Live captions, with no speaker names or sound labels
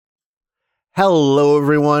Hello,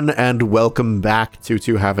 everyone, and welcome back to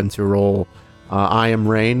Two Having to Roll. I am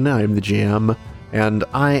Rain, I am the GM, and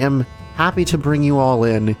I am happy to bring you all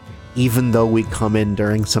in, even though we come in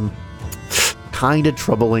during some kind of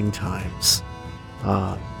troubling times.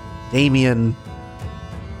 Damien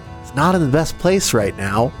is not in the best place right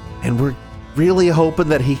now, and we're really hoping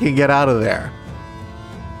that he can get out of there.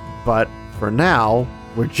 But for now,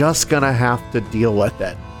 we're just gonna have to deal with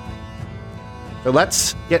it. So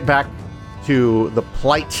let's get back to the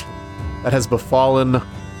plight that has befallen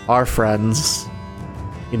our friends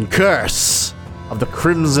in Curse of the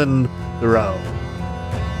Crimson Throne.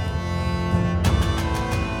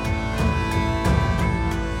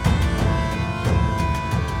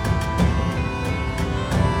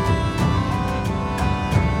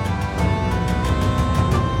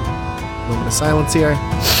 Moment of silence here.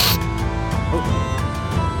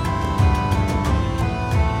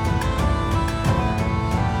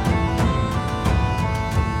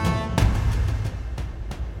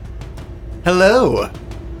 Hello,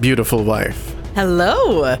 beautiful wife.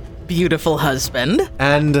 Hello, beautiful husband.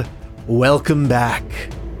 And welcome back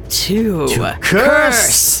to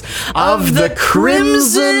Curse of the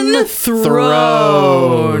Crimson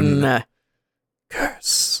Throne.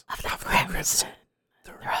 Curse of the Crimson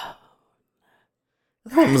Throne.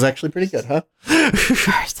 That one was actually pretty good, huh?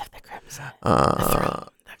 Curse of the Crimson Throne.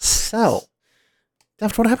 So,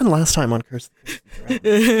 Deft, what happened last time on Curse? Did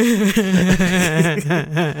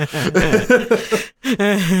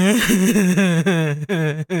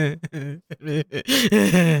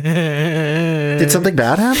something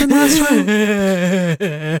bad happen last time?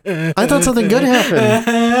 I thought something good happened.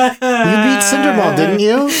 You beat Cindermall, didn't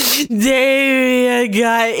you? Damien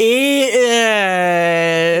got eaten.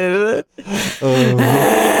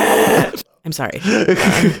 I'm sorry.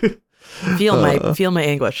 Feel my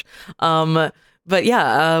anguish. But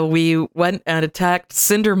yeah, we went and attacked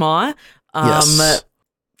Cindermaw. Yes.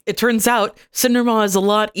 It turns out Cindermaw is a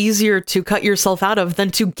lot easier to cut yourself out of than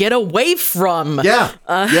to get away from. Yeah.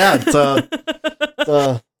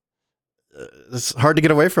 It's hard to get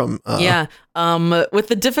away from. With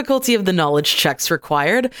the difficulty of the knowledge checks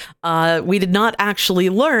required, we did not actually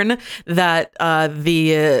learn that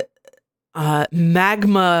the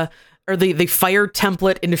magma or the fire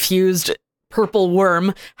template infused purple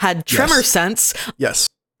worm had tremor sense. Yes.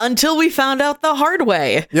 Until we found out the hard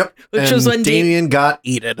way. Yep. Which was when Damien got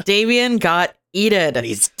eaten. Damien got eaten. And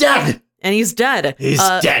he's dead. He's dead.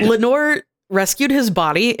 Lenore rescued his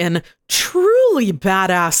body in truly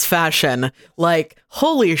badass fashion. Like,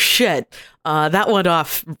 holy shit. That went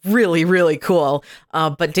off really, really cool.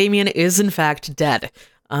 But Damien is in fact dead.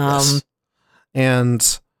 Yes.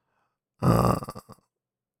 And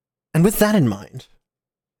with that in mind,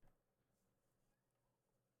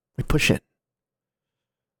 we push in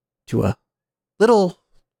to a little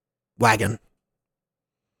wagon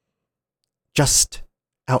just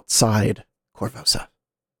outside Korvosa.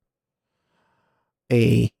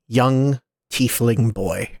 A young tiefling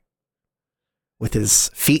boy with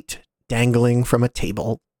his feet dangling from a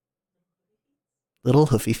table. Little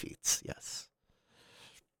hoofy feet, yes.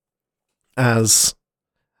 As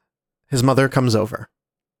his mother comes over,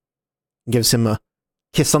 gives him a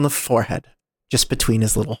kiss on the forehead, just between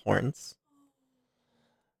his little horns.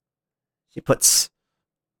 She puts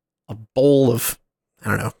a bowl of,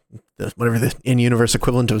 I don't know, whatever the in-universe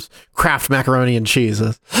equivalent of Kraft macaroni and cheese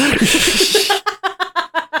is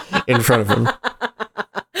in front of him.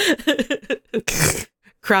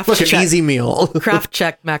 Kraft Look, check. an easy meal. Kraft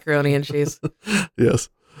check macaroni and cheese. Yes.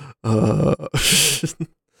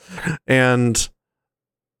 And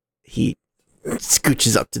he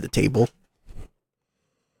scooches up to the table.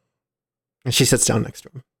 And she sits down next to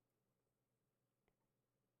him.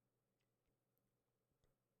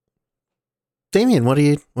 Damien, what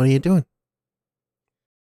are you doing?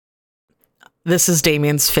 This is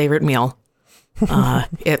Damien's favorite meal.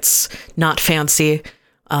 It's not fancy.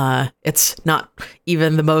 It's not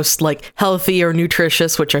even the most like healthy or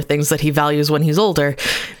nutritious, which are things that he values when he's older,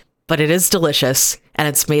 but it is delicious and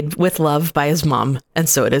it's made with love by his mom. And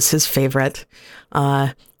so it is his favorite.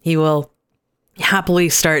 He will happily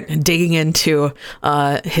start digging into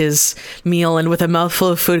his meal, and with a mouthful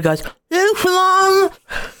of food goes, "Thanks, Mom."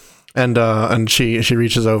 And she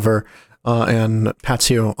reaches over and pats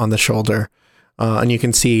you on the shoulder, and you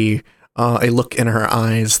can see a look in her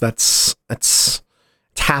eyes that's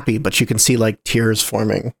happy, but you can see like tears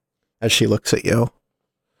forming as she looks at you.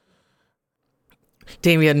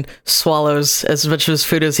 Damien swallows as much of his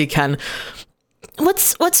food as he can.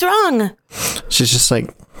 What's wrong? She's just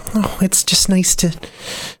like, oh, it's just nice to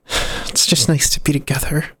be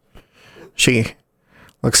together. She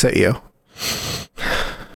looks at you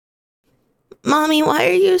Mommy, why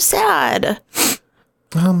are you sad?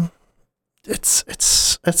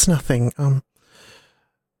 It's nothing.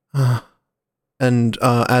 And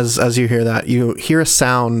as you hear that, you hear a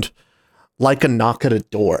sound like a knock at a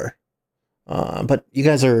door. But you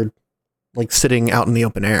guys are like sitting out in the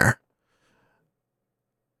open air.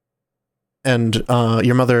 And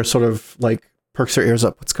your mother sort of like perks her ears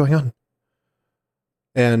up. What's going on?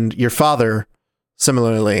 And your father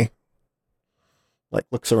similarly like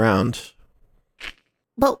looks around.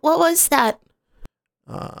 But what was that?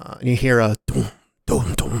 And you hear a dum,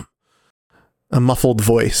 dum, dum, a muffled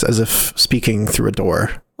voice as if speaking through a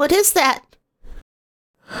door. What is that?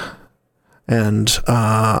 And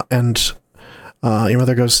your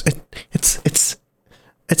mother goes, it's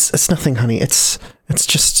nothing, honey. It's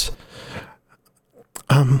just,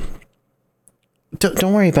 don't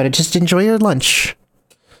worry about it. Just enjoy your lunch.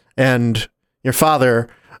 And your father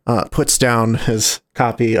puts down his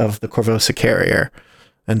copy of the Corvosa Carrier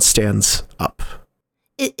and stands up.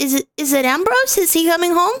 Is it Ambrose? Is he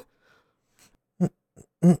coming home?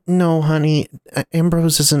 No, honey.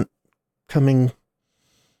 Ambrose isn't coming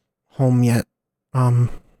home yet.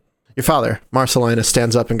 Your father, Marcellinus,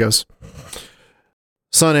 stands up and goes,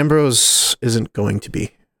 son, Ambrose isn't going to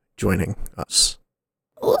be joining us.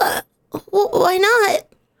 What? Why not?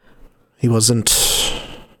 He wasn't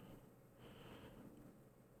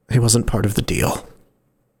part of the deal.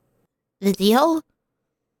 The deal?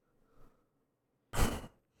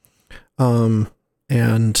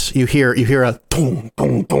 And you hear a boom,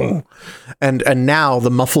 boom, boom. And now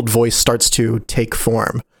the muffled voice starts to take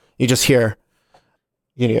form. You just hear,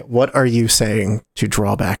 what are you saying to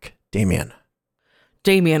draw back Damien?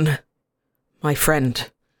 Damien, my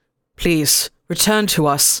friend, please return to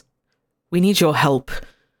us. We need your help.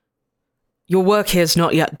 Your work here is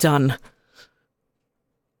not yet done.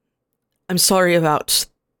 I'm sorry about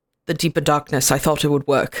the deeper darkness. I thought it would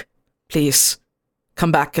work. Please,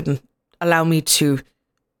 come back and allow me to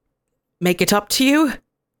make it up to you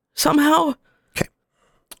somehow. Okay.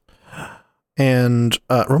 And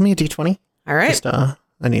roll me a d20. All right. Just, I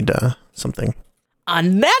need something. A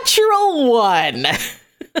natural 1.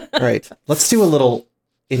 All right. Let's do a little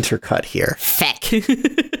intercut here. Feck.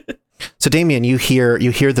 So Damien, you hear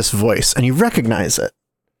this voice and you recognize it.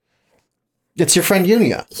 It's your friend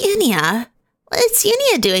Unia. Unia? What's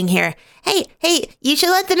Unia doing here? Hey, you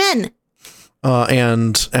should let them in.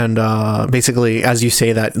 And basically, as you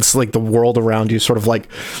say that, it's like the world around you sort of like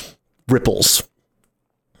ripples.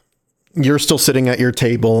 You're still sitting at your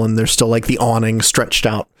table and there's still like the awning stretched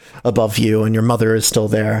out above you and your mother is still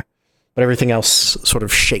there, but everything else sort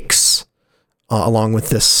of shakes along with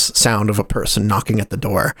this sound of a person knocking at the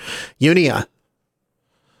door. Unia,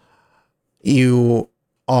 you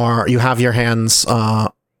have your hands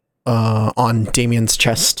on Damien's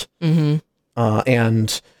chest,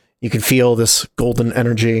 and you can feel this golden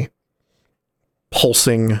energy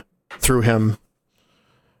pulsing through him,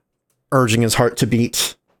 urging his heart to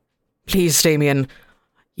beat. Please, Damien,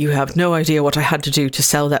 you have no idea what I had to do to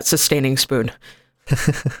sell that sustaining spoon.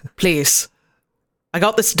 Please. I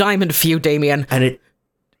got this diamond for you, Damien. And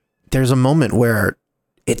there's a moment where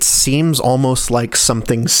it seems almost like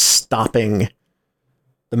something's stopping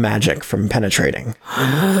the magic from penetrating.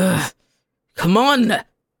 Come on.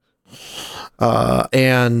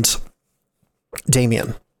 And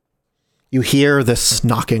Damien, you hear this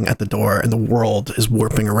knocking at the door and the world is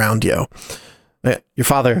warping around you. Your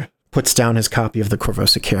father puts down his copy of the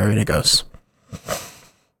Corvosa Carrier and he goes,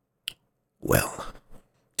 well,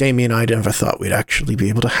 Damien, I never thought we'd actually be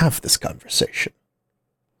able to have this conversation.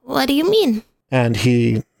 What do you mean? And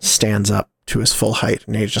he stands up to his full height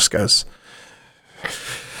and he just goes,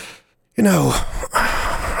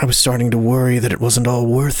 I was starting to worry that it wasn't all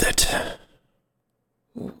worth it.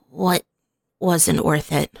 What wasn't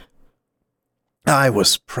worth it? I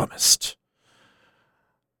was promised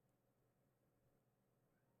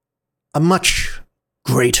a much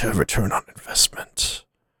greater return on investment.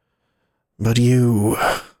 But you...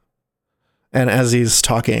 And as he's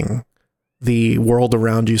talking, the world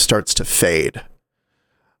around you starts to fade.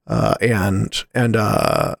 And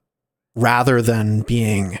rather than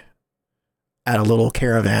being at a little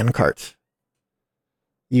caravan cart,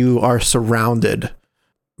 you are surrounded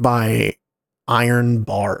by iron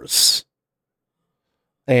bars.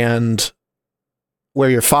 And where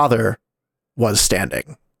your father was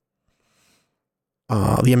standing,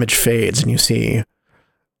 the image fades and you see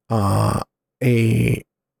a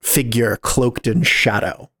figure cloaked in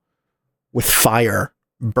shadow with fire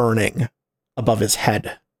burning above his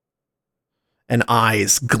head and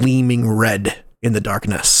eyes gleaming red in the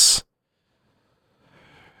darkness.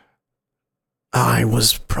 I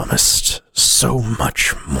was promised so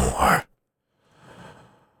much more.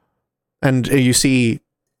 And you see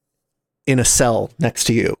in a cell next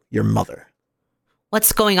to you, your mother.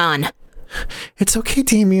 What's going on? It's okay,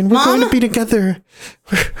 Damien. We're Mom? going to be together.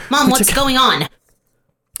 Mom, We're what's toge- going on?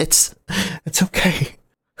 It's okay.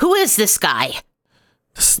 Who is this guy?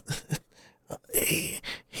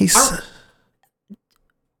 He's...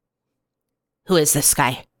 Who is this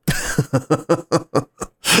guy?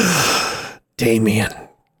 Damien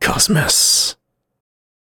Cosmos.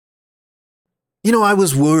 You know, I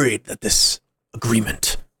was worried that this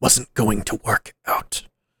agreement wasn't going to work out.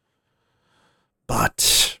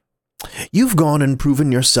 But you've gone and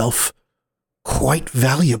proven yourself quite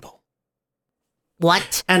valuable.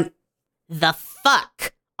 What And the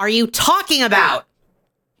fuck are you talking about?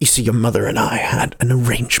 you see, your mother and I had an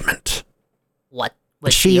arrangement. What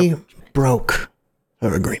was She the- broke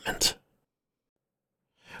her agreement.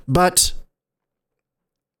 But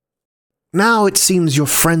now it seems your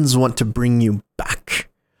friends want to bring you back.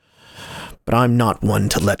 But I'm not one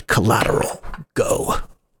to let collateral go.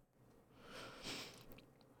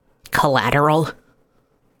 collateral?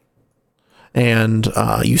 And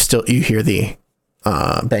you hear the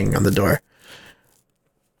banging on the door.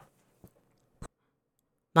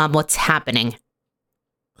 Mom, what's happening?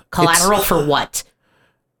 Collateral for what?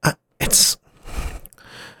 It's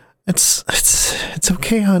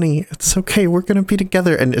okay, honey. It's okay. We're gonna be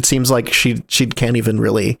together. And it seems like she can't even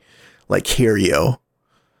really like hear you,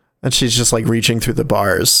 and she's just like reaching through the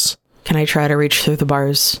bars. Can I try to reach through the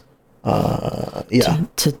bars? Yeah,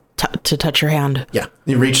 To touch your hand. yeah.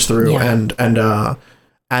 You reach through, Yeah. and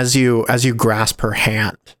as you grasp her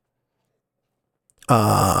hand,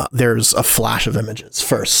 there's a flash of images.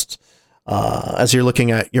 First, as you're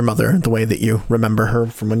looking at your mother, the way that you remember her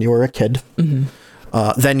from when you were a kid.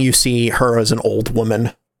 Mm-hmm. Then you see her as an old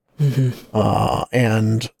woman. Mm-hmm.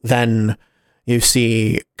 And then you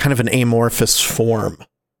see kind of an amorphous form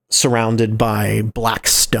surrounded by black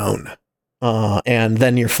stone. And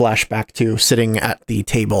then you're flashed back to sitting at the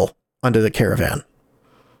table under the caravan.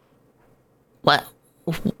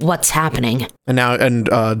 What's happening? And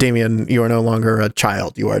now, Damien, you are no longer a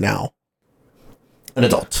child. You are now an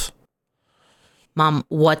adult. Mom,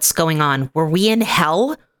 what's going on? Were we in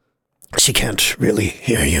hell? She can't really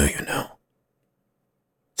hear you, you know.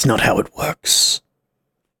 It's not how it works.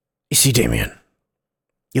 You see, Damien,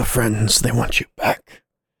 your friends, they want you back.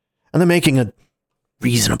 And they're making a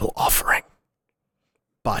reasonable offering.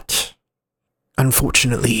 But,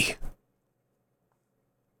 unfortunately,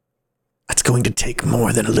 that's going to take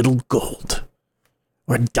more than a little gold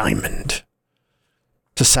or a diamond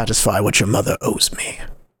to satisfy what your mother owes me.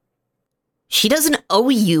 She doesn't owe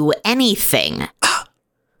you anything.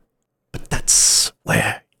 But that's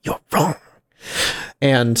where you're wrong.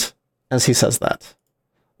 And as he says that,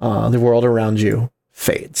 the world around you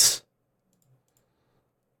fades.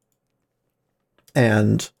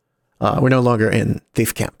 And we're no longer in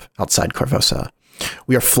Thief Camp outside Corvosa.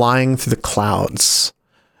 We are flying through the clouds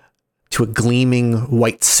to a gleaming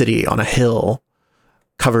white city on a hill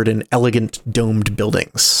covered in elegant domed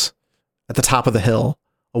buildings. At the top of the hill,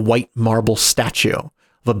 a white marble statue of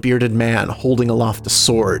a bearded man holding aloft a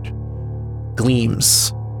sword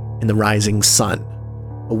gleams in the rising sun.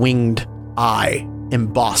 A winged eye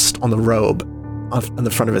embossed on the robe on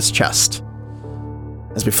the front of his chest.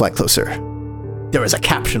 As we fly closer, there is a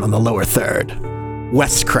caption on the lower third.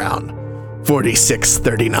 West Crown,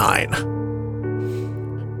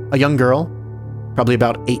 4639. A young girl, probably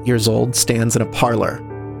about 8 years old, stands in a parlor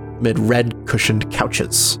amid red cushioned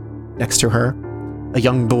couches. Next to her, a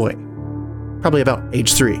young boy, probably about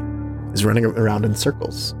age 3, is running around in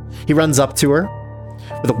circles. He runs up to her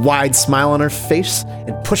with a wide smile on her face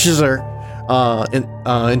and pushes her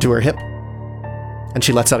into her hip, and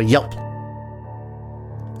she lets out a yelp.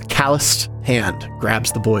 A calloused hand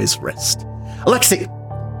grabs the boy's wrist. "Alexei,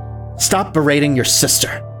 stop berating your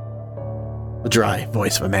sister," the dry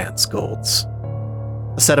voice of a man scolds.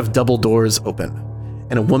 A set of double doors open,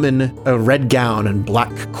 and a woman in a red gown and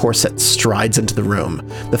black corset strides into the room,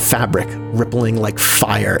 the fabric rippling like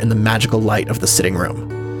fire in the magical light of the sitting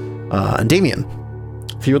room. And Damien,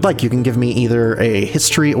 if you would like, you can give me either a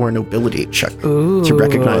history or a nobility check to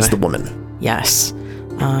recognize the woman. Yes.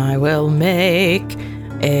 I will make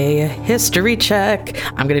a history check.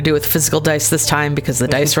 I'm going to do it with physical dice this time because the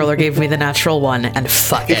dice roller gave me the natural one, and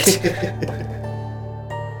fuck it.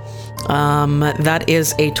 That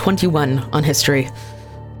is a 21 on history.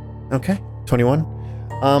 Okay, 21.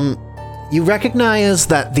 You recognize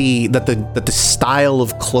that the style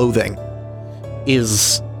of clothing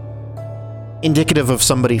is indicative of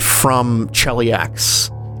somebody from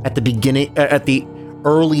Cheliax at the beginning, at the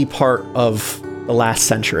early part of the last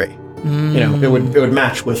century. You know, it would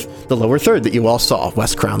match with the lower third that you all saw,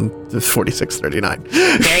 West Crown 4639.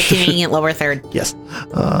 Very convenient lower third. Yes.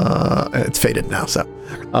 It's faded now, so.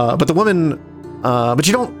 But the woman, but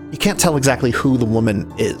you can't tell exactly who the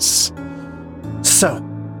woman is. So,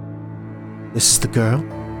 this is the girl,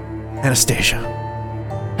 Anastasia.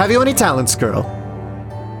 Have you any talents, girl?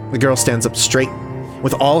 The girl stands up straight,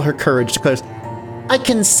 with all her courage, declares, I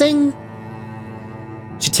can sing.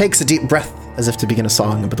 She takes a deep breath as if to begin a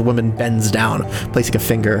song, but the woman bends down, placing a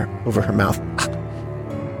finger over her mouth.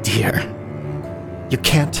 Dear, you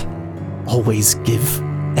can't always give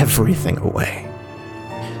everything away.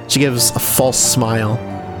 She gives a false smile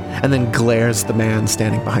and then glares at the man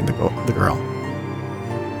standing behind the girl.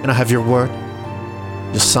 And I have your word?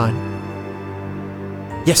 Your sign?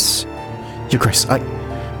 Yes, Your Grace, I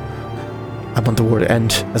want the war to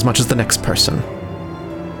end as much as the next person.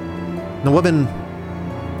 The woman,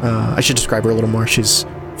 I should describe her a little more. She's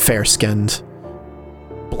fair-skinned,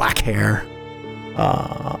 black hair,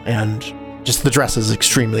 and just the dress is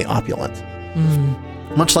extremely opulent.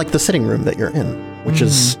 Much like the sitting room that you're in, which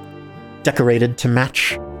is decorated to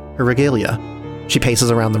match her regalia. She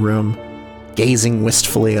paces around the room, gazing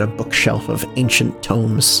wistfully at a bookshelf of ancient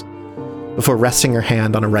tomes, before resting her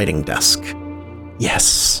hand on a writing desk.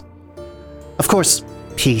 Yes. Of course,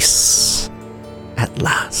 peace at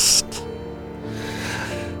last.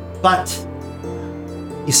 But,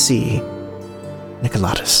 you see,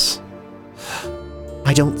 Nicolatus,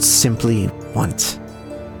 I don't simply want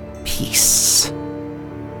peace.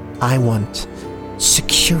 I want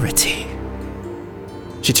security.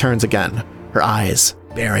 She turns again, her eyes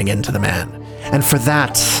bearing into the man. And for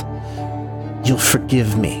that, you'll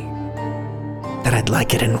forgive me that I'd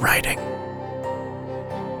like it in writing.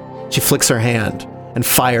 She flicks her hand, and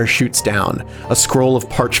fire shoots down, a scroll of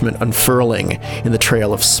parchment unfurling in the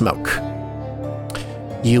trail of smoke.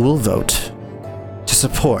 You will vote to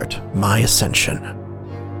support my ascension.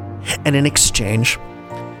 And in exchange,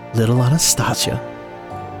 little Anastasia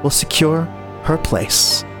will secure her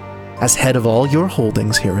place as head of all your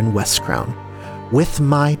holdings here in West Crown, with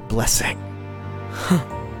my blessing,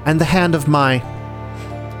 and the hand of my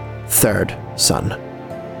third son.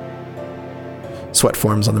 Sweat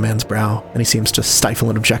forms on the man's brow, and he seems to stifle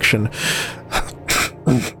an objection.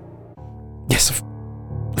 Yes,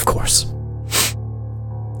 of course.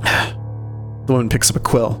 The woman picks up a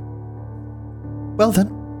quill. Well then,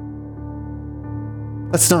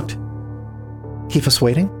 let's not keep us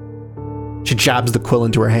waiting. She jabs the quill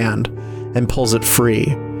into her hand and pulls it free,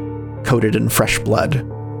 coated in fresh blood.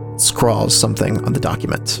 Scrawls something on the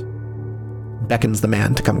document. Beckons the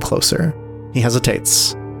man to come closer. He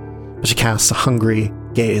hesitates, but she casts a hungry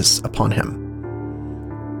gaze upon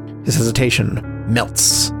him. His hesitation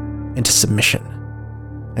melts into submission,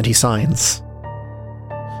 and he signs.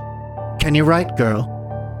 Can you write, girl?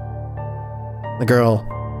 The girl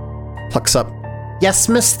plucks up. Yes,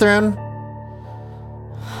 Miss Throne.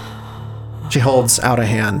 She holds out a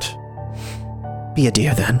hand. Be a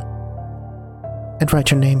dear, then, and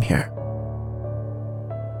write your name here.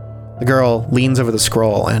 The girl leans over the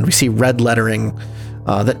scroll, and we see red lettering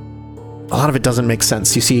that a lot of it doesn't make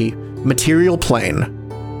sense. You see material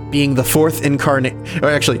plane being the fourth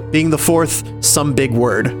being the fourth some big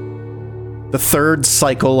word, the third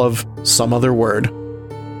cycle of some other word,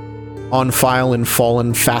 on file in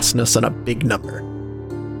fallen fastness and a big number.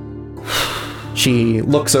 She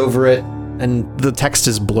looks over it, and the text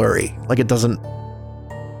is blurry, like it doesn't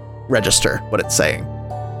register what it's saying.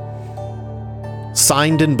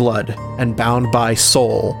 Signed in blood and bound by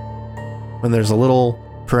soul, when there's a little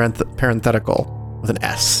parenthetical with an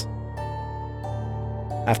S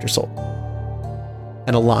after soul,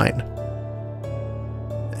 and a line.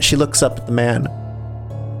 She looks up at the man.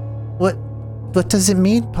 What does it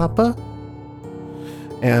mean, Papa?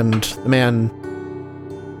 And the man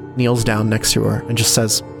kneels down next to her and just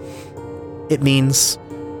says, it means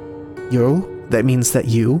that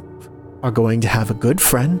you are going to have a good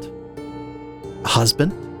friend, a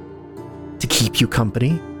husband, to keep you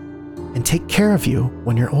company, and take care of you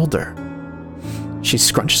when you're older. She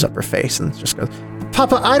scrunches up her face and just goes,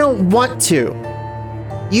 Papa, I don't want to.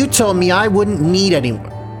 You told me I wouldn't need anyone,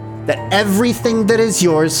 that everything that is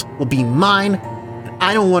yours will be mine, and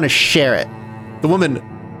I don't want to share it. The woman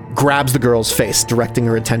grabs the girl's face, directing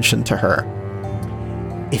her attention to her.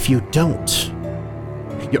 If you don't,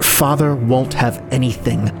 your father won't have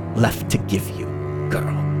anything left to give you,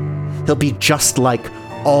 girl. He'll be just like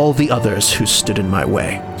all the others who stood in my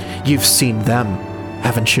way. You've seen them,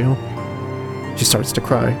 haven't you? She starts to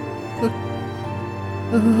cry.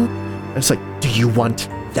 It's like, do you want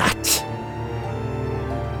that.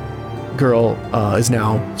 Girl is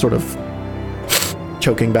now sort of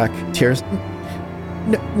choking back tears.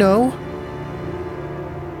 No.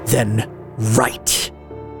 Then right.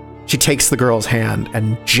 She takes the girl's hand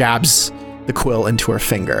and jabs the quill into her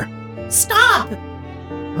finger. Stop!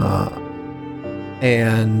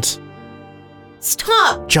 And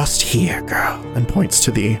Stop! just here, girl, and points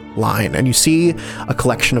to the line. And you see a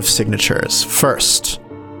collection of signatures. First,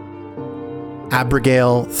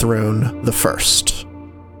 Abigail Thrune the First.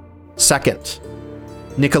 Second,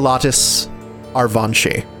 Nicolatus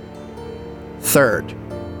Arvanchi. Third,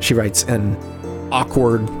 she writes in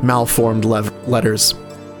awkward, malformed letters,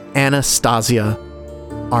 Anastasia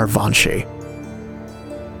Arvanchi.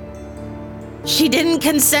 She didn't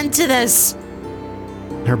consent to this.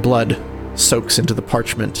 Her blood soaks into the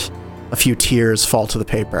parchment. A few tears fall to the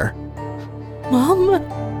paper. Mom?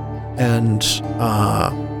 And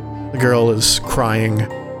the girl is crying.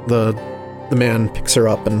 The man picks her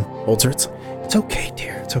up and holds her. It's okay,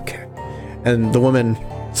 dear. It's okay. And the woman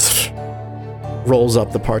rolls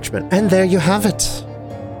up the parchment. And there you have it.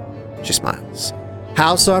 She smiles.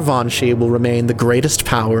 House Arvanchi will remain the greatest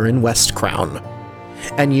power in West Crown,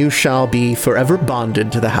 and you shall be forever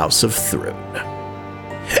bonded to the House of Thrune.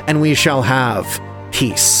 And we shall have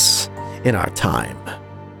peace in our time.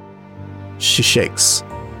 She shakes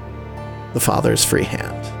the father's free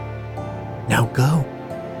hand. Now go.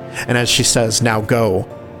 And as she says, now go,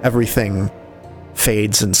 everything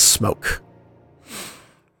fades in smoke.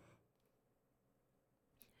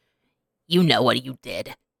 You know what you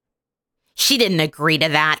did. She didn't agree to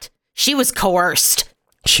that. She was coerced.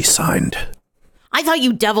 She signed. I thought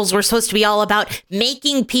you devils were supposed to be all about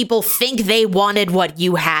making people think they wanted what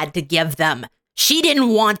you had to give them. She didn't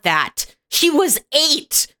want that. She was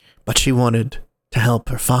 8. But she wanted to help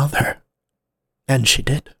her father. And she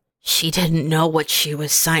did. She didn't know what she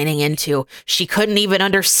was signing into. She couldn't even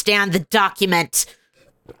understand the document.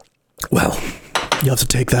 Well, you have to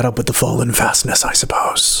take that up with the fallen fastness, I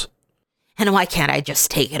suppose. And why can't I just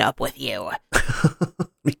take it up with you?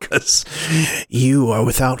 Because you are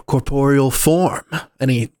without corporeal form. And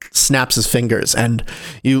he snaps his fingers, and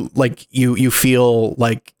you feel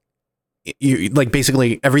like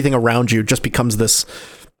basically everything around you just becomes this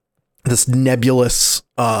nebulous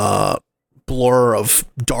blur of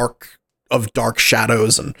dark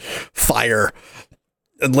shadows and fire.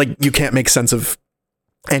 And you can't make sense of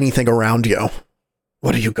anything around you.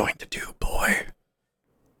 What are you going to do, boy?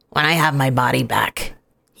 When I have my body back,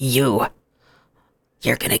 you're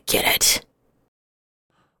gonna get it.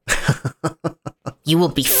 You will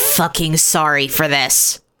be fucking sorry for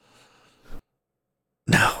this.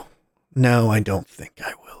 No, I don't think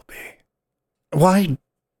I will be. Why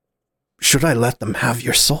should I let them have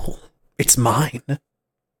your soul? It's mine.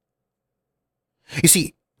 You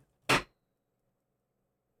see,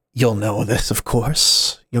 you'll know this, of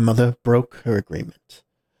course. Your mother broke her agreement.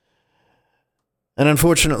 And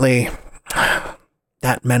unfortunately,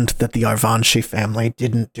 that meant that the Arvanchi family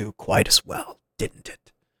didn't do quite as well, didn't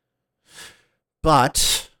it?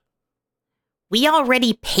 But we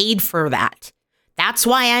already paid for that. That's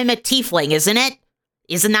why I'm a tiefling, isn't it?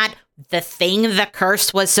 Isn't that the thing the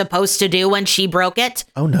curse was supposed to do when she broke it?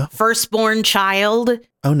 Oh no. Firstborn child?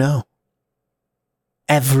 Oh no.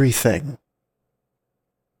 Everything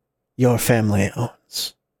your family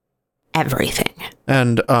owns. Everything.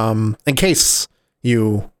 And in case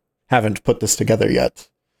you haven't put this together yet,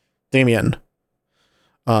 Damien,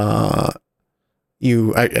 I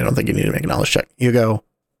don't think you need to make a knowledge check. You go,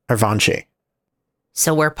 Arvanchi.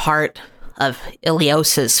 So we're part of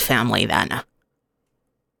Ilios's family then.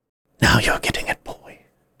 Now you're getting it, boy.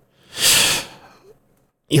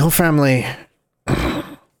 Your family,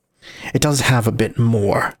 it does have a bit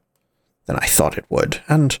more than I thought it would.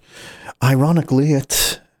 And ironically,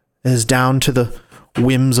 it is down to the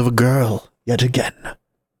whims of a girl yet again.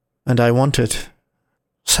 And I want it.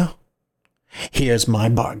 So, here's my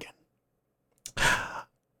bargain.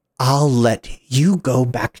 I'll let you go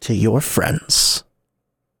back to your friends.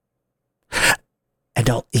 And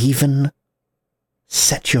I'll even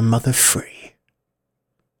set your mother free.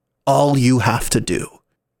 All you have to do,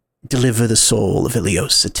 deliver the soul of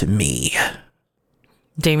Iliosa to me.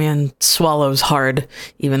 Damien swallows hard,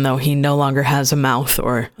 even though he no longer has a mouth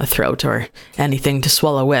or a throat or anything to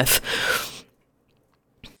swallow with.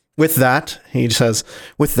 With that, he says,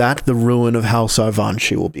 with that, the ruin of House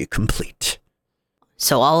Arvanchi will be complete.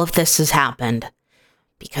 So all of this has happened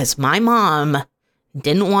because my mom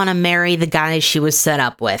didn't want to marry the guy she was set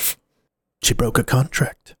up with. She broke a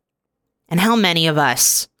contract. And how many of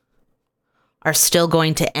us are still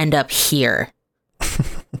going to end up here?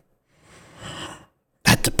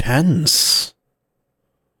 That depends.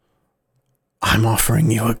 I'm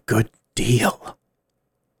offering you a good deal.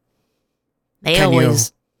 Can you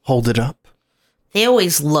hold it up? They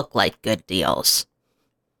always look like good deals.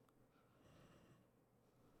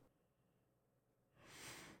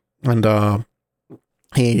 And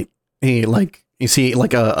he like, you see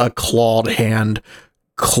like a clawed hand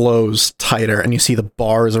close tighter, and you see the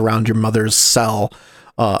bars around your mother's cell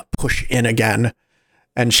push in again,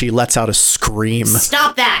 and she lets out a scream.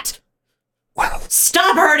 Stop that! Well,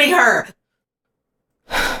 Stop hurting her!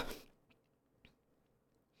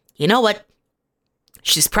 You know what?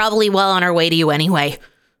 She's probably well on her way to you anyway.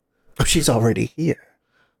 oh, she's already here.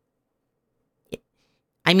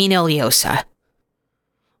 I mean Iliosa.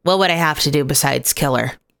 What would I have to do besides kill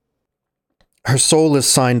her? Her soul is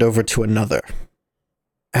signed over to another.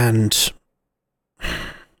 And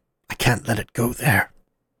I can't let it go there.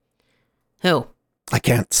 Who? I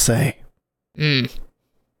can't say. Mm.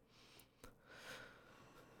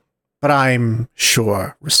 But I'm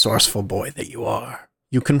sure, resourceful boy that you are,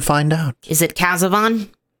 you can find out. Is it Kazavan?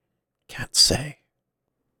 Can't say.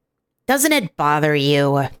 Doesn't it bother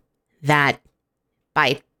you that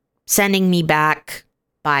by sending me back,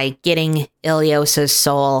 by getting Iliosa's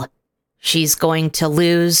soul, she's going to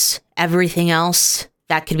lose everything else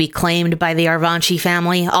that could be claimed by the Arvanchi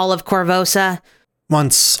family, all of Korvosa?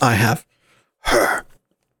 Once I have her,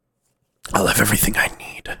 I'll have everything I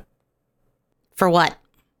need. For what?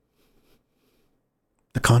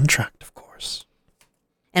 The contract, of course.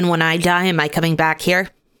 And when I die, am I coming back here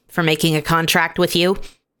for making a contract with you?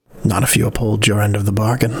 Not if you uphold your end of the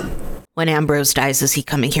bargain. When Ambrose dies, is he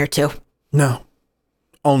coming here too? No.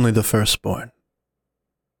 Only the firstborn.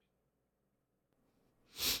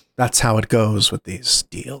 That's how it goes with these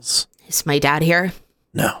deals. Is my dad here?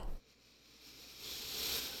 No.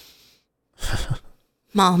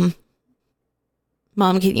 Mom.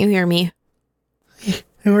 Mom, can you hear me?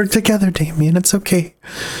 We work together, Damien. It's okay.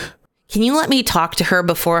 Can you let me talk to her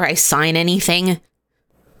before I sign anything?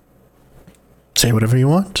 Say whatever you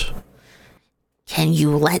want. Can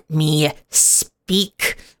you let me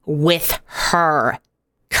speak with her?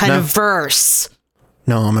 Converse.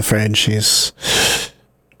 No, I'm afraid she's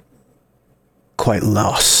quite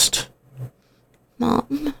lost.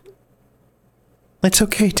 Mom. It's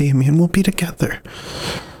okay, Damien. We'll be together.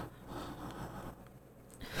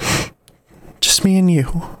 Just me and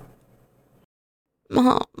you.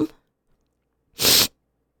 Mom.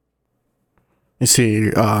 You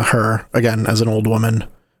see her again as an old woman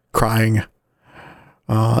crying,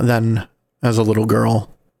 then as a little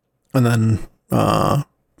girl, and then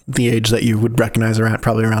the age that you would recognize her at,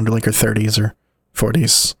 probably around like her 30s or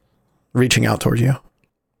 40s, reaching out toward you.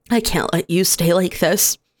 I can't let you stay like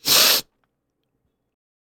this.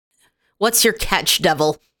 What's your catch,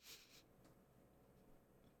 devil?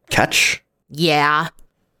 Catch? Yeah.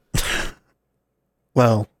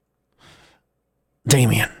 Well,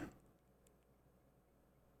 Damien.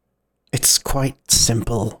 It's quite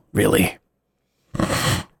simple, really.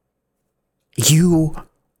 You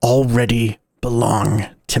already belong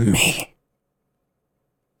to me.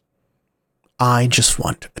 I just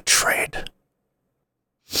want a trade.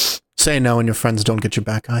 Say no and your friends don't get you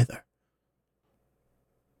back either.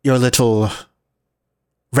 Your little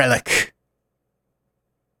relic.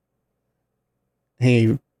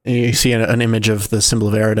 You see an image of the symbol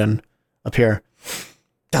of Eridan appear.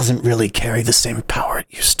 Doesn't really carry the same power it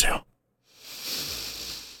used to.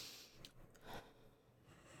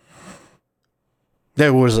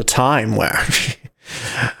 There was a time where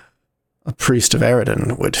a priest of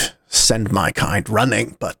Eridan would send my kind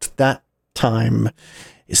running, but that time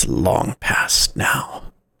is long past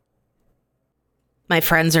now. My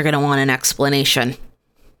friends are going to want an explanation.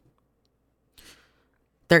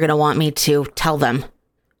 They're going to want me to tell them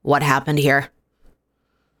what happened here.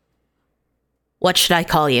 What should I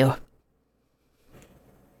call you?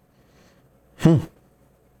 A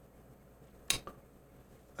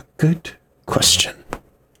good question.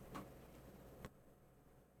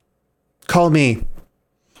 Call me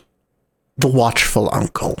the Watchful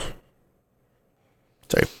Uncle.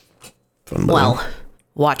 Sorry. Well,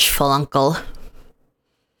 watchful uncle.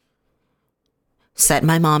 Set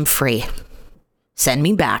my mom free. Send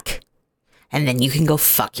me back. And then you can go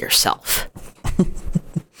fuck yourself.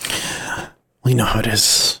 We know how it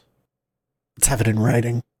is. Let's have it in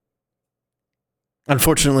writing.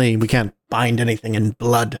 Unfortunately, we can't bind anything in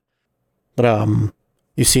blood. But,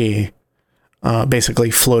 you see,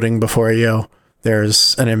 basically floating before you,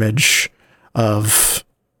 there's an image of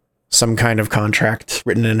some kind of contract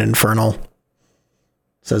written in Infernal.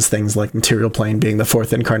 Says things like material plane being the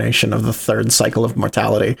fourth incarnation of the third cycle of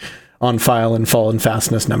mortality. On file in fallen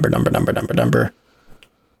fastness, number. I'm going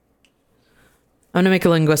to make a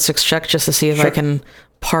linguistics check just to see if I can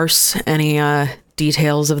parse any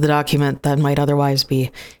details of the document that might otherwise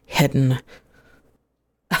be hidden.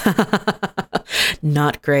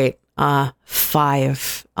 Not great.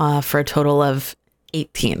 5 for a total of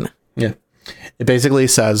 18. Yeah. It basically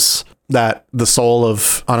says that the soul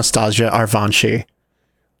of Anastasia Arvanchi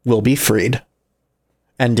will be freed,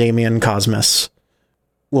 and Damien Cosmos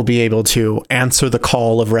will be able to answer the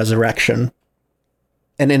call of resurrection.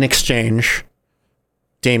 And in exchange,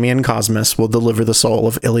 Damien Cosmos will deliver the soul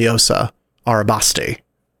of Iliosa Arabasti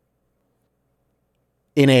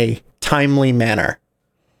in a timely manner.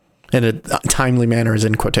 And a timely manner is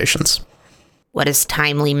in quotations. What does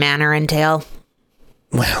timely manner entail?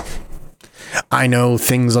 Well, I know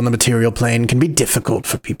things on the material plane can be difficult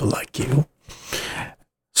for people like you.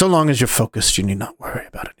 So long as you're focused, you need not worry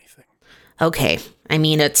about anything. Okay. I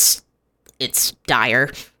mean, it's dire.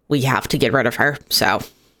 We have to get rid of her, so.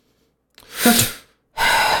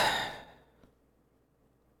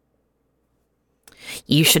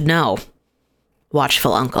 You should know,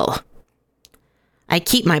 watchful uncle. I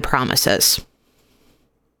keep my promises.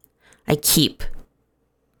 I keep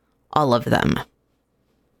all of them.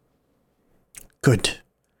 Good.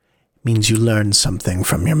 Means you learned something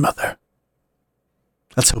from your mother.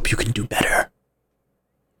 Let's hope you can do better.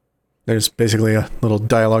 There's basically a little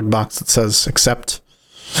dialogue box that says accept.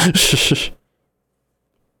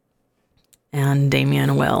 And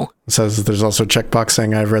Damien will. It says there's also a checkbox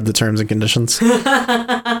saying I've read the terms and conditions. Checkbox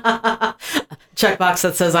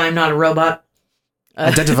that says I'm not a robot.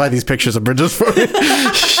 Identify these pictures of bridges for me.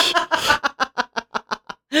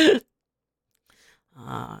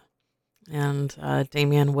 And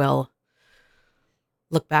Damien will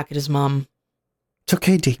look back at his mom. It's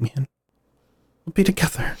okay, Damien. We'll be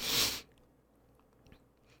together.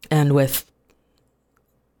 And with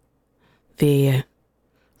the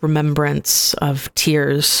remembrance of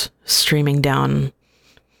tears streaming down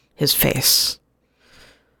his face,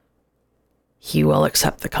 he will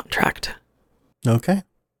accept the contract. Okay.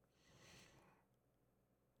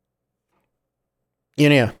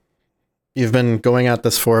 Unia, you've been going at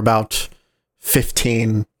this for about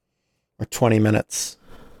 15 or 20 minutes.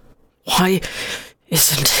 Why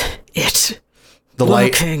isn't it The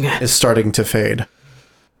working? light is starting to fade.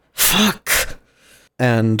 Fuck.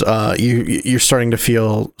 And you're starting to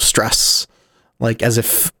feel stress, like as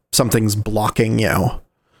if something's blocking you.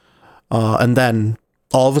 And then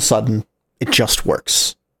all of a sudden, it just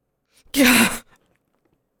works. Yeah.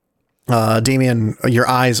 Damien, your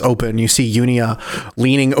eyes open. You see Unia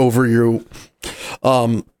leaning over you,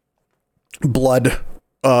 blood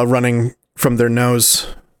running from their nose.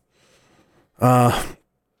 The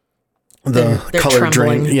They're color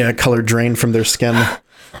trembling. drain, color drain from their skin.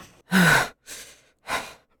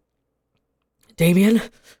 Damien?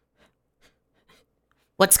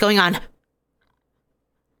 What's going on?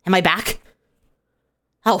 Am I back?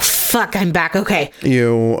 Oh, fuck, I'm back. Okay.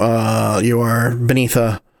 You are beneath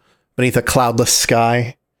a cloudless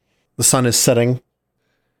sky. The sun is setting.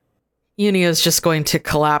 Unia is just going to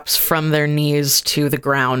collapse from their knees to the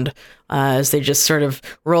ground as they just sort of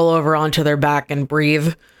roll over onto their back and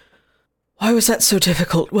breathe. Why was that so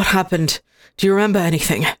difficult? What happened? Do you remember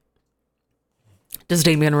anything? Does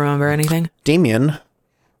Damien remember anything? Damien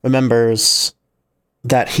remembers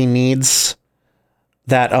that he needs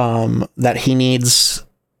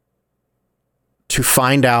to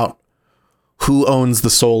find out who owns the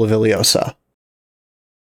soul of Iliosa.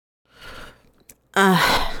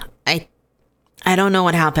 I don't know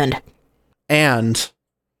what happened. And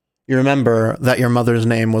you remember that your mother's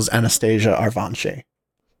name was Anastasia Arvanchi.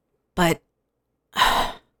 But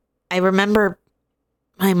I remember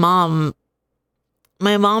my mom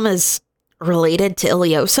is related to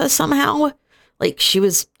Iliosa somehow. Like she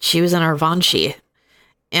was an Arvanchi.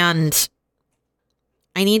 And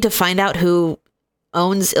I need to find out who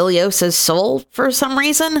owns Iliosa's soul for some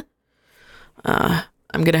reason.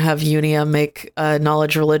 I'm going to have Unia make a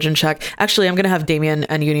knowledge religion check. Actually, I'm going to have Damien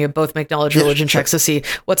and Unia both make knowledge religion checks to see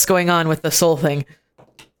what's going on with the soul thing.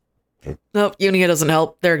 Nope, Unia doesn't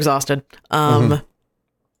help. They're exhausted.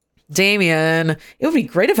 Damien, it would be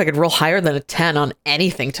great if I could roll higher than a 10 on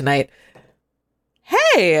anything tonight.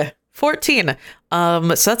 Hey, 14. So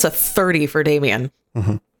that's a 30 for Damien.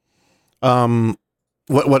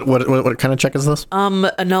 What kind of check is this?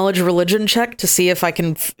 A knowledge religion check to see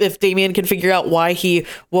if Damien can figure out why he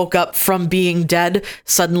woke up from being dead,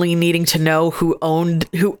 suddenly needing to know who owns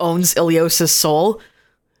Iliosa's soul.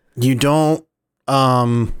 You don't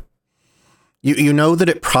You know that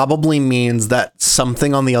it probably means that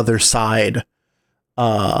something on the other side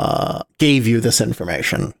gave you this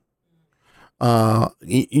information.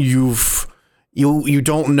 You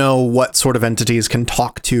don't know what sort of entities can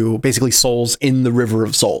talk to basically souls in the River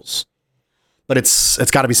of Souls, but it's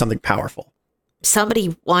got to be something powerful.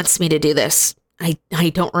 Somebody wants me to do this. I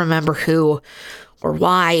don't remember who or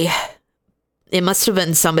why. It must have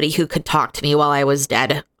been somebody who could talk to me while I was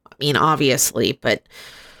dead. I mean, obviously, but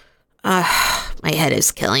my head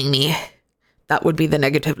is killing me. That would be the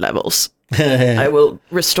negative levels. I will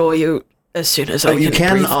restore you as soon as I can. You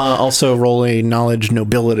can breathe. also roll a knowledge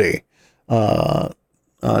nobility,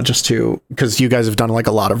 just to, because you guys have done like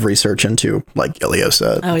a lot of research into like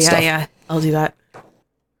Iliosa. Oh, yeah, stuff. yeah. I'll do that.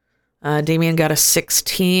 Damien got a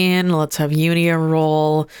 16. Let's have Unia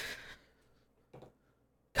roll.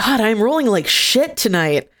 God, I'm rolling like shit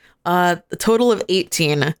tonight. A total of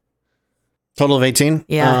 18. Total of 18?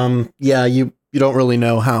 Yeah. Yeah, you don't really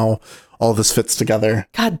know how all this fits together.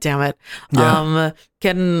 God damn it. Yeah.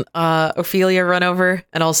 Can Ophelia run over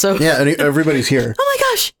and also... Yeah, and everybody's here. Oh my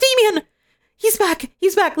gosh, Damien! He's back!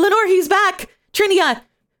 He's back! Lenore, he's back! Trinia!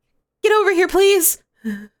 Get over here, please!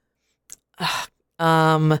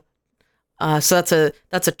 So that's a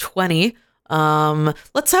 20.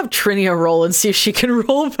 Let's have Trinia roll and see if she can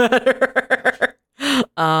roll better.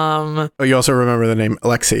 Oh, you also remember the name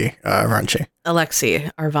Alexei Ranchi.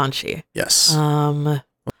 Alexei Arvanchi. Yes.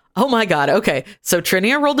 Oh my god, okay. So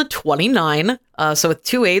Trinia rolled a 29. So with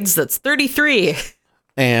 2 aids, that's 33.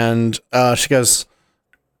 And she goes,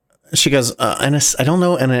 I don't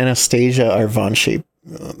know, Anastasia Arvanchi,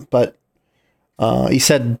 but you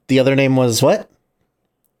said the other name was what?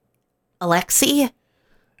 Alexei?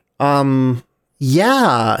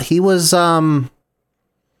 Yeah, he was some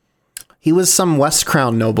West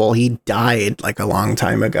Crown noble. He died like a long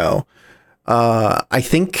time ago. I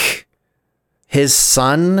think his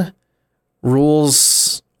son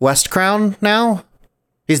rules West Crown now.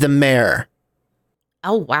 He's the mayor.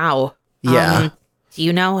 Oh, wow. Yeah. Do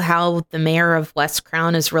you know how the mayor of West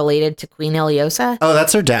Crown is related to Queen Iliosa? Oh,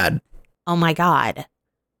 that's her dad. Oh my god.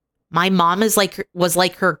 My mom was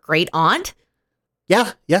like her great aunt?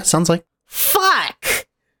 Yeah, sounds like. Fuck!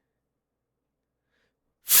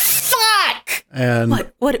 And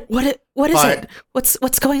What is it?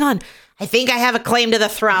 What's going on? I think I have a claim to the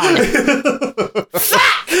throne.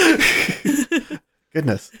 Fuck!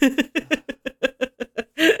 goodness.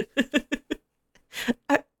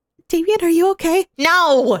 Damien, are you okay?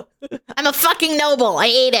 No! I'm a fucking noble. I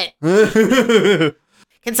ate it.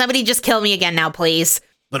 Can somebody just kill me again now, please?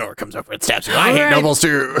 Lenore comes over and stabs you. All I hate right. nobles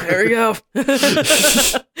too. There we go.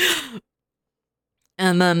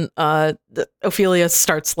 And then Ophelia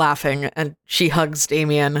starts laughing and she hugs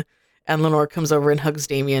Damien, and Lenore comes over and hugs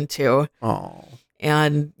Damien too. Oh.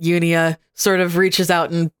 And Unia sort of reaches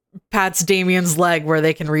out and pats Damien's leg where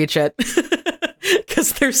they can reach it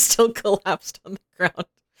because they're still collapsed on the ground.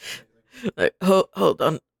 Like, hold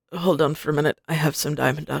on for a minute. I have some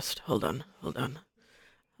diamond dust. Hold on. All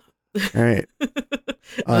right.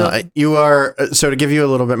 You are, so to give you a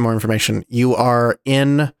little bit more information, you are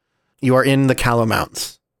in the Callow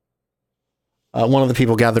Mountains. One of the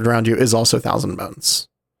people gathered around you is also Thousand Bones.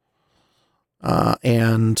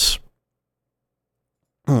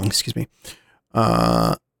 Excuse me.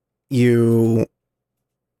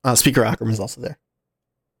 Speaker Akram is also there.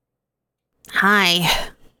 Hi.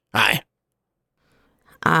 Hi.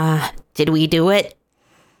 Did we do it?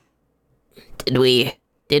 Did we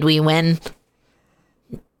win?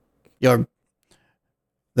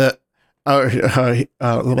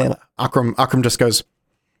 Akram just goes,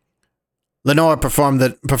 Lenore performed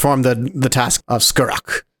the task of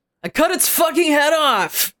Skurak. I cut its fucking head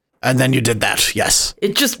off. And then you did that, yes.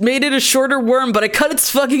 It just made it a shorter worm, but I cut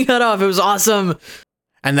its fucking head off. It was awesome.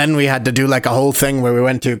 And then we had to do like a whole thing where we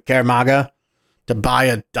went to Kermaga to buy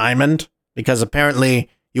a diamond, because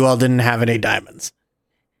apparently you all didn't have any diamonds.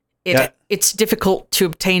 It's difficult to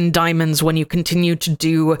obtain diamonds when you continue to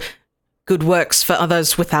do good works for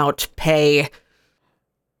others without pay.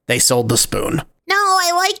 They sold the spoon. No,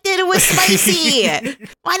 I liked it. It was spicy.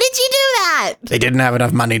 Why did you do that? They didn't have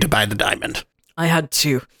enough money to buy the diamond. I had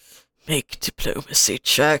to make diplomacy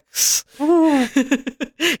checks.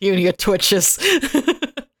 Unia twitches.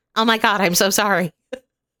 Oh my god, I'm so sorry.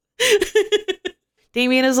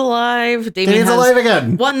 Damien is alive. Damien's alive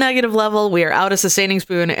again. 1 negative level. We are out a sustaining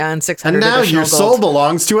spoon and 600 And now additional your gold. soul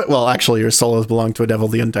belongs to it. Well, actually, your soul has belonged to a devil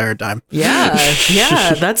the entire time. Yeah,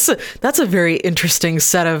 that's a very interesting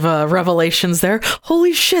set of revelations there.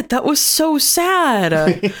 Holy shit, that was so sad.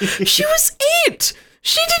 She was 8.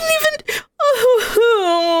 She didn't even.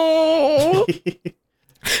 Oh.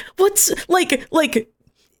 What's like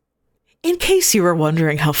in case you were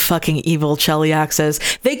wondering how fucking evil Cheliax is,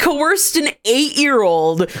 they coerced an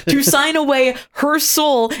 8-year-old to sign away her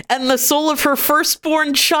soul and the soul of her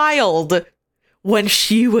firstborn child when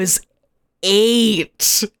she was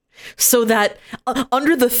 8, so that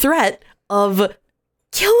under the threat of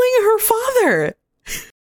killing her father.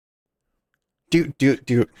 Do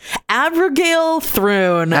Abigail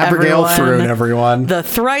Thrune. Abigail everyone. Thrune, everyone. The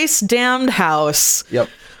thrice damned house. Yep.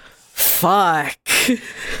 Fuck.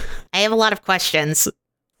 I have a lot of questions.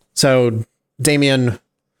 So, Damien,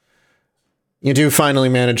 you do finally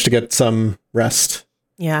manage to get some rest.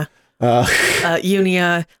 Yeah.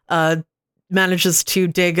 Unia manages to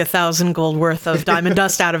dig 1,000 gold worth of diamond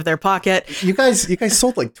dust out of their pocket. You guys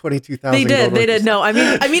sold like 22,000. They did. No, I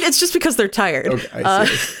mean, it's just because they're tired. Okay, I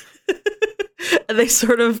see. And they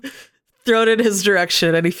sort of throw it in his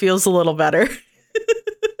direction, and he feels a little better.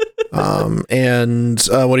 And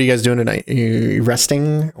what are you guys doing tonight? Are you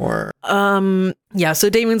resting or? Yeah. So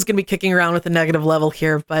Damien's gonna be kicking around with a negative level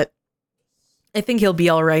here, but I think he'll be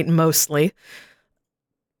all right mostly.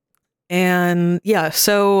 And yeah,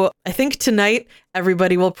 so I think tonight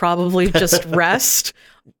everybody will probably just rest.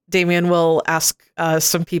 Damien will ask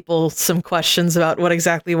some people some questions about what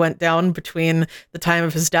exactly went down between the time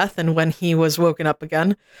of his death and when he was woken up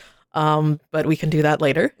again. But we can do that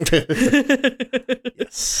later.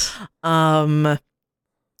 Yes. And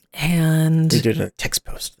We did a text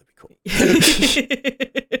post. That'd be cool.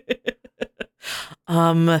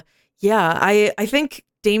 Yeah, I think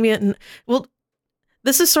Damien, well,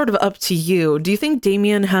 this is sort of up to you. Do you think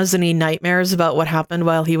Damien has any nightmares about what happened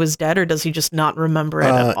while he was dead, or does he just not remember it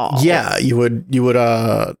at all? Yeah, you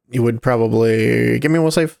would probably give me a will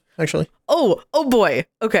save, actually. Oh boy.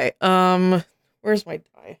 Okay. Where's my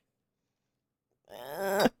die?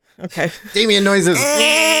 Okay. Damien noises.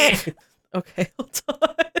 Okay, hold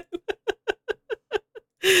on.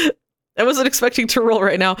 I wasn't expecting to roll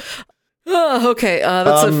right now. Okay,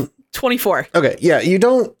 that's a 24. Okay, yeah, you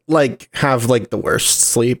don't like have like the worst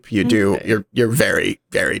sleep. You do. Okay. You're very,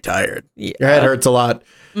 very tired. Yeah. Your head hurts a lot,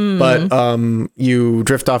 Mm. but you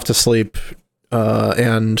drift off to sleep,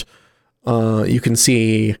 and you can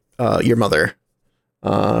see your mother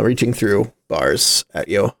reaching through bars at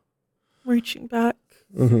you. Reaching back.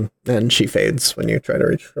 And she fades when you try to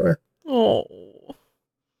reach for her. Oh.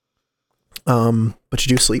 But you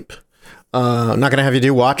do sleep. I'm not gonna have you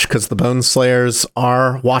do watch because the Bone Slayers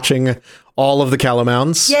are watching all of the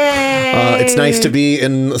Calamounds. Yay! It's nice to be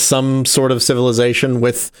in some sort of civilization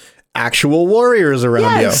with actual warriors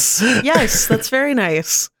around Yes. Yes, that's very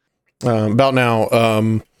nice. you. About now,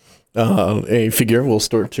 a figure will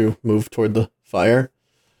start to move toward the fire,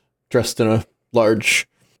 dressed in a large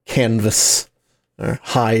canvas or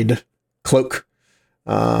hide cloak.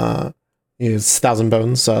 He is Thousand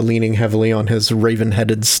Bones, leaning heavily on his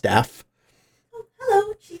raven-headed staff.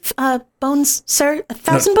 Hello, Chief Bones, sir.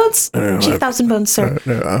 Thousand Bones? Chief Thousand Bones, sir.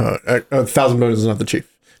 Thousand Bones is not the chief.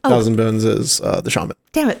 Thousand Bones is the shaman.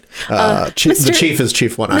 Damn it. The chief is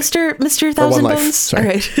Chief One Eye. Mr. Thousand Life, Bones. sorry. All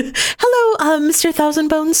right. Hello, Mr. Thousand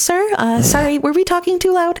Bones, sir. Sorry, were we talking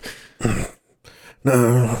too loud?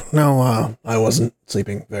 No, I wasn't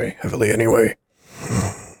sleeping very heavily anyway.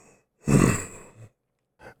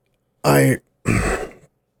 I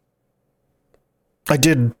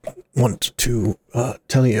did want to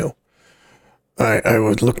tell you. I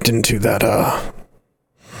looked into that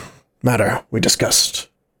matter we discussed.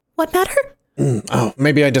 What matter? Oh,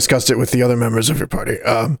 maybe I discussed it with the other members of your party.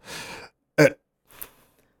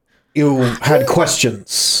 You had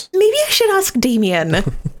questions. Maybe I should ask Damien.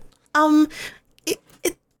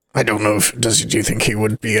 I don't know if do you think he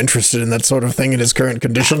would be interested in that sort of thing in his current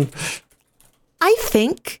condition? I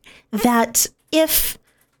think that if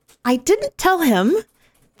I didn't tell him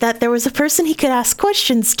that there was a person he could ask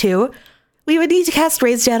questions to, we would need to cast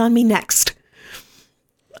Raise Dead on me next.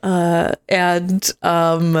 And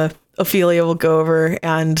Ophelia will go over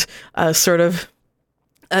and sort of.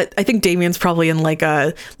 I think Damien's probably in like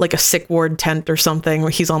a sick ward tent or something. Where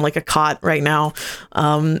he's on like a cot right now,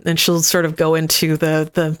 and she'll sort of go into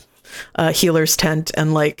the healer's tent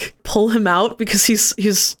and like pull him out because he's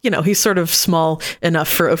he's sort of small enough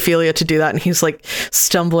for Ophelia to do that, and he's like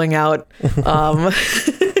stumbling out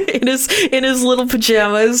in his little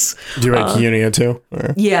pajamas. Do you like Unia too?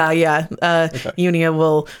 Or? Yeah. Okay. Unia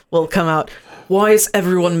will come out. Why is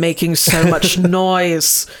everyone making so much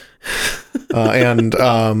noise? And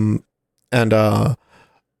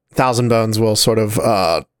Thousand Bones will sort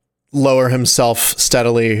of lower himself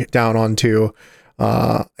steadily down onto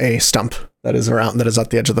a stump that is at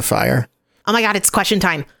the edge of the fire. Oh my god, it's question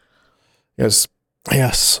time. Yes.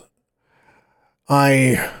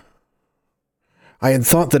 I had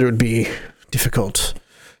thought that it would be difficult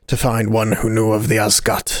to find one who knew of the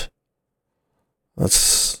Asgat.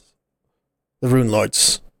 That's the Rune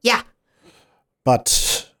Lords. Yeah.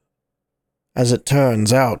 But as it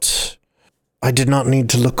turns out, I did not need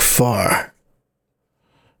to look far.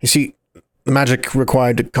 You see, the magic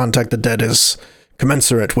required to contact the dead is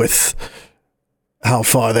commensurate with how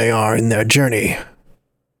far they are in their journey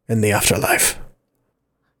in the afterlife.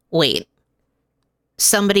 Wait.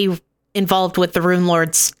 Somebody involved with the Rune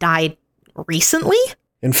Lords died recently?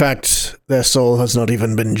 In fact, their soul has not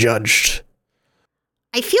even been judged.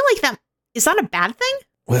 I feel like is that a bad thing?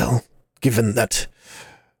 Well, given that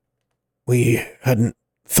we hadn't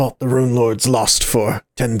thought the Rune Lords lost for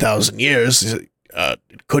 10,000 years, it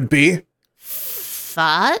could be.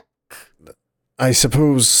 Fuck. I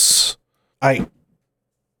suppose I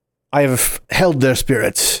have held their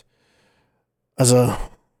spirit as a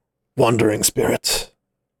wandering spirit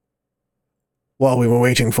while we were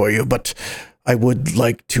waiting for you, but I would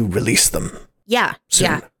like to release them. Yeah.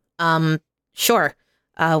 soon. Yeah. Sure.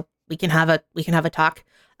 We can have a talk.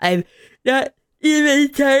 I'm not even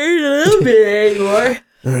tired a little bit anymore.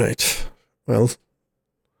 All right. Well,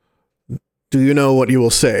 do you know what you will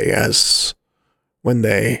say as when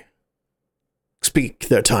they speak,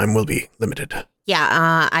 their time will be limited?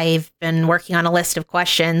 Yeah, I've been working on a list of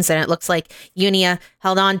questions, and it looks like Unia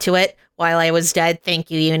held on to it while I was dead. Thank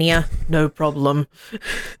you, Unia. No problem.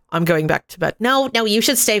 I'm going back to bed. No, you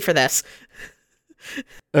should stay for this.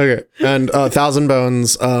 Okay, and Thousand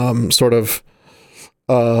Bones sort of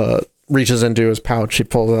reaches into his pouch. He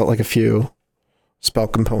pulls out like a few spell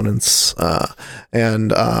components,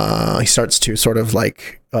 and he starts to sort of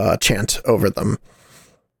like chant over them.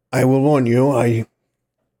 I will warn you, I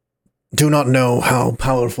do not know how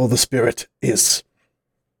powerful the spirit is.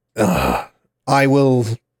 I will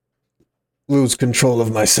lose control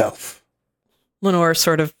of myself. Lenore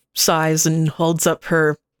sort of sighs and holds up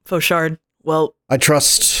her Fauchard. Well, I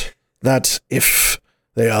trust that if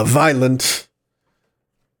they are violent,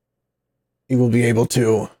 you will be able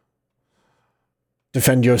to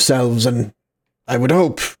defend yourselves and, I would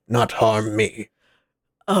hope, not harm me.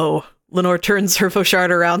 oh, Lenore turns her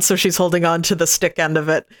Fauchard around so she's holding on to the stick end of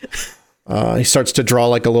it. He starts to draw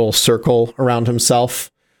like a little circle around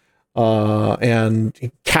himself, and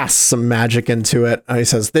he casts some magic into it. He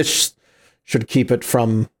says, "This should keep it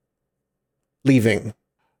from leaving,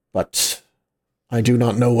 but I do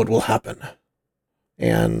not know what will happen."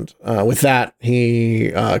 And with that,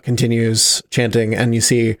 he continues chanting, and you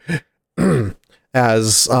see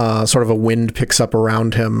as sort of a wind picks up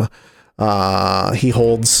around him, he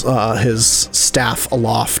holds his staff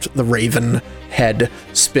aloft, the raven head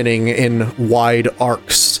spinning in wide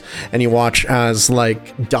arcs, and you watch as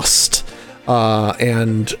like dust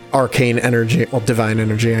and arcane energy, well, divine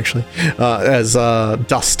energy actually, as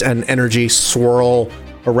dust and energy swirl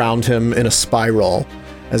around him in a spiral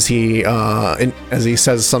as he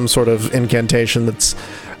says some sort of incantation that's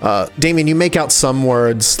Damien, you make out some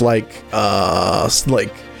words like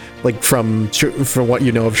from what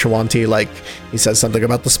you know of Shawanti, like he says something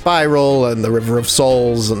about the spiral and the river of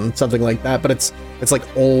souls and something like that, but it's like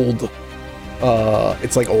old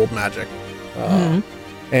magic.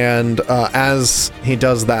 And as he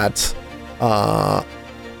does that,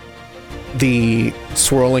 the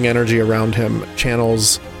swirling energy around him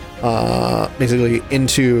channels basically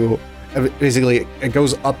it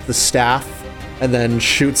goes up the staff and then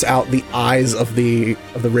shoots out the eyes of the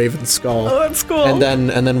raven skull. Oh, that's cool. And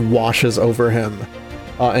then washes over him,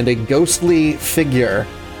 and a ghostly figure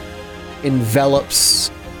envelops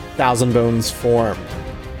Thousand Bones' form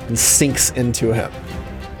and sinks into him.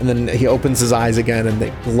 And then he opens his eyes again, and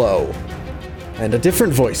they glow. And a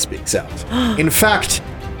different voice speaks out. In fact,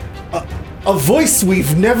 a voice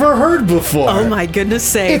we've never heard before. Oh my goodness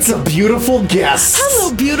sake. It's a beautiful guest.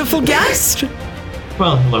 Hello, beautiful guest.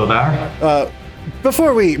 Well, hello there.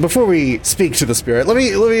 Before we speak to the spirit, let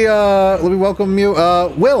me welcome you,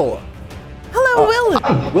 Will. Hello,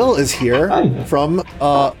 Will. Will is here from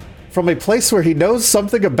a place where he knows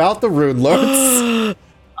something about the Rune Lords.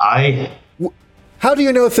 How do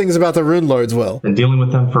you know things about the Rune Lords, Will? Been dealing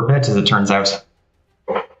with them for a bit, as it turns out.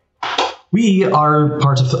 I'm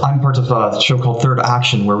part of a show called Third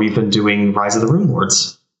Action, where we've been doing Rise of the Rune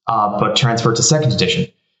Lords, but transferred to 2nd edition.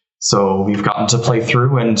 So we've gotten to play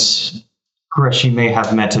through, and Greshi may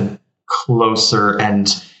have met a closer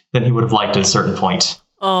end than he would have liked at a certain point.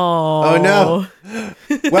 Oh no.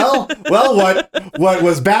 Well, what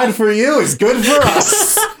was bad for you is good for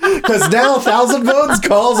us. Because now Thousand Bones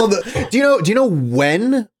calls on the. Do you know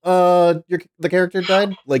when the character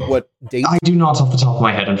died? Like what date? I do not off the top of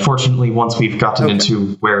my head. Unfortunately, once we've gotten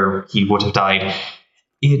into where he would have died,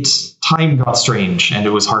 time got strange, and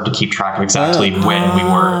it was hard to keep track of exactly when we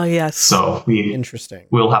were. Yes. So Interesting.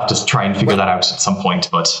 We'll have to try and figure that out at some point,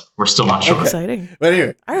 but we're still not sure. Exciting. But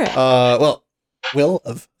anyway, All right. well, Will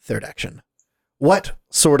of third action. What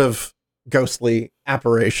sort of ghostly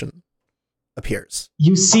apparition appears?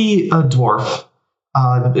 You see a dwarf.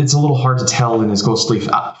 It's a little hard to tell in his ghostly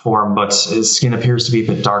form, but his skin appears to be a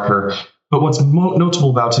bit darker. But what's notable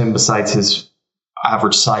about him, besides his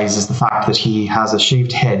average size, is the fact that he has a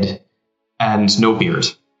shaved head and no beard.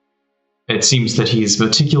 It seems that he's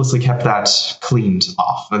meticulously kept that cleaned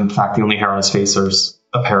off. In fact, the only hair on his face is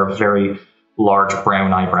a pair of very large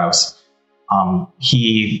brown eyebrows.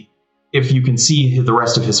 If you can see the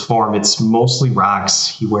rest of his form, it's mostly rags.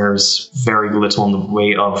 He wears very little in the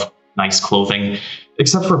way of nice clothing,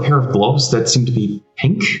 except for a pair of gloves that seem to be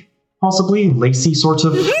pink, possibly lacy sort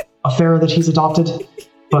of affair that he's adopted.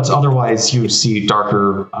 But otherwise, you see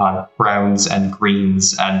darker browns and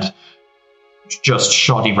greens and just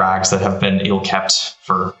shoddy rags that have been ill-kept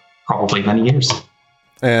for probably many years.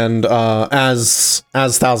 And as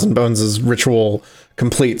Thousand Bones' ritual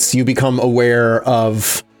completes, you become aware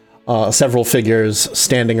of several figures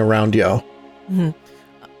standing around you.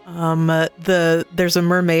 There's a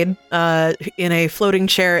mermaid in a floating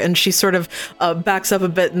chair, and she sort of backs up a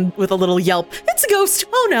bit and with a little yelp. It's a ghost!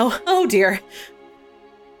 Oh no! Oh dear!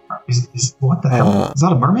 What the hell? Is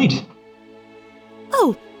that a mermaid?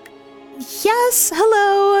 Oh, yes.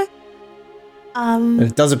 Hello.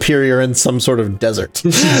 It does appear you're in some sort of desert.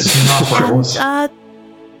 This is not what it was.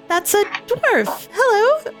 That's a dwarf.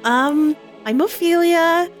 Hello. I'm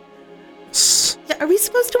Ophelia. Are we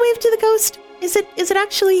supposed to wave to the ghost? Is it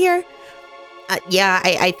actually here? Yeah,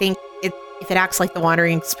 I think if it acts like the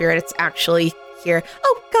wandering spirit, it's actually here.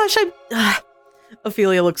 Oh gosh,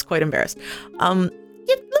 Ophelia looks quite embarrassed.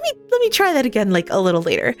 Yeah, let me try that again, like a little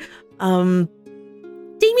later.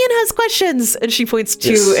 Damien has questions, And she points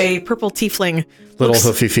to a purple tiefling. Little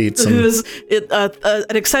hoofy feet. Who is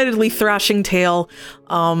an excitedly thrashing tail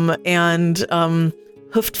and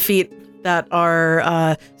hoofed feet that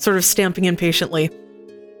are sort of stamping impatiently.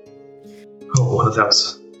 Oh, what are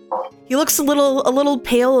those? He looks a little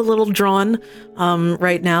pale, a little drawn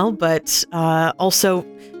right now, but also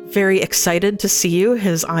very excited to see you.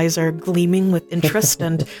 His eyes are gleaming with interest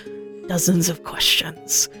and dozens of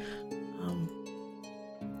questions.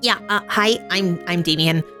 Hi, I'm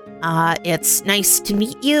Damien. It's nice to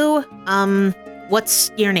meet you.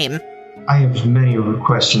 What's your name? I have many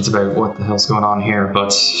questions about what the hell's going on here,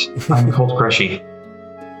 but I'm called Greshy.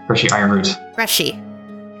 Greshy Ironroot. Greshy.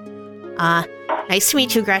 Nice to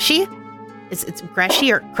meet you, Greshy. It's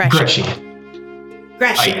Greshy or Greshy?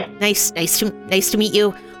 Greshy. Nice to meet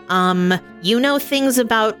you. You know things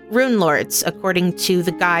about Rune Lords, according to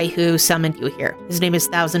the guy who summoned you here. His name is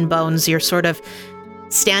Thousand Bones. You're sort of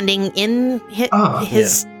standing in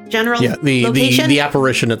his general location. The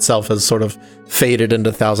apparition itself has sort of faded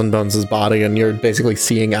into Thousand Bones' body, and you're basically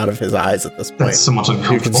seeing out of his eyes at this point. That's somewhat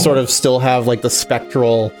uncomfortable. You can sort of still have like the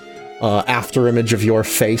spectral after image of your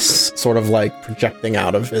face sort of like projecting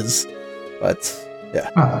out of his, but yeah.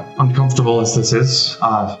 Uncomfortable as this is,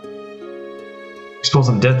 I suppose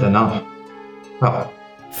I'm dead then, huh? Well,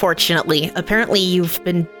 fortunately, apparently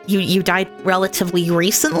you died relatively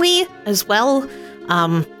recently as well,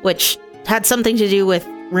 which had something to do with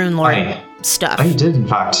Rune Lord stuff. I did, in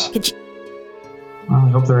fact. Well, I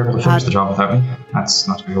hope they're able to finish the job without me. That's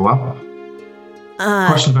not going to go well.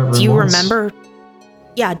 Question about Rune do you Lords. remember?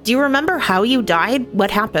 Yeah, do you remember how you died?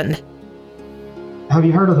 What happened? Have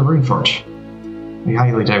you heard of the Rune Forge? I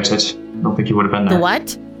highly doubt it. I don't think you would have been there. The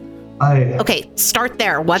what? Okay, start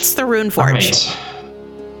there. What's the Rune Forge? Right.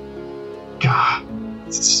 God,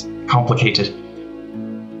 this is complicated.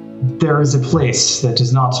 There is a place that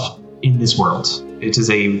is not in this world. It is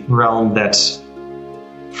a realm that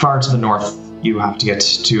far to the north you have to get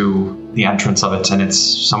to the entrance of it, and it's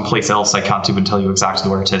someplace else. I can't even tell you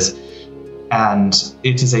exactly where it is. And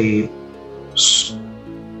it is I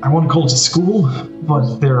want to call it a school,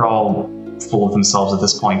 but they're all full of themselves at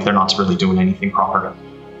this point. They're not really doing anything proper.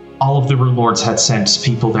 All of the Rune Lords had sent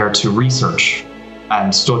people there to research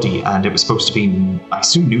and study, and it was supposed to be, I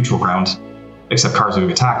assume, neutral ground. Except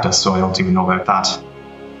Karzug attacked us, so I don't even know about that.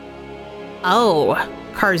 Oh,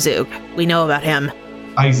 Karzug. We know about him.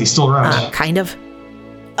 Is he still around? Kind of.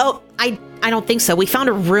 Oh, I don't think so. We found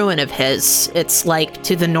a ruin of his. It's like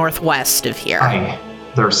to the northwest of here.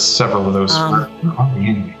 There's several of those. Where are they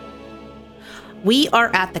anyway? We are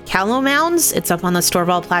at the Callow Mounds. It's up on the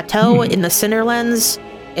Storval Plateau in the Cinderlands.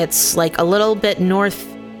 It's like a little bit north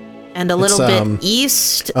and a little bit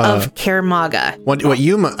east of Kermaga. What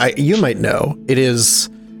you might know, it is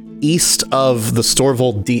east of the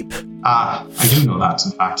Storval Deep. I do know that,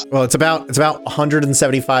 in fact. Well, it's about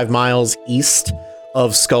 175 miles east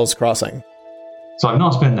of Skull's Crossing. So I've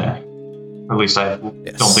not been there. At least I don't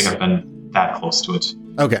think I've been that close to it.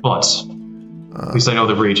 Okay. But at least I know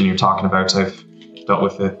the region you're talking about. I've dealt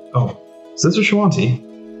with it. Oh, Sister Shawanti.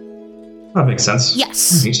 That makes sense.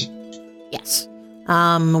 Yes. Right. Yes.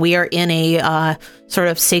 We are in a sort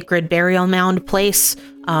of sacred burial mound place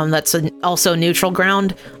that's also neutral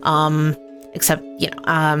ground. Except,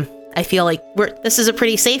 I feel like this is a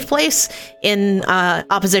pretty safe place in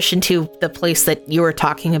opposition to the place that you were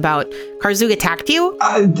talking about. Karzug attacked you?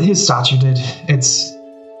 His statue did.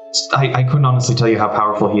 I couldn't honestly tell you how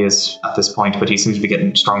powerful he is at this point, but he seems to be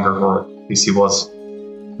getting stronger, or at least he was.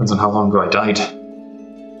 Depends on how long ago I died.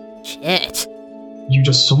 Shit. You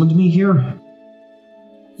just summoned me here?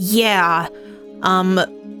 Yeah.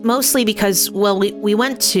 Mostly because, well, we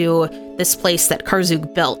went to this place that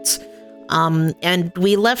Karzug built. And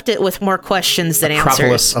we left it with more questions than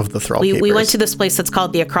Acropolis answers. of the Thrall Keepers. We went to this place that's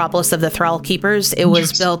called the Acropolis of the Thrall Keepers. It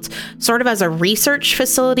was built sort of as a research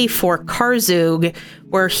facility for Karzug,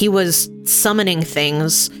 where he was summoning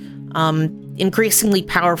things, increasingly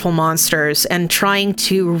powerful monsters, and trying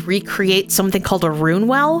to recreate something called a rune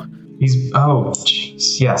well.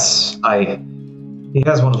 Yes. He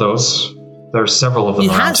has one of those. There's several of them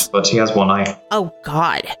around, but he has one. Oh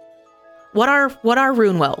God. What are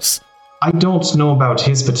rune wells? I don't know about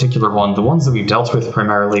his particular one. The ones that we've dealt with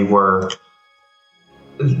primarily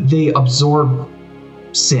they absorb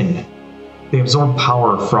sin. They absorb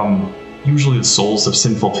power from usually the souls of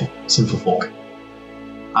sinful folk.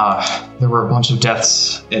 There were a bunch of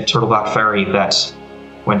deaths at Turtleback Ferry that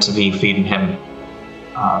went to be feeding him.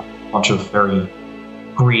 A bunch of very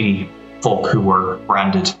greedy folk who were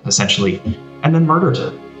branded, essentially, and then murdered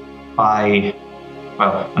by,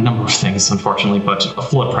 well, a number of things, unfortunately, but a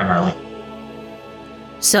flood primarily.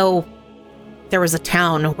 So there was a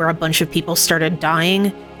town where a bunch of people started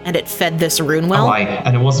dying, and it fed this rune well?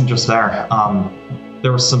 And it wasn't just there.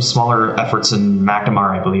 There were some smaller efforts in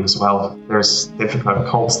Magnemar, I believe, as well. They've got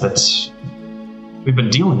cults that we're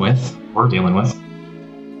dealing with.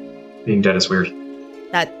 Being dead is weird.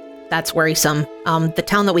 That's worrisome. The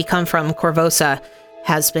town that we come from, Korvosa,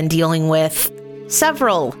 has been dealing with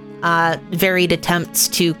several varied attempts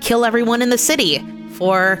to kill everyone in the city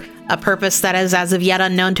for a purpose that is as of yet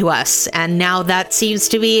unknown to us. And now that seems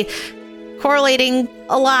to be correlating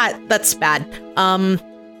a lot. That's bad. All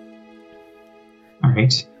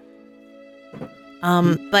right.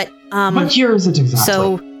 But here is it exactly.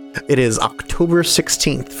 So it is October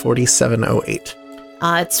 16th, 4708.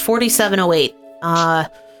 It's 4708.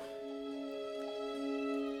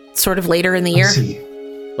 Sort of later in the year. Let's see.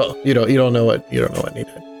 Well, you don't know what needed.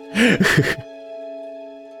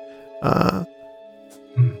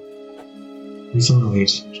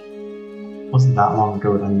 4708. Wasn't that long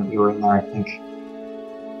ago then that we were in there, I think.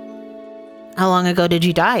 How long ago did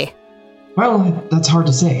you die? Well, that's hard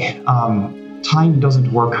to say. Time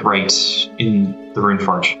doesn't work right in the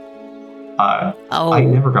Runeforge. I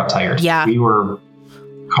never got tired. Yeah. We were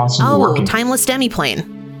constantly working. Timeless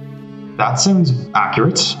demiplane. That sounds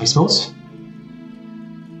accurate, I suppose.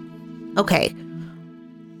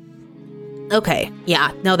 Okay,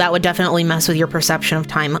 yeah. No, that would definitely mess with your perception of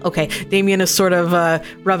time. Okay, Damien is sort of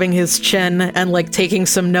rubbing his chin and like taking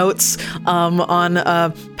some notes on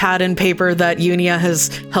a pad and paper that Unia has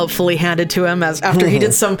helpfully handed to him after he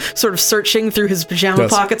did some sort of searching through his pajama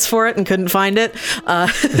pockets for it and couldn't find it.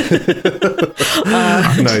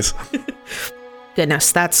 Nice.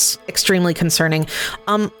 Goodness, that's extremely concerning.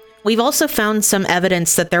 We've also found some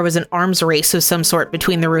evidence that there was an arms race of some sort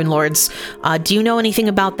between the Rune Lords. Do you know anything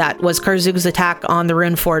about that? Was Karzug's attack on the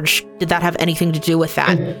Runeforge, did that have anything to do with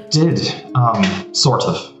that? It did, sort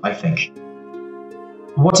of, I think.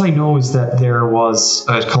 What I know is that there was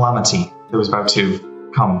a calamity that was about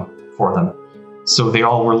to come for them. So they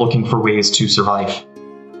all were looking for ways to survive,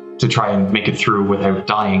 to try and make it through without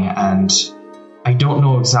dying, and I don't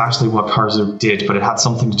know exactly what Karzug did, but it had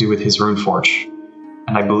something to do with his Runeforge.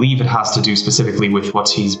 And I believe it has to do specifically with what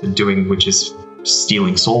he's been doing, which is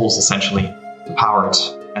stealing souls, essentially, to power it,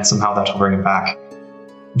 and somehow that'll bring it back.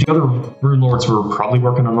 The other Rune Lords were probably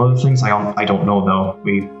working on other things. I don't know, though.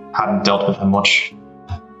 We hadn't dealt with them much.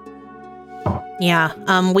 Yeah,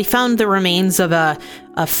 we found the remains of a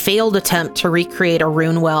failed attempt to recreate a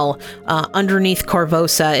rune well underneath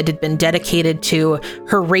Korvosa. It had been dedicated to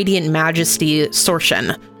Her Radiant Majesty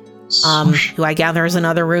Sorshan. who I gather is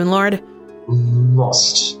another Rune Lord.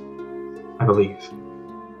 Lost, I believe.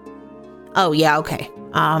 Oh, yeah, okay.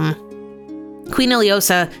 Queen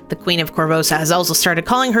Iliosa, the Queen of Korvosa, has also started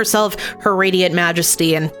calling herself Her Radiant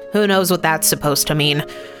Majesty, and who knows what that's supposed to mean.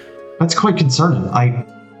 That's quite concerning.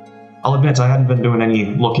 I'll admit I hadn't been doing any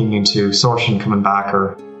looking into Sorshin coming back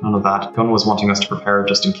or none of that. Gunn was wanting us to prepare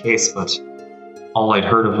just in case, but all I'd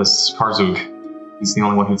heard of was Karzug. He's the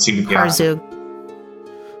only one who'd seemed to be active.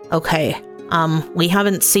 Karzug. Okay. We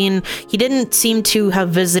haven't seen... He didn't seem to have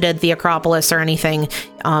visited the Acropolis or anything,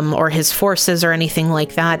 or his forces or anything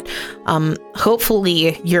like that.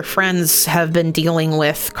 Hopefully your friends have been dealing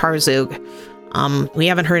with Karzug. We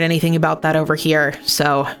haven't heard anything about that over here,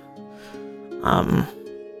 so...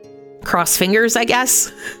 cross fingers, I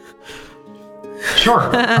guess.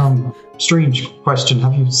 Sure. Strange question.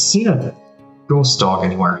 Have you seen a ghost dog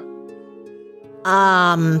anywhere?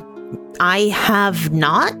 I have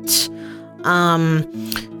not.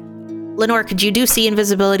 Lenore, could you do see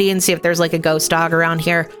invisibility and see if there's like a ghost dog around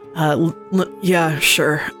here? Yeah,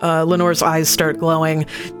 sure. Lenore's eyes start glowing.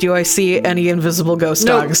 Do I see any invisible ghost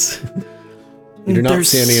dogs? You do not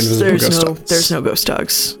see any invisible ghost dogs. There's no ghost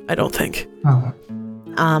dogs, I don't think. Oh.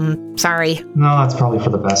 Sorry. No, that's probably for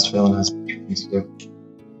the best. Phelan has things to do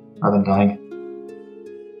rather than dying.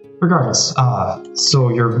 Regardless, so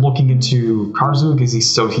you're looking into Karzug? Is he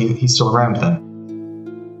he's still around then?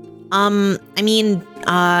 I mean,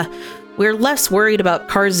 we're less worried about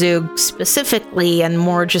Karzug specifically and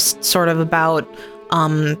more just sort of about,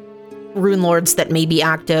 Rune Lords that may be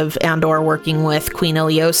active and or working with Queen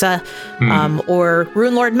Iliosa, or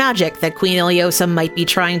Rune Lord magic that Queen Iliosa might be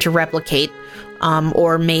trying to replicate,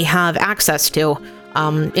 or may have access to.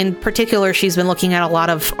 In particular, she's been looking at a lot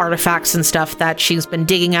of artifacts and stuff that she's been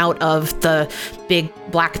digging out of the big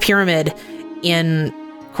black pyramid in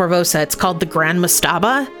Korvosa. It's called the Grand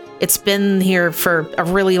Mastaba. It's been here for a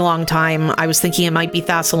really long time. I was thinking it might be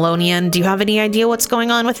Thessalonian. Do you have any idea what's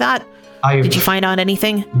going on with that? Did you find out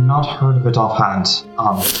anything? Not heard of it offhand.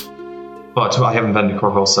 But I haven't been to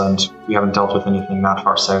Korvosa and we haven't dealt with anything that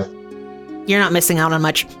far south. You're not missing out on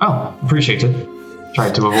much. Oh, appreciate it.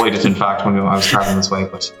 Tried to avoid it, in fact, when I was traveling this way,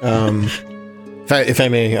 but... If I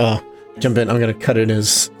may jump in, I'm going to cut in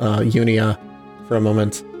as Unia for a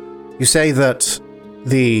moment. You say that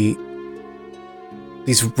these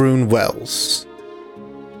rune wells,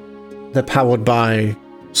 they're powered by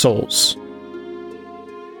souls.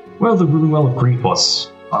 Well, the Rune Well of Greed was,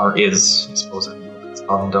 or is, I suppose, it's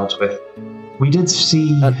not dealt with. We did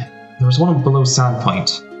see... there was one below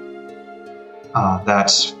Sandpoint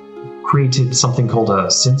that created something called a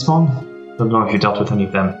Sinspawn. I don't know if you dealt with any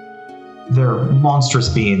of them. They're monstrous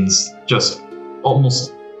beings, just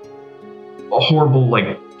almost horrible,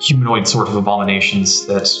 like, humanoid sort of abominations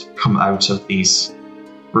that come out of these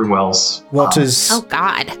rune wells. What is... Oh,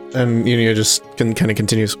 God. And Unia just kind of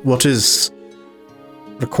continues. What is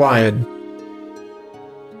required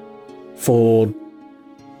for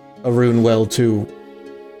a rune well to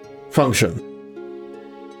function?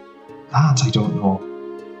 That I don't know.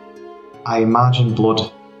 I imagine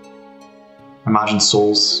blood. I imagine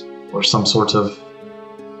souls, or some sort of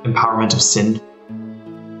empowerment of sin.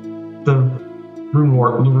 The Rune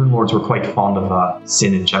Lords were quite fond of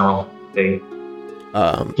sin in general. They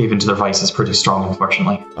gave into their vices pretty strong,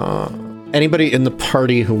 unfortunately. Anybody in the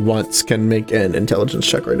party who wants can make an intelligence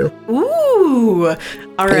check right now. Ooh!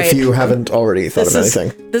 All right. If you haven't already thought of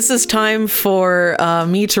anything. This is time for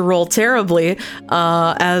me to roll terribly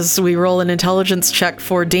as we roll an intelligence check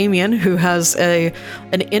for Damien, who has an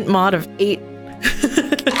int mod of 8.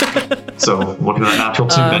 So, looking at that natural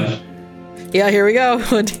 2 then. Yeah, here we go.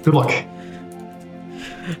 Good luck.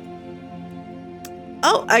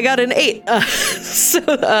 Oh, I got an 8.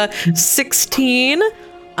 So 16.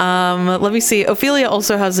 Let me see. Ophelia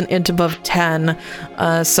also has an int above 10.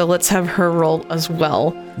 So let's have her roll as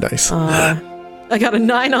well. Nice. I got a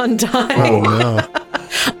 9 on die. Oh no.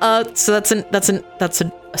 So that's an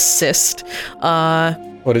assist.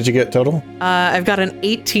 What did you get total? I've got an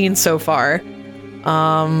 18 so far.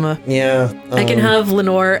 Yeah. I can have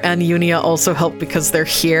Lenore and Unia also help because they're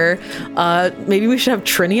here. Maybe we should have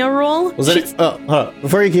Trinia roll? Was it?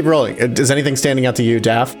 Before you keep rolling, is anything standing out to you,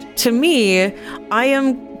 Daft? To me, I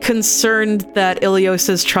am concerned that Ilios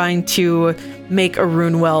is trying to make a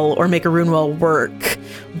rune well work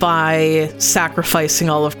by sacrificing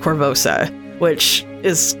all of Korvosa, which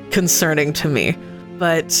is concerning to me.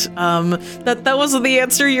 but that wasn't the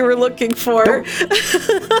answer you were looking for.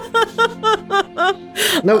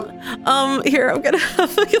 Nope. Here, I'm gonna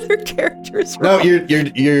have other characters No, roll.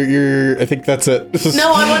 you're. I think that's it.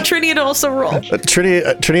 No, I want Trini to also roll.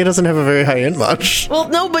 Trini doesn't have a very high end much. Well,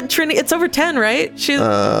 no, but Trini, it's over 10, right? She's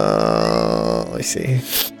Let me see.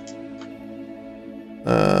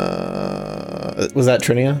 Was that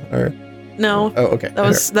Trinia or? no. Oh, okay. That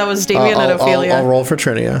was Damien and Ophelia. I'll roll for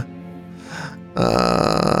Trinia.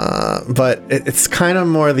 But it's kind of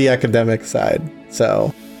more the academic side,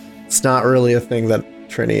 so it's not really a thing that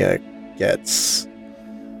Trinia gets.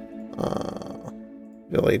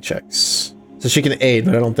 Ability checks, so she can aid,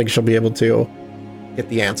 but I don't think she'll be able to get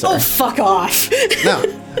the answer. Oh, fuck off. No,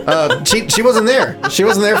 she wasn't there. She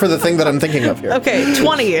wasn't there for the thing that I'm thinking of here. Okay,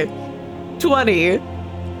 20. 20.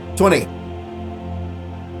 20.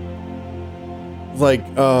 Like,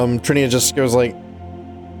 Trinia just goes like,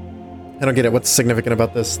 I don't get it. What's significant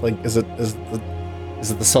about this? Like, is it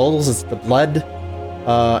the souls? Is it the blood?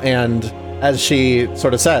 And as she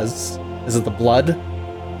sort of says, is it the blood?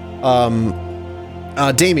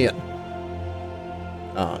 Damien,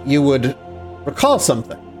 you would recall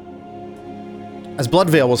something. As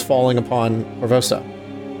Bloodveil was falling upon Corvosa,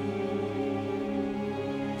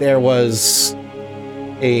 there was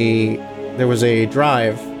a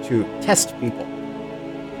drive to test people.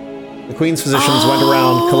 The Queen's physicians went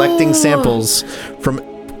around collecting samples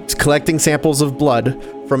of blood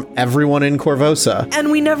from everyone in Corvosa.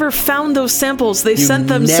 And we never found those samples. They sent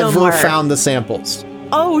them never somewhere. found the samples.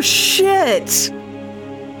 Oh shit.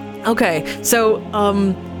 Okay, so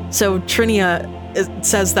Trinia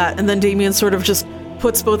says that, and then Damien sort of just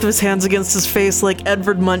puts both of his hands against his face like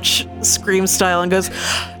Edvard Munch scream style and goes,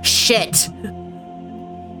 Shit.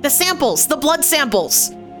 The samples, the blood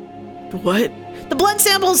samples. "What? The blood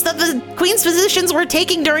samples that the Queen's physicians were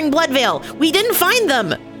taking during Bloodveil. We didn't find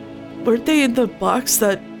them. Weren't they in the box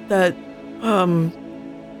that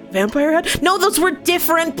vampire had?" No, those were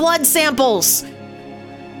different blood samples.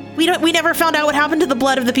 We never found out what happened to the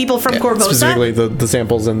blood of the people from Corvosa. Specifically, the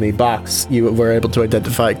samples in the box you were able to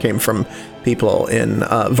identify came from people in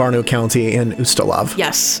Varno County and Ustalav.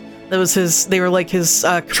 Yes. That was his. They were like his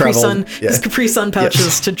Capri Travel, Sun, yeah. his Capri Sun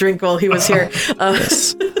pouches to drink while he was here.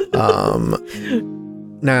 Yes.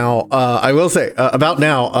 Now, I will say about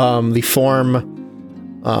now, the form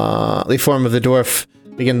of the dwarf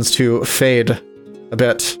begins to fade a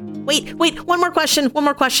bit. Wait, one more question.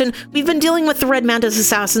 We've been dealing with the Red Mantis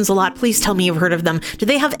assassins a lot. Please tell me you've heard of them. Do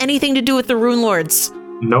they have anything to do with the Rune Lords?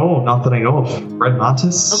 No, not that I know of. Red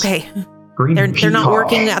Mantis? Okay. Green They're Peacock. not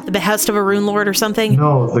working at the behest of a Rune Lord or something?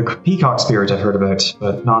 No, the Peacock Spirit I've heard about,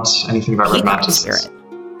 but not anything about Red Peacock Mantis. Spirit.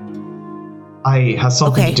 Has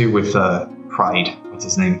something Okay. to do with Pride. What's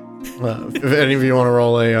his name? If any of you want to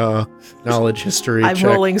roll a knowledge history I'm check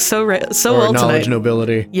rolling so or well knowledge tonight.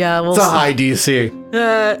 nobility, Yeah, we'll it's a see. high DC.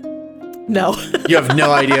 No. You have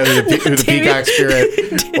no idea who the Peacock Spirit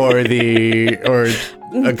or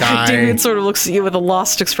a guy. Damien sort of looks at you with a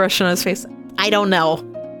lost expression on his face. I don't know.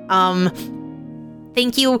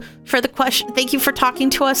 Thank you for the question. Thank you for talking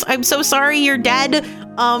to us. I'm so sorry you're dead.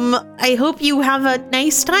 I hope you have a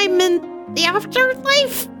nice time in the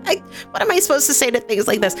afterlife. What am I supposed to say to things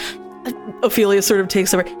like this? Ophelia sort of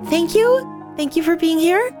takes over. Thank you. Thank you for being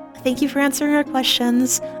here. Thank you for answering our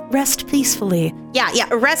questions. Rest peacefully. Yeah,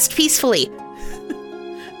 rest peacefully.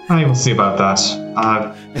 I will see about that.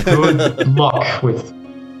 Good luck with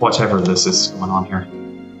whatever this is going on here.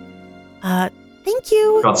 Thank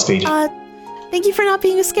you. Godspeed. Thank you for not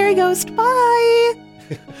being a scary ghost. Bye.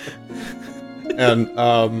 And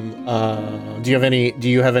do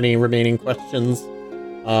you have any remaining questions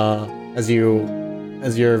as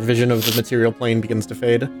your vision of the material plane begins to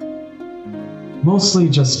fade? Mostly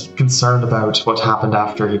just concerned about what happened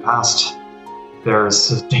after he passed. There's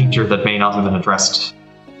a danger that may not have been addressed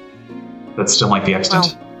that still might be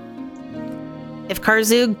extant. If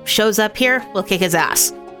Karzug shows up here, we'll kick his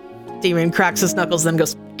ass. Damien cracks his knuckles, then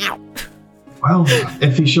goes, Ow. Well,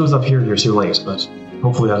 if he shows up here, you're too late, but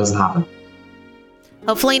hopefully that doesn't happen.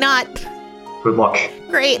 Hopefully not. Good luck.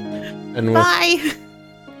 Great. And with, Bye.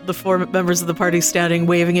 the four members of the party standing,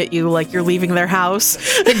 waving at you like you're leaving their house.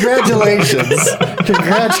 congratulations,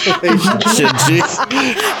 congratulations, Shinji.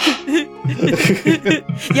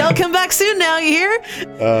 Y'all come back soon now, you hear?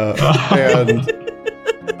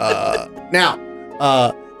 Now,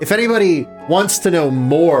 if anybody wants to know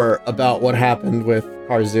more about what happened with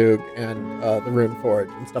Karzug and the Rune Forge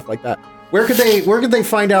and stuff like that, where could they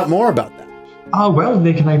find out more about that? Well,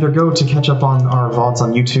 they can either go to catch up on our VODs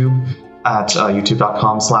on YouTube, at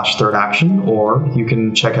youtube.com/thirdaction, or you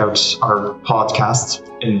can check out our podcast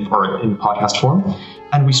in podcast form.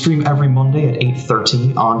 And we stream every Monday at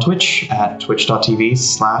 8:30 on Twitch at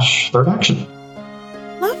twitch.tv/thirdaction.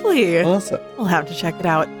 Lovely. Awesome. I'll have to check it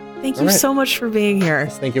out. Thank you All right. so much for being here.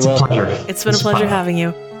 Thank you, It's a Will. pleasure. It's been a pleasure having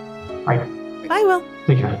you. All right. Bye, Will.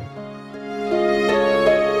 Take care.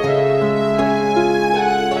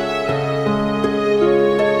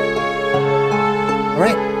 All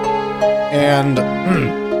right. And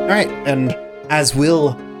all right. And as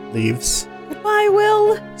Will leaves, Goodbye,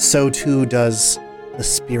 Will. so too does the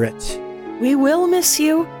spirit. We will miss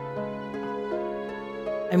you.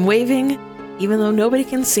 I'm waving, even though nobody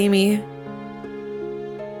can see me.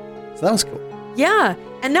 So that was cool. Yeah,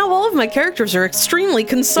 and now all of my characters are extremely They're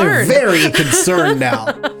concerned. very concerned now.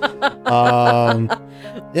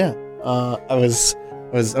 Yeah. I was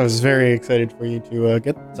very excited for you to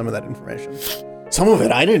get some of that information. Some of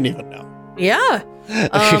it I didn't even know. Yeah.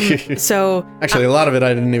 So Actually, a lot of it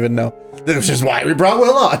I didn't even know. Which is why we brought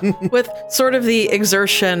Will on. with sort of the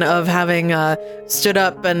exertion of having stood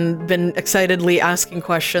up and been excitedly asking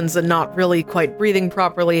questions and not really quite breathing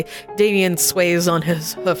properly, Damien sways on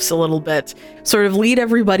his hoofs a little bit, sort of lead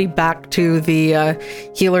everybody back to the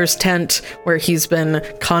healer's tent where he's been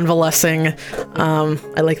convalescing.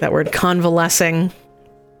 I like that word, convalescing.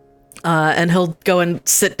 And he'll go and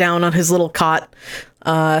sit down on his little cot,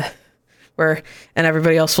 and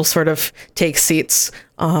everybody else will sort of take seats.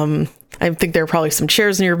 I think there are probably some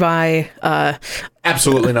chairs nearby.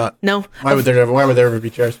 Absolutely not. No, Why would there ever be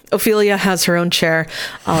chairs? Ophelia has her own chair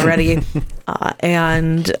already,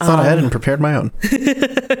 and Thought I hadn't prepared my own.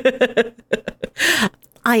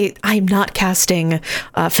 I'm not casting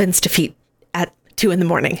Finn's Defeat at 2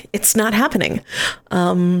 a.m. It's not happening.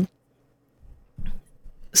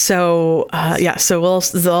 So they'll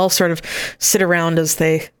all sort of sit around as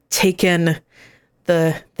they take in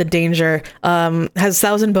the danger. Has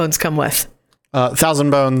Thousand Bones come with?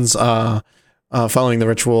 Thousand Bones, following the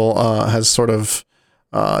ritual, has sort of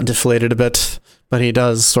deflated a bit, but he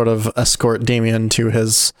does sort of escort Damien to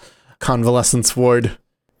his convalescence ward.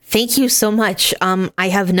 Thank you so much. I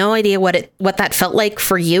have no idea what that felt like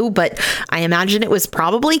for you, but I imagine it was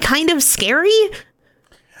probably kind of scary.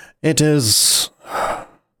 It is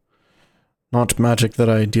not magic that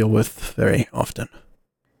I deal with very often.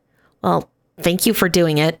 Well, thank you for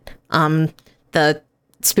doing it. The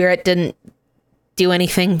spirit didn't do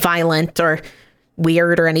anything violent or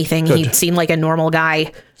weird or anything. Good. He seemed like a normal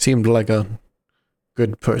guy. Seemed like a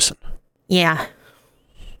good person. Yeah.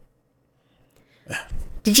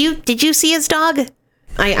 Did you see his dog?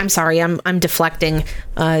 I'm sorry, I'm deflecting.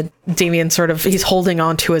 Damien he's holding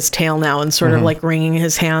on to his tail now and sort of like wringing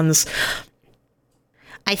his hands.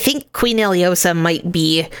 I think Queen Iliosa might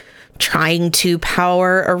be trying to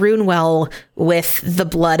power a rune well with the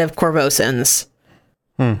blood of Corvosans.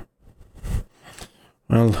 Well,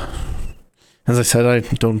 as I said, I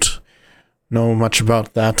don't know much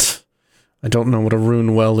about that. I don't know what a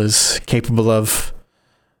rune well is capable of,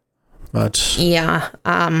 but Yeah,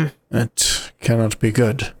 it cannot be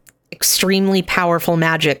good. extremely powerful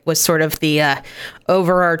magic was sort of the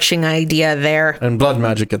overarching idea there. And blood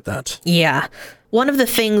magic at that. Yeah. One of the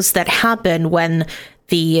things that happened when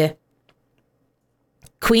the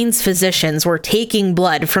Queen's physicians were taking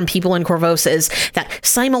blood from people in Corvosa is that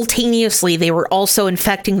simultaneously they were also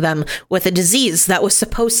infecting them with a disease that was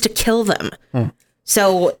supposed to kill them.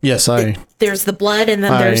 So Yes, there's the blood and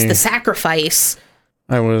then there's the sacrifice.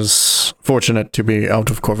 I was fortunate to be out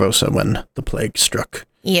of Corvosa when the plague struck.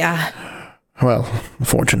 Yeah. Well,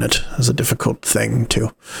 fortunate is a difficult thing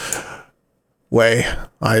to weigh.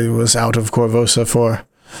 I was out of Corvosa for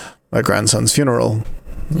my grandson's funeral,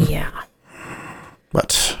 Yeah.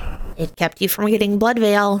 but It kept you from getting blood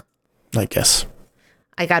veil. I guess.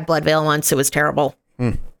 I got blood veil once. It was terrible.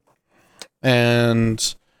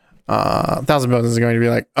 And Thousand Bones is going to be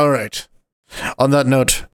like, all right, on that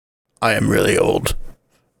note, I am really old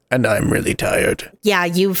and I'm really tired. Yeah,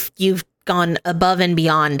 you've gone above and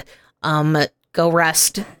beyond. Go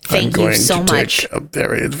rest. Thank you so I'm going to much. take a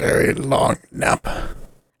very, very long nap.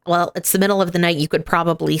 Well, it's the middle of the night. You could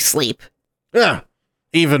probably sleep. Yeah,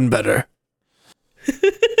 even better.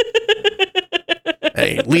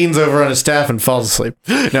 Hey, leans over on his staff and falls asleep.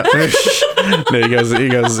 No, no, he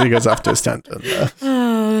goes off to his tent.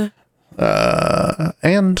 And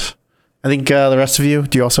I think the rest of you,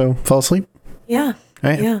 do you also fall asleep? Yeah.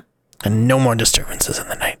 Right? Yeah. And no more disturbances in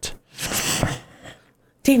the night.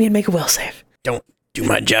 Damien, make a will save. Don't do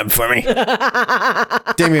my job for me.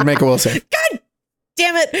 Damien, make a will save.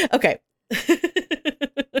 Damn it. Okay.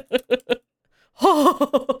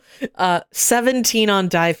 17 on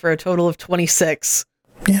die for a total of 26.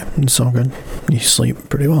 Yeah, it's all good. You sleep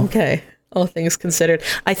pretty well. Okay, all things considered.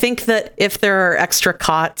 I think that if there are extra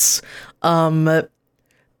cots, the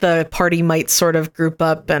party might sort of group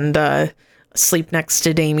up and sleep next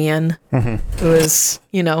to Damien, who has,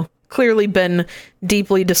 clearly been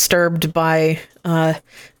deeply disturbed by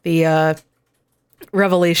the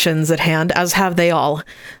revelations at hand, as have they all,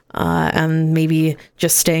 and maybe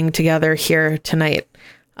just staying together here tonight.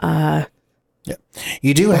 Yeah.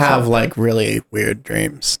 You do have like really weird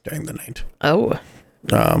dreams during the night. Oh.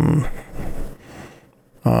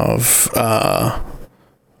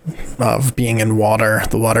 Of being in water,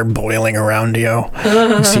 the water boiling around you.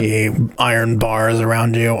 You see iron bars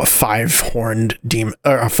around you, a five-horned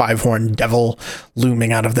devil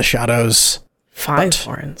looming out of the shadows. Five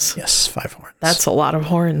horns. Yes, 5 horns. That's a lot of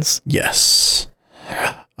horns. Yes.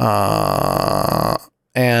 And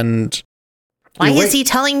Why is he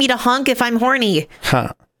telling me to honk if I'm horny?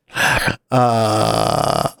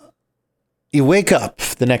 you wake up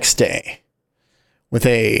the next day with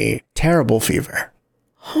a terrible fever.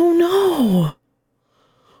 Oh no.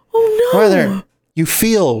 Oh no. Rather, you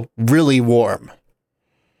feel really warm,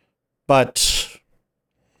 but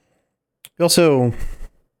you also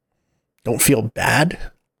don't feel bad.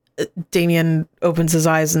 Damien opens his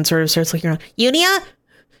eyes and sort of starts looking around. Unia.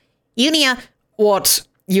 What?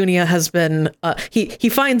 Unia has been, he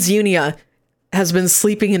finds Unia has been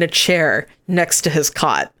sleeping in a chair next to his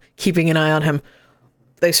cot, keeping an eye on him.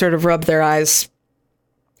 They sort of rub their eyes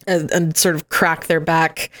and sort of crack their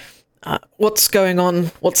back. What's going on?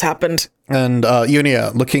 What's happened? And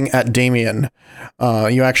Unia, looking at Damien,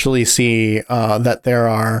 you actually see that there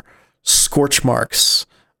are scorch marks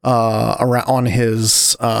around on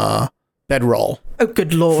his bedroll. Oh,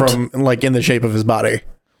 good lord! From like in the shape of his body.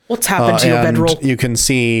 What's happened to your bedroll? You can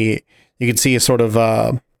see a sort of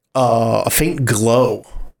a faint glow,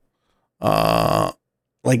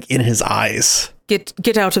 like in his eyes.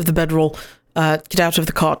 Get out of the bedroll. Get out of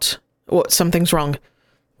the cot. What? Something's wrong.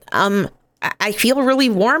 I feel really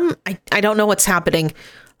warm. I don't know what's happening.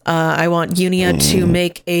 I want Unia to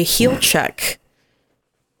make a heal check.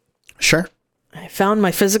 Sure. I found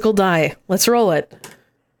my physical die. Let's roll it.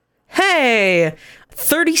 Hey!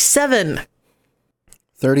 37.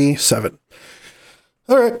 37.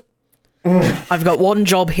 All right. I've got one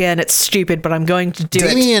job here and it's stupid, but I'm going to do it.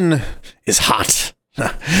 Damien is hot.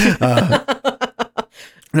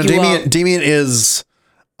 Damien is,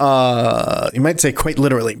 you might say quite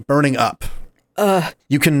literally, burning up.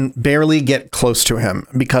 You can barely get close to him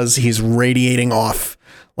because he's radiating off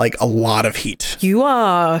like a lot of heat. You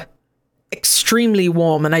are extremely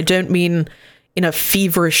warm, and I don't mean in a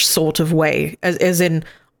feverish sort of way, as in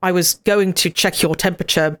I was going to check your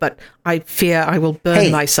temperature, but I fear I will burn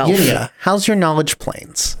myself. Unia, how's your knowledge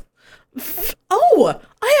planes? Oh,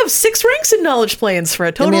 I have 6 ranks in knowledge planes for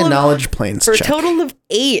a total Give me a knowledge planes for check. a total of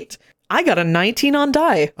 8. I got a 19 on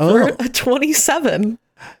die for a 27.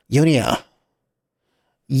 Unia,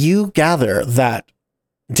 you gather that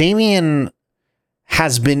Damien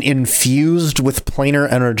has been infused with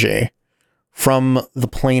planar energy from the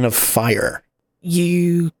plane of fire.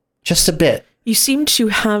 Just a bit. You seem to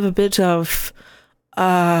have a bit of,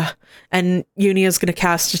 and Unia's going to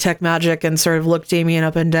cast Detect Magic and sort of look Damien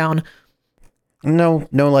up and down. No,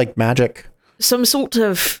 like magic. Some sort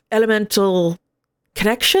of elemental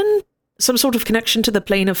connection? Some sort of connection to the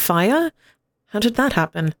plane of fire? How did that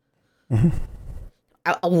happen? Mm-hmm.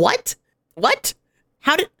 What?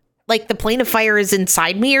 How did, like, the plane of fire is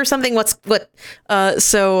inside me or something?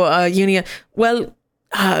 Unia, well,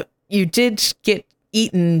 you did get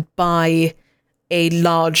eaten by a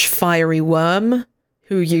large fiery worm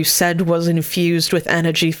who you said was infused with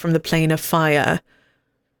energy from the plane of fire.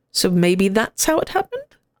 So maybe that's how it happened?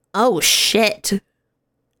 Oh, shit.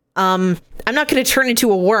 I'm not going to turn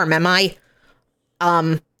into a worm, am I?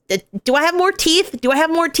 Do I have more teeth? Do I have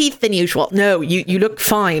more teeth than usual? No, you look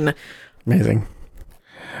fine. Amazing.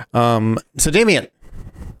 So Damien,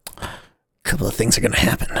 a couple of things are going to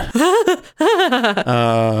happen.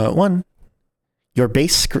 One, your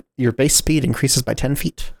base speed increases by 10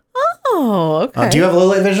 feet. Oh, okay. Do you have low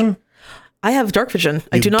light vision? I have dark vision.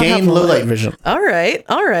 I You do not gain have low light vision. All right.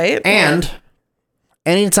 And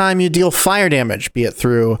anytime you deal fire damage, be it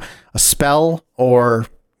through a spell or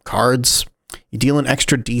cards, you deal an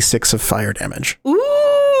extra d6 of fire damage.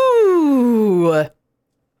 Ooh.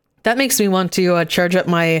 That makes me want to charge up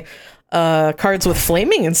my cards with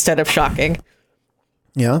flaming instead of shocking.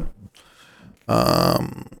 Yeah.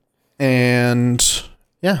 And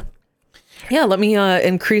yeah. Yeah, let me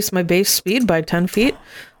increase my base speed by 10 feet.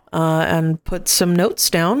 and put some notes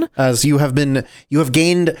down. As you have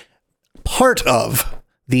gained part of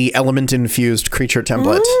the element infused creature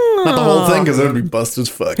template. Not the whole thing, because that would be bust as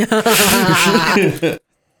fuck.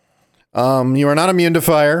 You are not immune to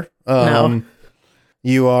fire. No.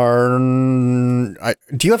 You are.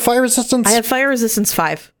 Do you have fire resistance? I have fire resistance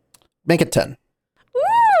 5. Make it 10.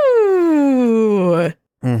 Ooh.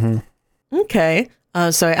 Mm-hmm. Okay.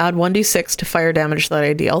 So I add 1d6 to fire damage that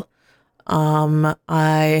I deal.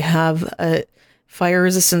 I have a fire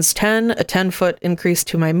resistance 10, a 10-foot increase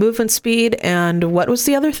to my movement speed, and what was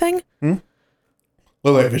the other thing?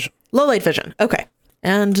 Low light vision. Low light vision. Okay.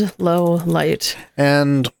 And low light.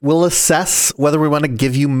 And we'll assess whether we want to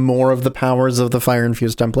give you more of the powers of the fire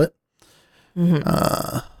infused template.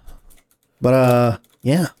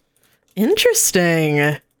 Yeah.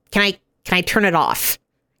 Interesting. Can I turn it off?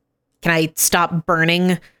 Can I stop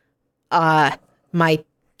burning my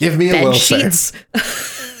Give me a bed will save. sheets?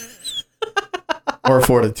 Or a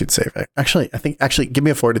fortitude save. Actually, give me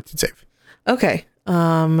a fortitude save. Okay.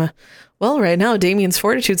 Well, right now, Damien's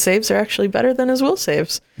fortitude saves are actually better than his will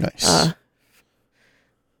saves. Nice.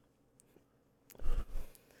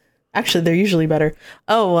 Actually, they're usually better.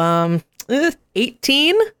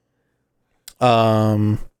 18?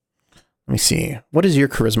 Let me see. What is your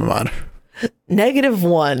charisma mod?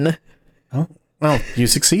 -1. Oh, well, you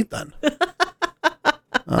succeed then.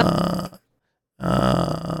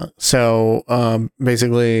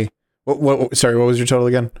 Basically, sorry, what was your total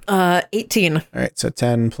again? 18. All right, so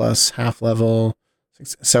 10 plus half level,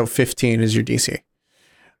 so 15 is your DC.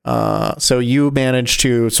 So you manage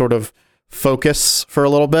to sort of focus for a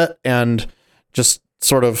little bit and just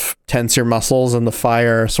sort of tense your muscles, and the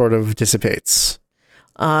fire sort of dissipates.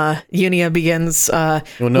 Unia begins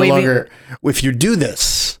You'll no waving. longer, if you do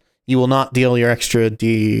this, you will not deal your extra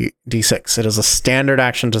D6. It is a standard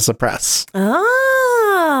action to suppress.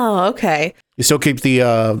 Oh, okay. You still keep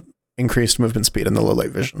the increased movement speed and the low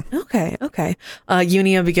light vision. Okay.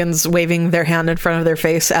 Unia begins waving their hand in front of their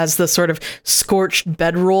face as the sort of scorched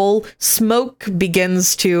bedroll smoke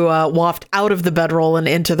begins to waft out of the bedroll and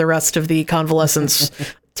into the rest of the convalescence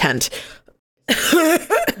tent.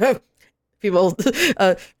 People,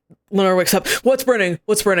 Lenore wakes up. What's burning?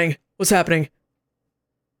 What's happening?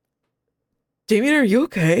 Damien, are you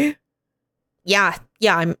okay? Yeah,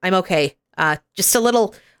 I'm okay. Just a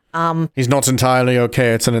little He's not entirely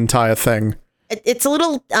okay. It's an entire thing. it's a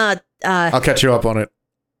little I'll catch you up on it.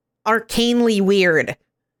 arcanely weird.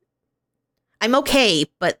 I'm okay,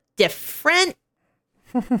 but different.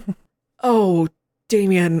 Oh,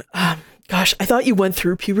 Damien. Gosh, I thought you went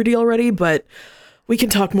through puberty already, but we can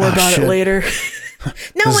talk more about shit. it later.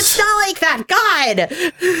 No, it's not like that. God.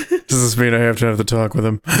 Does this mean I have to have the talk with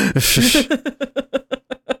him?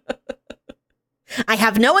 I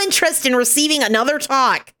have no interest in receiving another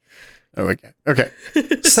talk. Okay.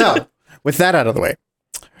 So, with that out of the way,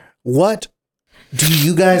 what do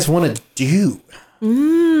you guys want to do?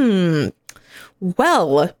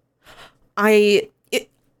 Well,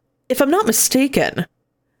 if I'm not mistaken,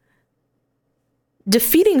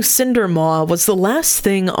 defeating Cindermaw was the last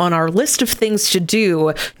thing on our list of things to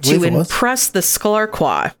do to believe it was. impress the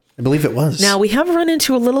Sklarqua. I believe it was. Now, we have run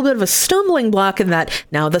into a little bit of a stumbling block in that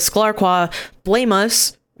now the Sklarqua blame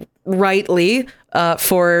us rightly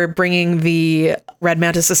for bringing the Red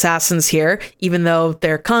Mantis assassins here, even though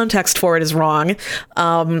their context for it is wrong.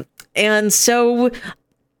 And so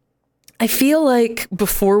I feel like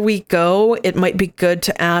before we go, it might be good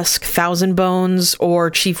to ask Thousand Bones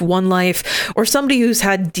or Chief One Life or somebody who's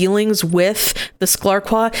had dealings with the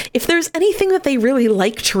Sklarqua if there's anything that they really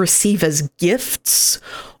like to receive as gifts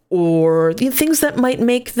or things that might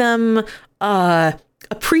make them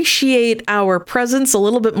appreciate our presence a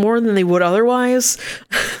little bit more than they would otherwise.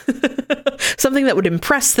 Something that would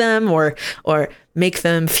impress them or make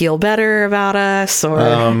them feel better about us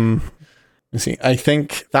or... Let's see. I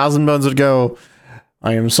think Thousand Bones would go,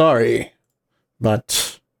 I am sorry,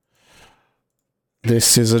 but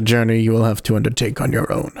this is a journey you will have to undertake on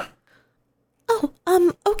your own. Oh,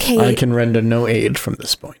 okay. I can render no aid from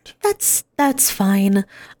this point. That's fine.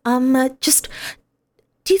 Just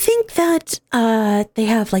do you think that they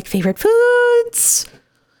have like favorite foods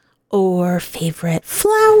or favorite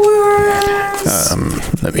flowers?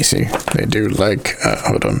 Let me see. They do like,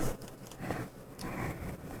 hold on.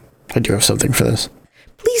 I do have something for this.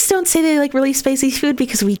 Please don't say they like really spicy food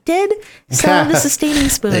because we did sell the sustaining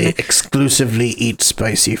spoon. They exclusively eat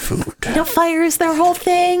spicy food. Fire is their whole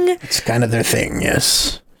thing. It's kind of their thing,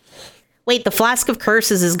 yes. Wait, the Flask of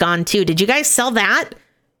Curses is gone too. Did you guys sell that?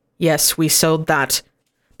 Yes, we sold that.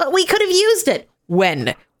 But we could have used it.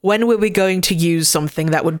 When? when were we going to use something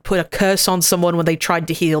that would put a curse on someone when they tried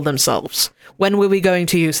to heal themselves? When were we going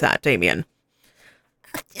to use that, Damien?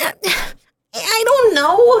 I don't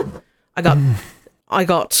know. I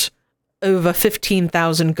got over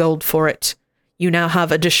 15,000 gold for it. You now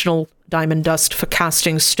have additional diamond dust for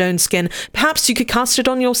casting stone skin. Perhaps you could cast it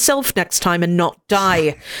on yourself next time and not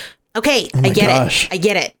die. Okay, Oh I my get gosh. it. I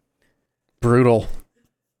get it. Brutal.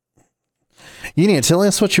 You need to tell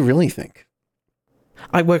us what you really think.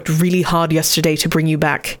 I worked really hard yesterday to bring you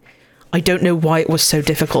back. I don't know why it was so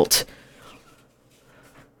difficult.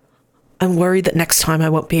 I'm worried that next time I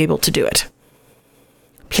won't be able to do it.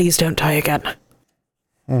 Please don't die again.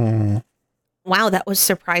 Wow, that was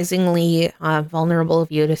surprisingly vulnerable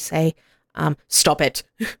of you to say. Stop it.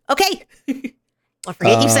 Okay. I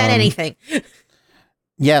forget you said anything.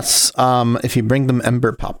 Yes, if you bring them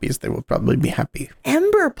ember poppies, they will probably be happy.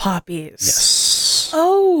 Ember poppies. Yes.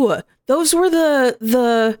 Oh, those were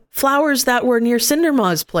the flowers that were near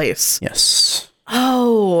Cinderma's place. Yes.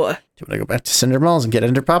 Oh. Do you want to go back to Cindermalls and get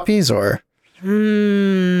ender poppies, or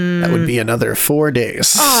that would be another 4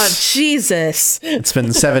 days? Oh, Jesus. It's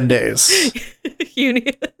been 7 days. you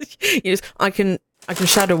need, I can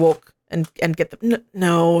shadow walk and get them.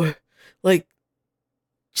 No. Like,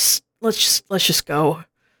 let's just go.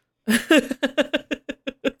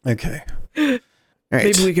 Okay. All right.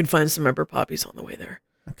 Maybe we can find some ember poppies on the way there.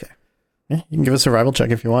 Okay. Yeah, you can give a survival check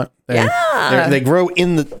if you want. Yeah. They grow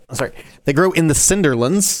in the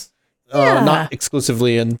Cinderlands, Yeah. not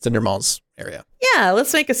exclusively in Cindermall's area. Yeah,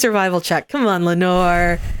 let's make a survival check. Come on,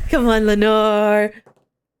 Lenore.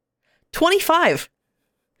 25.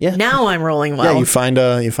 Yeah. Now I'm rolling well. Yeah, you find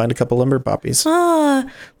a couple ember poppies.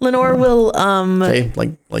 Lenore will Okay,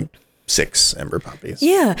 like 6 ember poppies.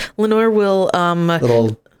 yeah, Lenore will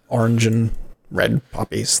Little orange and red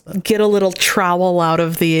poppies. get a little trowel out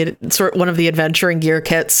of one of the adventuring gear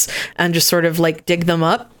kits and just sort of like dig them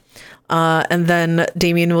up. And then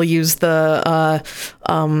Damien will use the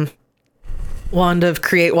wand of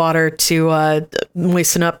create water to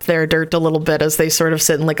moisten up their dirt a little bit as they sort of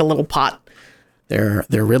sit in like a little pot. They're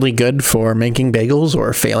really good for making bagels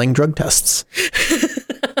or failing drug tests.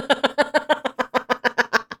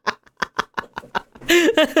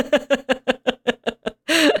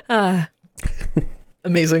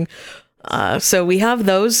 Amazing. So we have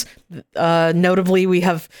those. Notably, we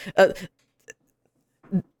have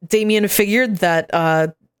Damien figured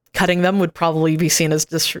that cutting them would probably be seen as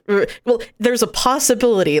well, there's a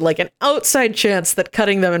possibility, like an outside chance, that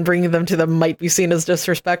cutting them and bringing them to them might be seen as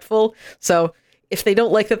disrespectful. So if they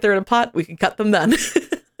don't like that they're in a pot, we can cut them then.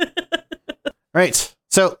 Right.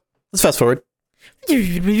 So let's fast forward.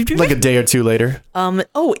 Like a day or two later.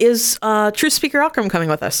 Is Truth Speaker Akram coming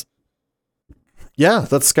with us? Yeah,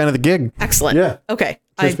 that's kind of the gig. Excellent. Yeah. Okay.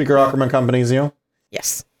 Truth Speaker Ackerman Company's you.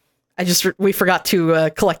 Yes. We forgot to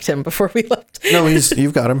collect him before we left. No,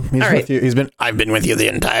 you've got him. He's All with right. you. I've been with you the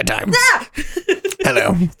entire time.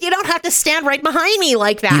 Hello. You don't have to stand right behind me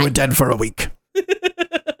like that. You were dead for a week.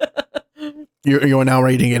 You are now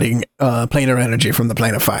radiating planar energy from the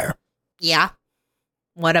plane of fire. Yeah.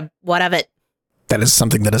 What of it? That is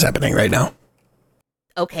something that is happening right now.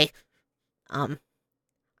 Okay.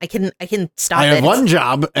 I can stop I it. have one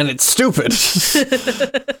job, and it's stupid.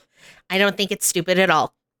 I don't think it's stupid at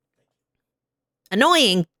all.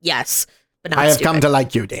 Annoying, yes, but not I have stupid. come to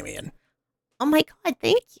like you, Damien. Oh my god,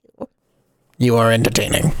 thank you. You are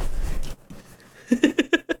entertaining.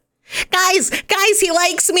 Guys, he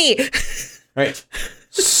likes me. Right.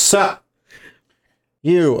 So,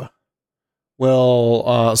 you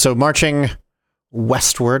will, marching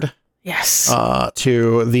westward Yes.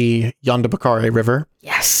 to the Yondabakare River,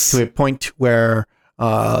 Yes. to a point where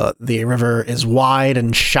the river is wide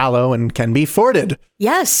and shallow and can be forded.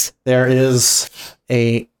 Yes. There is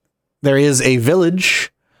a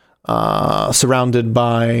village surrounded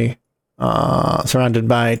by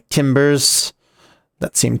timbers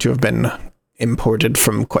that seem to have been imported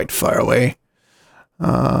from quite far away,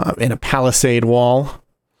 in a palisade wall,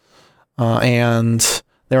 and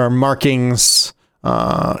there are markings,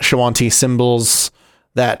 Shawanti symbols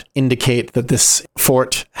that indicate that this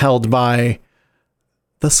fort held by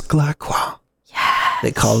the Sklaqua. Yes.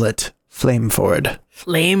 They call it Flameford.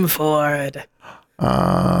 Flameford.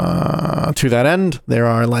 To that end, there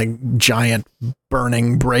are like giant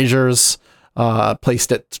burning braziers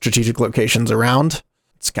placed at strategic locations around.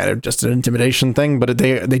 It's kind of just an intimidation thing, but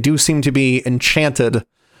they do seem to be enchanted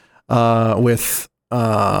with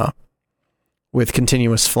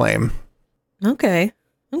continuous flame, Okay.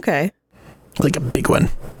 like a big one.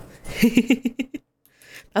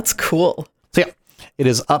 That's cool. So yeah, it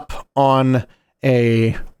is up on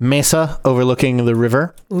a mesa overlooking the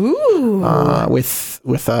river. Ooh. With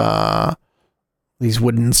these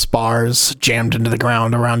wooden spars jammed into the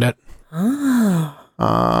ground around it.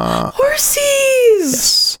 Horsies.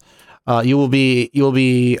 Yes. You will be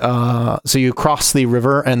so you cross the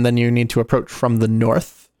river and then you need to approach from the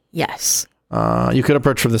north. Yes. You could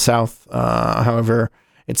approach from the south. However,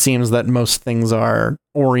 it seems that most things are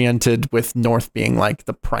oriented with north being like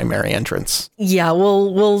the primary entrance. Yeah,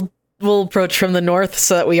 we'll approach from the north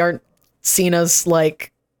so that we aren't seen as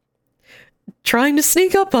like trying to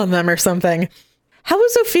sneak up on them or something. How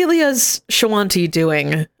is Ophelia's Shawanti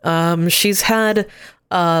doing? She's had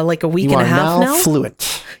like a week You and are a half now.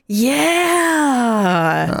 fluent. Yeah.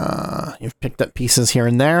 You've picked up pieces here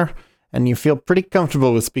and there, and you feel pretty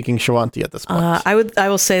comfortable with speaking Shawanti at this point. I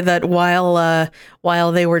will say that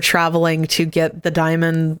while they were traveling to get the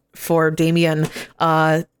diamond for Damien,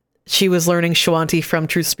 she was learning Shawanti from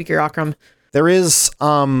Truth Speaker Akram. There is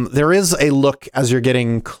a look as you're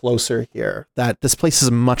getting closer here that this place is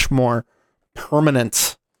a much more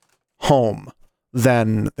permanent home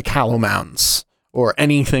than the Callow Mounds or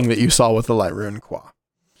anything that you saw with the Lyroon Qua.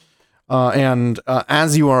 And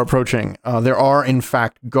as you are approaching, there are in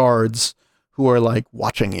fact guards who are like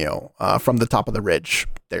watching you from the top of the ridge.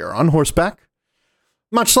 They are on horseback,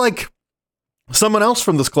 much like someone else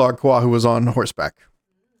from the Sklar Qua who was on horseback.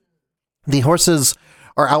 The horses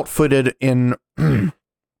are outfitted in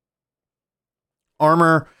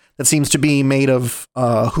armor that seems to be made of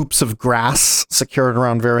hoops of grass secured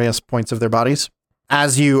around various points of their bodies.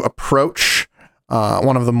 As you approach,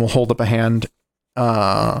 one of them will hold up a hand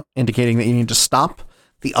indicating that you need to stop.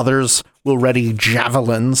 The others will ready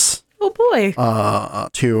javelins. Oh boy.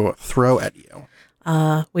 To throw at you.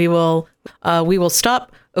 We will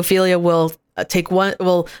stop. Ophelia will take one,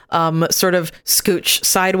 will sort of scooch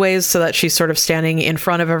sideways so that she's sort of standing in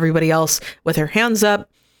front of everybody else with her hands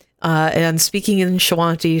up. And speaking in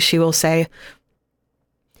Shawanti, she will say,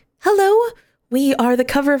 "Hello, we are the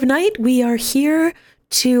Cover of Night. We are here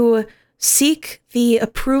to seek the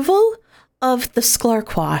approval of the Sklar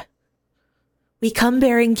Qua. We come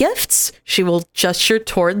bearing gifts." She will gesture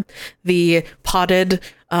toward the potted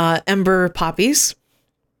ember poppies.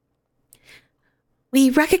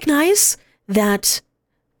 "We recognize that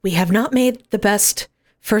we have not made the best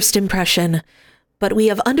first impression, but we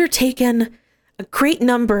have undertaken a great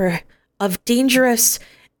number of dangerous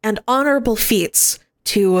and honorable feats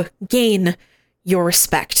to gain your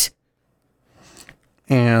respect."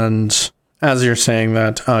 And as you're saying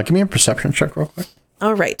that, give me a perception check real quick.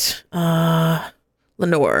 All right.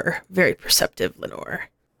 Lenore. Very perceptive, Lenore.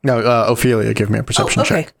 No, Ophelia, give me a perception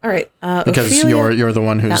okay. check. All right. Because Ophelia, you're the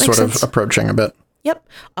one who's that makes sort of sense. approaching a bit. Yep.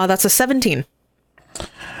 That's a 17.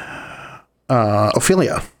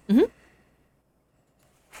 Ophelia. Mm-hmm.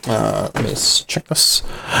 Let me check this.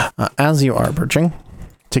 As you are approaching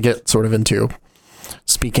to get sort of into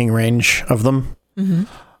speaking range of them. Mm-hmm.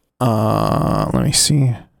 Let me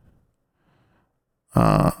see.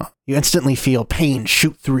 You instantly feel pain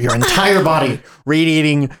shoot through your entire body,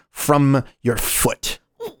 radiating from your foot.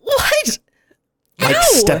 What? Like Ow!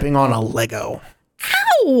 stepping on a Lego.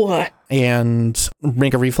 Ow! And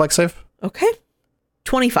make a reflex save. Okay.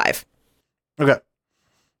 25. Okay.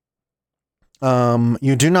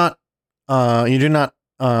 You do not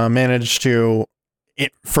manage to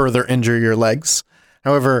further injure your legs.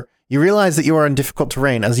 However, you realize that you are in difficult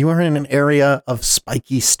terrain as you are in an area of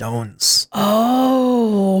spiky stones.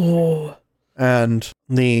 Oh. And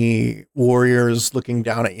the warriors looking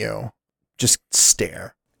down at you just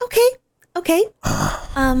stare. Okay.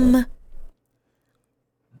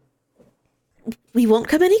 We won't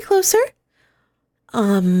come any closer.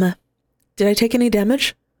 Did I take any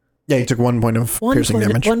damage? Yeah, you took 1 point of piercing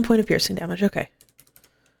damage. 1 point of piercing damage. Okay.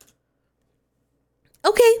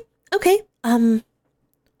 Okay.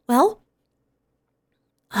 Well.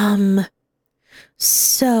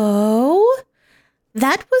 So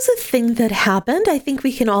that was a thing that happened. I think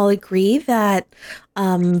we can all agree that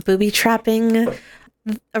booby trapping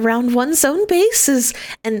around one's own base is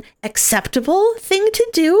an acceptable thing to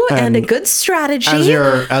do and a good strategy.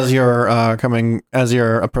 As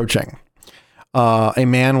you're approaching, a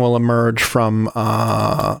man will emerge from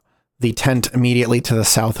the tent immediately to the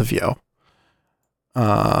south of you.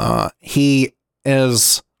 He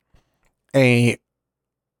is a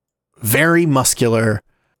very muscular,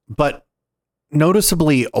 but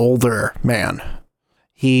noticeably older man.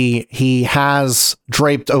 He has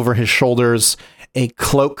draped over his shoulders a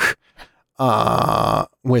cloak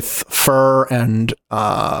with fur and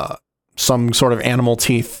some sort of animal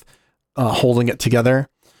teeth holding it together.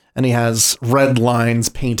 And he has red lines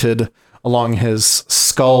painted along his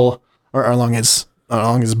skull or along his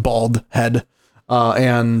bald head,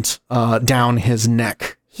 and down his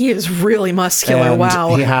neck. He is really muscular. And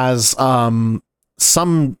wow. he has some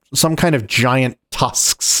kind of giant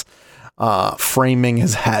tusks framing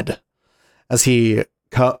his head as he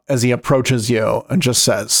approaches you and just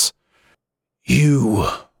says, "You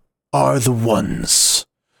are the ones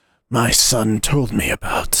my son told me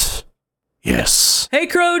about. Yes." Hey,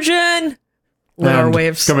 Crojan! Lenore And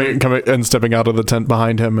waves. coming and stepping out of the tent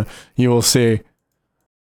behind him, you will see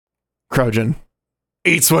Crojan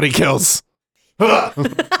eats what he kills.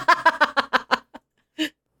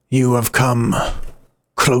 You have come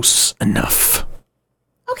close enough.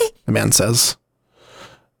 Okay. The man says.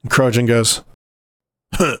 And Crojan goes,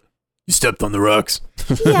 "You stepped on the rocks."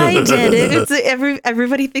 Yeah, I did. It's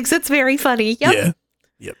everybody thinks it's very funny. Yep. Yeah.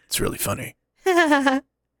 Yep, it's really funny. I'm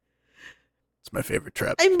It's my favorite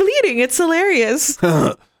trap. bleeding. It's hilarious.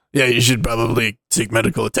 Yeah, you should probably seek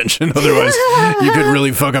medical attention. Otherwise, you could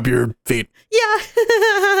really fuck up your feet.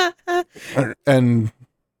 Yeah. And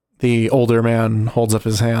the older man holds up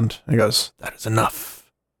his hand and goes, "That is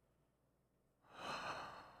enough.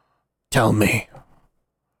 Tell me,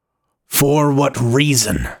 for what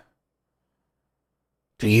reason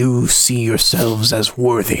do you see yourselves as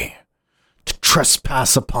worthy to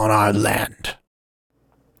trespass upon our land?"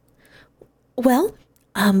 Well,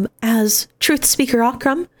 as Truth Speaker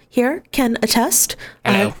Akram here can attest,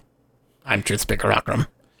 Hello, I'm Truth Speaker Akram.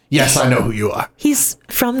 Yes, I know who you are. he's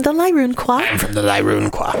from the Lyroon Qua. I'm from the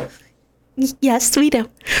Lyroon Qua. Yes, we do.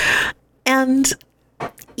 And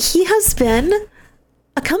he has been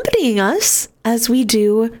accompanying us as we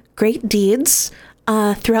do great deeds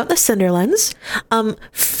throughout the Cinderlands.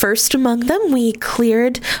 First among them, we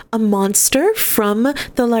cleared a monster from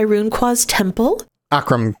the Lyroon Qua's temple.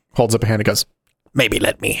 Akram holds up a hand and goes, "Maybe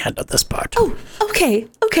let me handle this part." Oh, okay,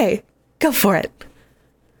 go for it.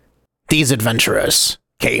 These adventurers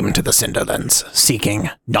came to the Cinderlands seeking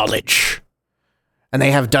knowledge, and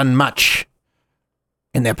they have done much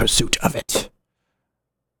in their pursuit of it.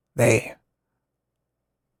 They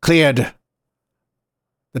cleared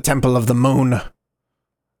the Temple of the Moon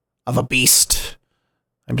of a beast,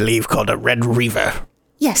 I believe called a Red Reaver.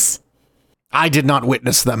 Yes. I did not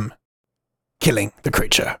witness them killing the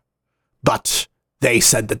creature, but they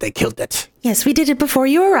said that they killed it. Yes, we did it before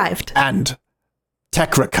you arrived. And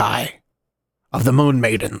Tekrakai of the Moon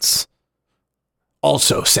Maidens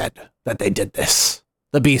also said that they did this.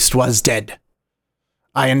 The beast was dead.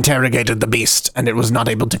 I interrogated the beast, and it was not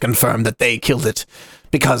able to confirm that they killed it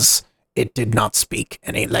because it did not speak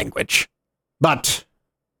any language. But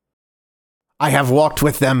I have walked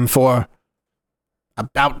with them for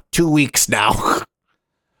about 2 weeks now,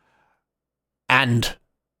 and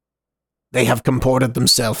they have comported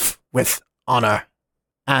themselves with honor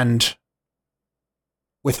and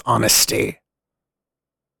with honesty.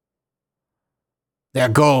 Their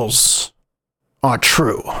goals are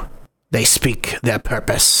true. They speak their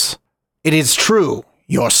purpose. It is true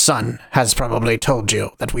your son has probably told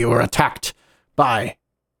you that we were attacked by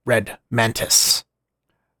Red Mantis.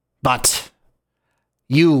 But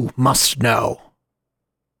you must know,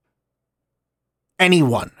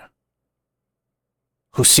 anyone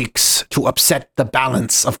who seeks to upset the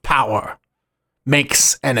balance of power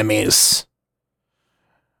makes enemies.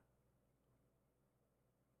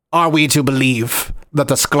 Are we to believe that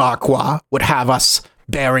the Sklarqua would have us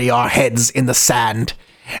bury our heads in the sand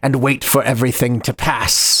and wait for everything to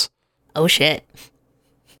pass? Oh shit.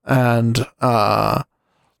 And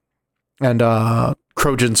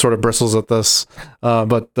Crojan sort of bristles at this,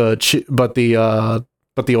 but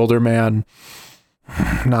the older man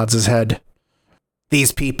nods his head.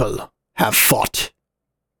 These people have fought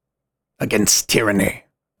against tyranny,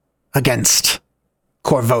 against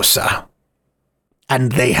Korvosa,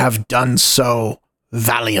 and they have done so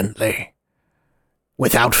valiantly,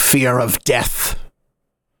 without fear of death,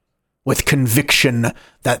 with conviction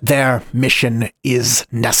that their mission is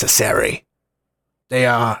necessary. They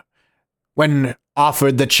are, when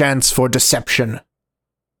offered the chance for deception,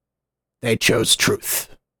 they chose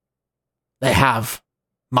truth. They have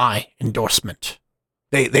my endorsement.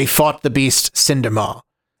 They fought the beast Cindermaw,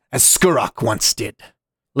 as Skurak once did.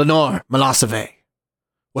 Lenore Malasave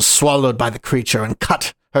was swallowed by the creature and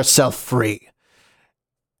cut herself free.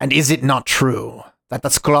 And is it not true that a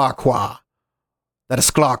Sklarqua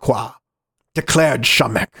declared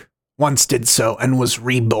Shamek once did so and was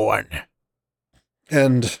reborn?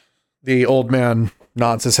 And the old man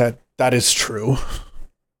nods his head. That is true.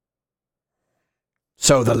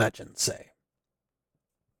 So the legends say.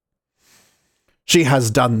 She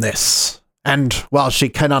has done this, and while she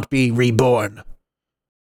cannot be reborn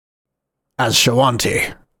as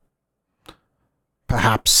Shawanti,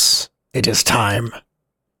 Perhaps it is time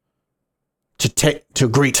to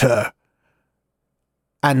greet her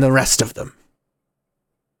and the rest of them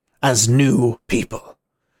as new people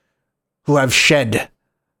who have shed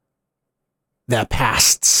their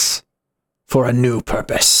pasts for a new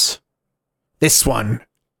purpose. This one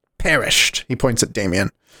perished. He points at Damien.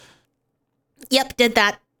 Yep, did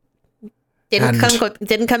that.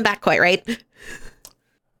 Didn't come back quite right.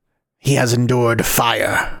 He has endured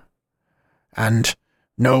fire and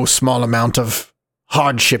no small amount of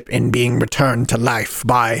hardship in being returned to life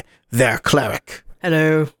by their cleric.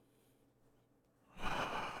 Hello.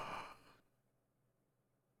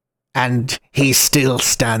 And he still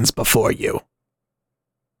stands before you.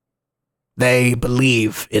 They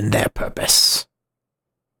believe in their purpose.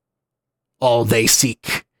 All they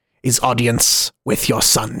seek is audience with your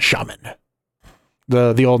son, Shaman.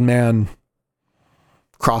 The old man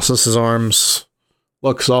crosses his arms,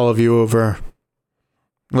 looks all of you over,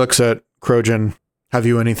 looks at Krojan. Have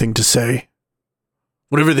you anything to say?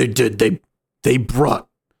 Whatever they did, they brought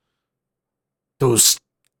those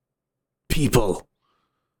people,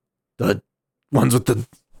 the ones with the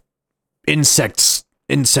insect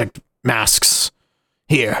masks,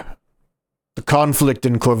 here. The conflict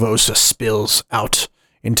in Korvosa spills out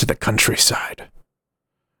into the countryside.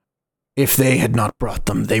 If they had not brought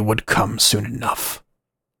them, they would come soon enough.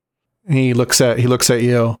 He looks at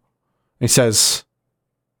you. He says,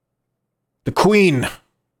 The Queen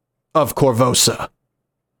of Korvosa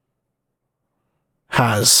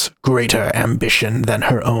has greater ambition than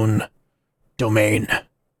her own domain.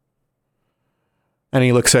 and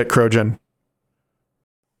he looks at Krojan.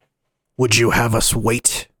 Would you have us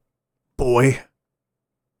wait, boy?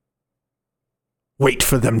 Wait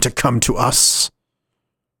for them to come to us?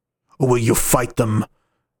 Or will you fight them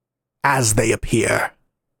as they appear?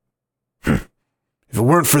 If it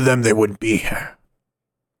weren't for them, they wouldn't be here.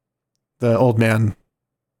 The old man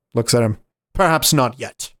looks at him. Perhaps not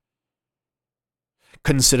yet.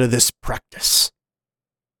 Consider this practice.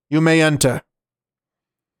 You may enter.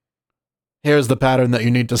 Here's the pattern that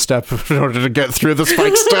you need to step in order to get through the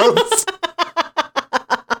spike stones.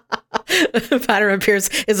 The pattern appears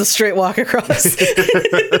is a straight walk across.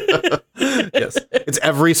 Yes. It's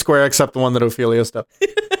every square except the one that Ophelia stepped.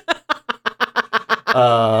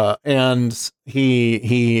 And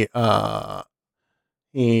he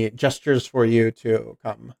gestures for you to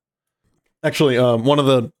come. Actually, one of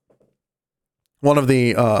the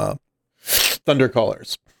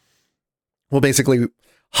Thundercallers will basically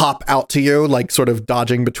hop out to you, like sort of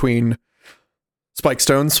dodging between spike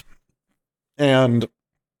stones, and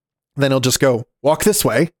then he'll just go walk this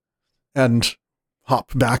way and hop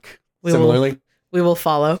back similarly. We will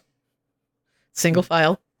follow single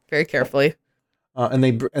file very carefully. And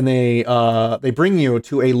they bring you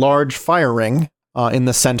to a large fire ring in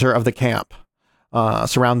the center of the camp,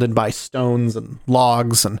 surrounded by stones and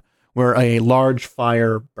logs, and where a large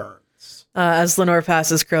fire burns. As Lenore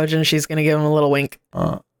passes Krojan, she's going to give him a little wink.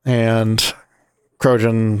 And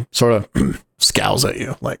Krojan sort of scowls at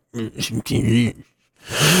you, like...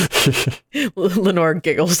 Lenore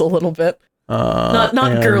giggles a little bit.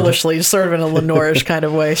 Not girlishly, just sort of in a Lenore-ish kind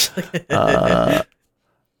of way.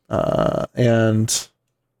 And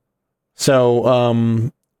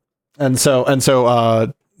so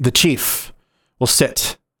the chief will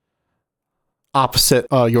sit opposite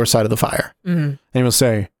your side of the fire, and he will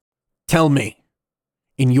say, "Tell me,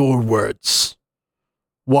 in your words,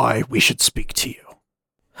 why we should speak to you."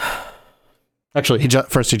 Actually,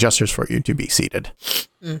 first he gestures for you to be seated.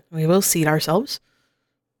 We will seat ourselves.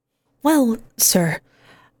 Well, sir,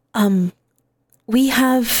 we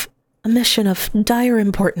have a mission of dire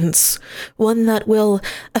importance, one that will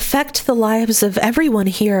affect the lives of everyone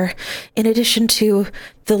here, in addition to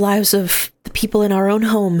the lives of the people in our own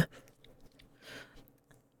home.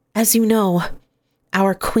 As you know,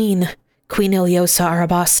 our Queen Iliosa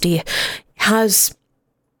Arabasti, has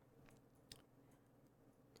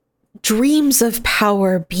dreams of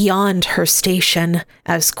power beyond her station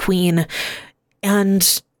as queen,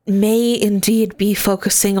 and may indeed be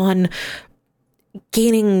focusing on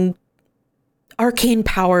gaining arcane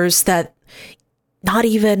powers that not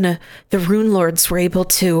even the Rune Lords were able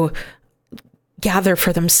to gather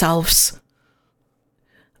for themselves.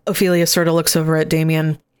 Ophelia sort of looks over at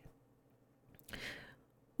Damien.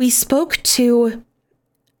 We spoke to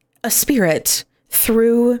a spirit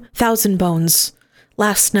through Thousand Bones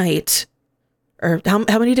last night. Or how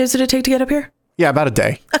many days did it take to get up here? Yeah, about a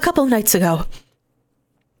day. A couple of nights ago.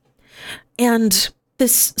 And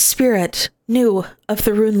this spirit knew of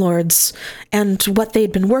the Rune Lords and what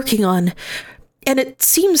they'd been working on. And it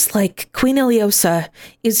seems like Queen Iliosa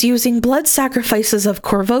is using blood sacrifices of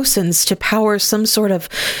Corvosans to power some sort of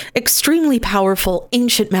extremely powerful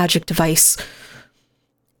ancient magic device.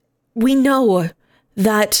 We know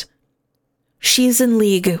that she's in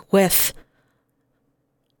league with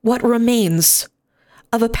what remains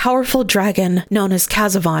of a powerful dragon known as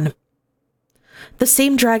Kazavan. The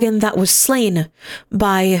same dragon that was slain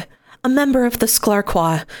by a member of the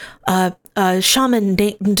Sklarqua, a shaman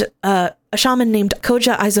named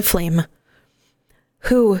Koja Isaflame,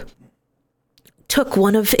 who took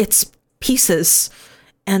one of its pieces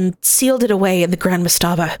and sealed it away in the Grand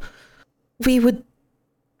Mastaba. We would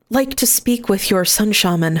like to speak with your sun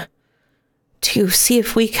shaman to see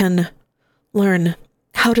if we can learn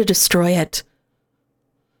how to destroy it,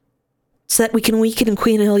 so that we can weaken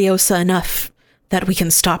Queen Iliosa enough that we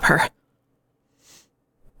can stop her.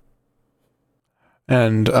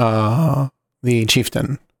 And the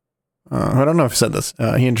chieftain, I don't know if he said this,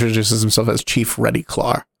 he introduces himself as Chief Reddy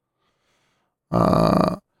Clar.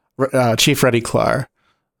 Chief Reddy Clar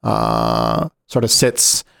sort of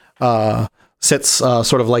sits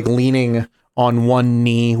sort of like leaning on one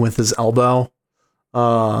knee with his elbow,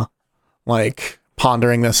 like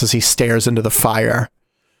pondering this as he stares into the fire.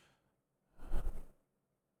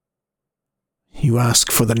 You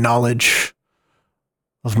ask for the knowledge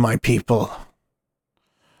of my people.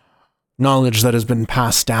 Knowledge that has been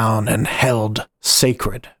passed down and held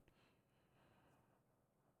sacred.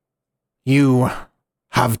 You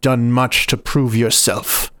have done much to prove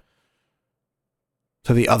yourself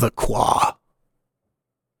to the other Qua.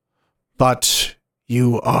 But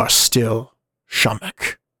you are still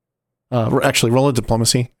Shamek. Actually, roll a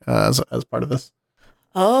diplomacy as part of this.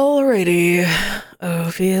 Alrighty.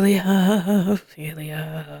 Ophelia,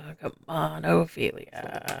 come on,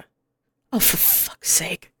 Ophelia. Oh, for fuck's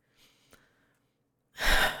sake.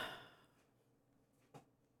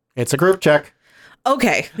 It's a group check.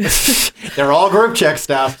 Okay. They're all group check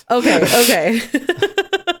staff. Okay.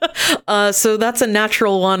 So that's a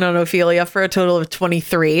natural 1 on Ophelia for a total of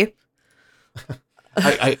 23.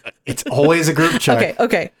 It's always a group check.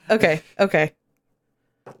 Okay.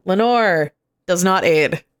 Lenore does not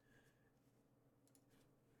aid.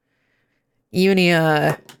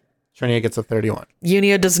 Unia Trinia gets a 31.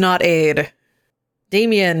 Unia does not aid.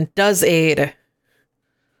 Damien does aid.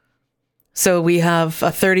 So we have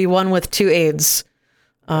a 31 with 2 aids.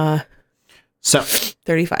 So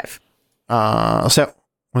 35. So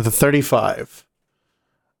with a 35,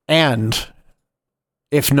 and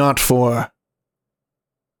if not for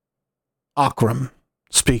Akram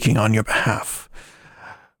speaking on your behalf,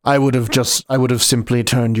 I would have simply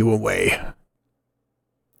turned you away.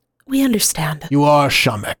 We understand. You are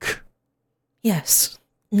Shamek. Yes.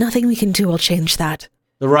 Nothing we can do will change that.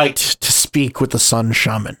 The right to speak with the Sun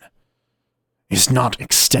Shaman is not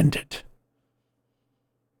extended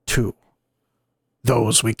to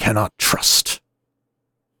those we cannot trust.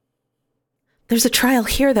 There's a trial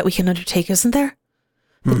here that we can undertake, isn't there?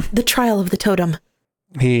 The trial of the totem.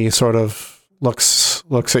 He sort of looks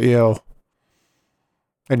at you,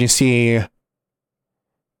 and you see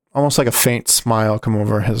almost like a faint smile come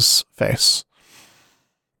over his face.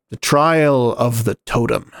 The trial of the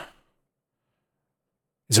totem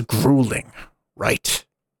is a grueling rite,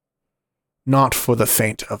 not for the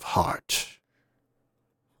faint of heart.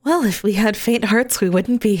 Well, if we had faint hearts, we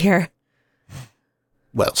wouldn't be here.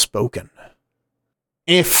 Well spoken.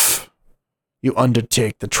 If you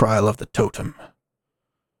undertake the trial of the totem,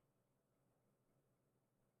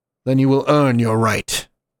 then you will earn your right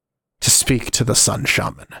to speak to the Sun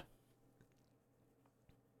Shaman.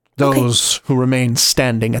 Those who remain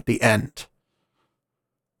standing at the end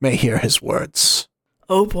may hear his words.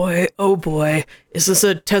 Oh boy. Is this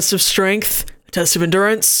a test of strength? A test of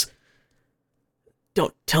endurance?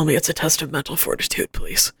 Don't tell me it's a test of mental fortitude,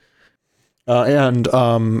 please. And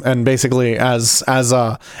basically, as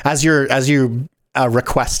you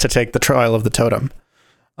request to take the trial of the totem,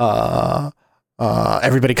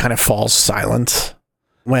 everybody kind of falls silent.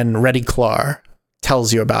 When Reddy Clar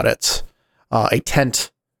tells you about it, a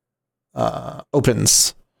tent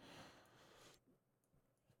opens,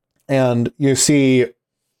 and you see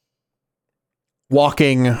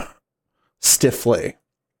walking stiffly,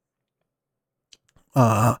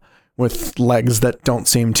 with legs that don't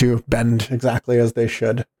seem to bend exactly as they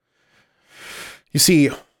should. You see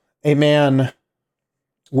a man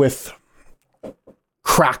with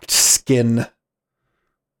cracked skin,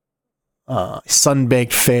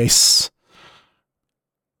 sun-baked face,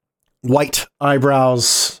 white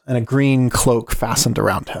eyebrows, and a green cloak fastened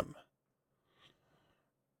around him.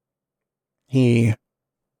 He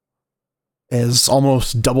is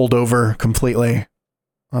almost doubled over completely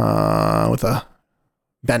with a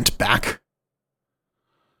bent back.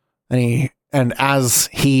 And as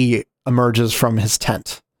he emerges from his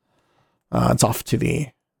tent, it's off to the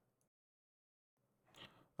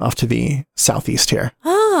southeast here.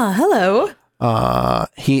 Ah, hello.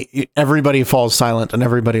 Everybody falls silent and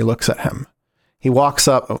everybody looks at him. He walks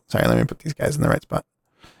up. Oh, sorry. Let me put these guys in the right spot.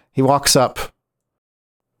 He walks up,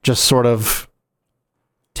 just sort of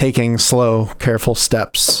taking slow, careful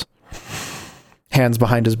steps, hands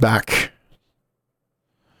behind his back.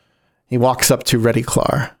 He walks up to Reddy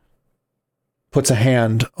Clar, puts a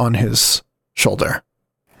hand on his shoulder,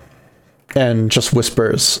 and just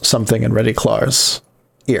whispers something in Reddy Clar's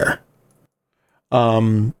ear.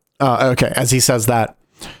 Okay, as he says that,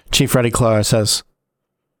 Chief Reddy Clar says,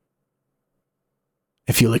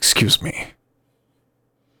 "If you'll excuse me,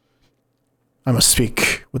 I must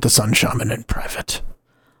speak with the Sun Shaman in private."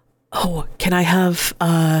 Oh, can I have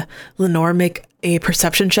Lenore make a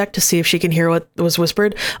perception check to see if she can hear what was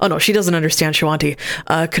whispered? Oh no, she doesn't understand Shawanti.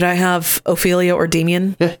 Could I have Ophelia or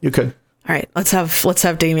Damien? Yeah, you could. All right, let's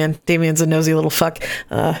have Damien. Damien's a nosy little fuck.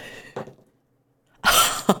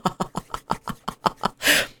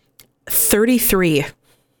 33.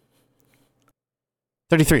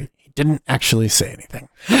 33. He didn't actually say anything.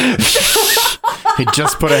 He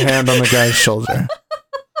just put a hand on the guy's shoulder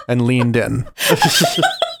and leaned in.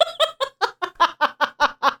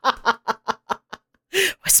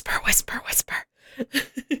 Whisper.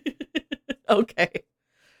 Okay.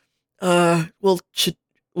 We'll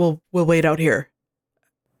wait out here.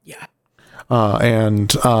 Yeah. And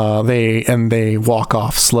they walk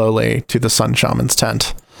off slowly to the Sun Shaman's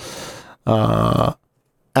tent.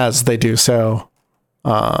 As they do so,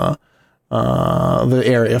 the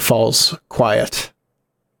area falls quiet.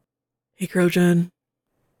 Hey, Grojan.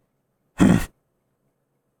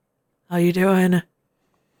 How you doing?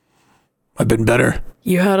 I've been better.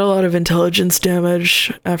 You had a lot of intelligence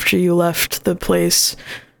damage after you left the place.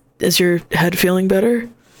 Is your head feeling better?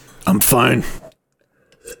 I'm fine.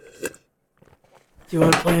 Do you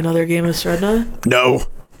want to play another game of Sredna? No.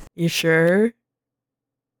 You sure?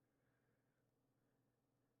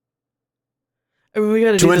 I mean, we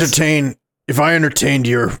gotta do this. If I entertained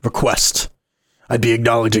your request, I'd be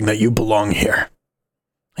acknowledging that you belong here.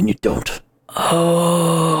 And you don't.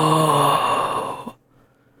 Oh.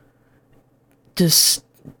 Just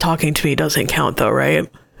talking to me doesn't count though, right?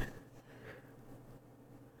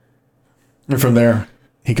 And from there,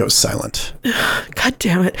 he goes silent. God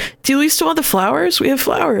damn it. Do we still want the flowers? We have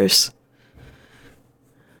flowers.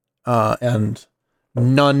 And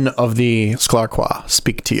none of the Sklarqua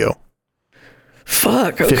speak to you.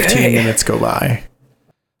 Fuck, okay. 15 minutes go by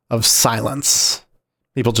of silence.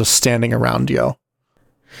 People just standing around you,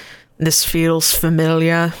 This feels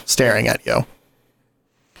familiar. staring at you.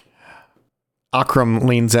 Akram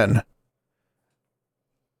leans in.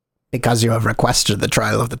 "Because you have requested the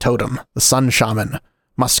trial of the totem, the Sun Shaman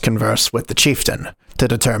must converse with the chieftain to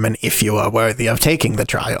determine if you are worthy of taking the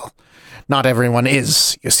trial. Not everyone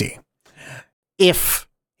is, you see. If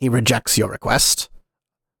he rejects your request,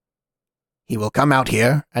 he will come out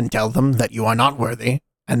here and tell them that you are not worthy,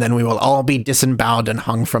 and then we will all be disemboweled and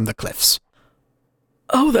hung from the cliffs."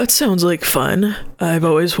 Oh, that sounds like fun. I've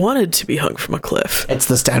always wanted to be hung from a cliff. It's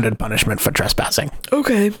the standard punishment for trespassing.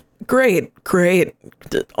 Okay, great.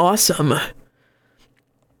 Awesome.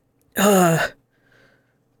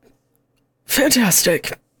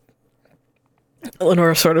 Fantastic.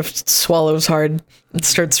 Lenora sort of swallows hard and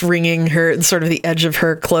starts wringing sort of the edge of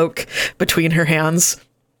her cloak between her hands.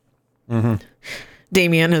 Mm-hmm.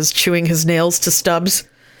 Damien is chewing his nails to stubs.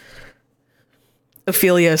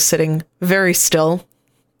 Ophelia is sitting very still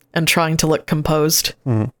and trying to look composed.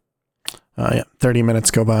 30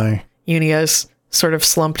 minutes go by. Unia is sort of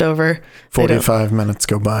slumped over. 45 minutes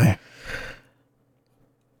go by.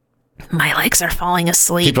 My legs are falling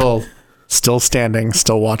asleep. People still standing,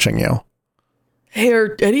 still watching you. Hey,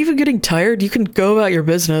 are any of you getting tired? You can go about your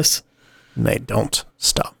business. And they don't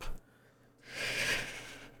stop.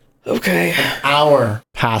 Okay. An hour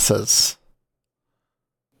passes.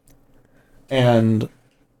 And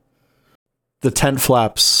the tent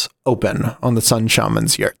flaps open on the Sun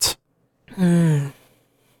Shaman's yurt.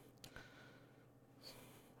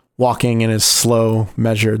 Walking in his slow,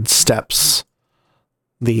 measured steps,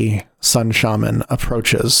 the Sun Shaman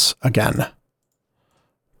approaches again.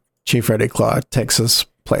 Chief Reddy Clar takes his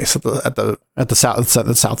place at the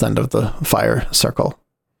south end of the fire circle,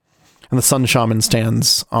 and the Sun Shaman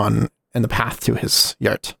stands in the path to his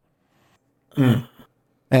yurt.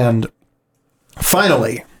 And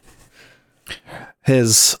finally,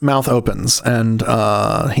 his mouth opens and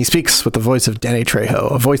he speaks with the voice of Danny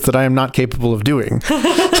Trejo, a voice that I am not capable of doing,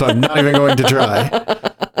 so I'm not even going to try.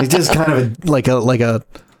 He's just kind of like a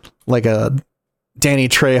Danny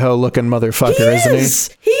Trejo looking motherfucker, isn't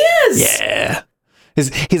he? He is. Yeah.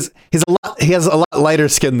 He has a lot lighter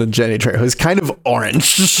skin than Danny Trejo. He's kind of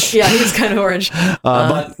orange. Yeah, he's kind of orange.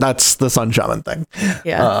 But that's the Sun Shaman thing.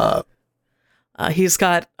 Yeah. He's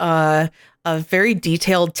got a very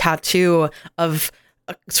detailed tattoo of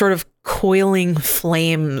sort of coiling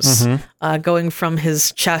flames going from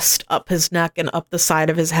his chest up his neck and up the side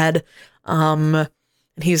of his head. And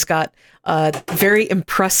he's got very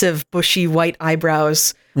impressive bushy white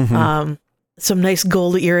eyebrows, some nice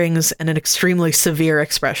gold earrings, and an extremely severe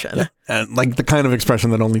expression. Yeah. And like the kind of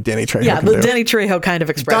expression that only Danny Trejo Yeah, can the do. Danny Trejo kind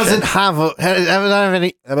of expression.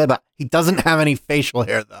 He doesn't have any facial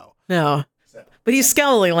hair though. No. But he's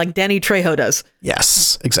scowling like Danny Trejo does.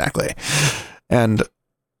 Yes, exactly. And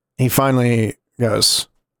he finally goes,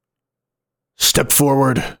 "Step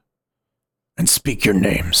forward and speak your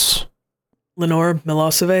names." Lenore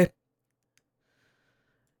Milosove.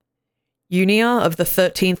 Unia of the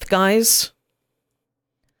 13th Guys.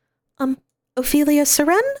 Ophelia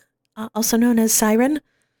Seren, also known as Siren.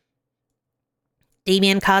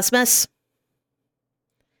 Damien Cosmos.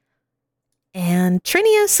 And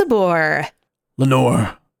Trinia Sabor.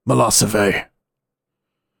 Lenore Milosove.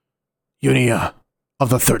 Unia of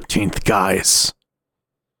the 13th Guys.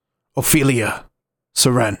 Ophelia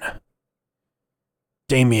Seren.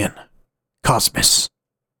 Damien Cosmos.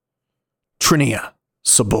 Trinia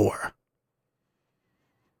Sabor.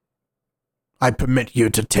 I permit you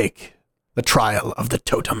to take the trial of the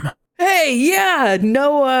totem. Hey, yeah,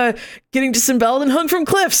 no getting disemboweled and hung from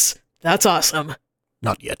cliffs. That's awesome.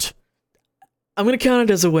 Not yet. I'm going to count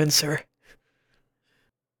it as a win, sir.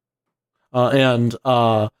 And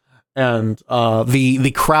the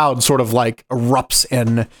crowd sort of like erupts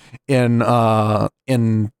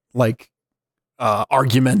in like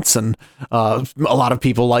arguments, and a lot of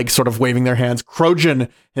people like sort of waving their hands. Krojan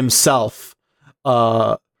himself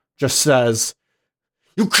just says,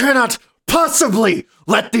 You cannot possibly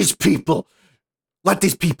let these people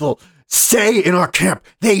stay in our camp.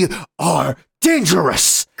 They are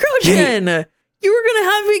dangerous. Krojan, you were going to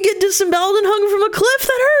have me get disemboweled and hung from a cliff?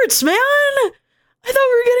 That hurts, man. I thought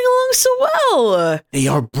we were getting along so well. They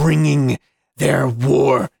are bringing their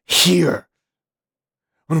war here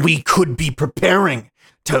when we could be preparing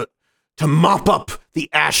to mop up the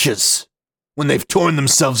ashes when they've torn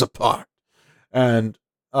themselves apart. and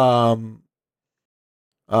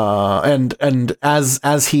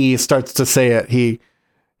as he starts to say it, he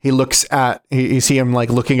looks at, you see him like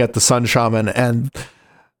looking at the Sun Shaman, and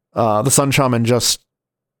the Sun Shaman just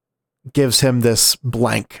gives him this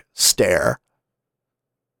blank stare,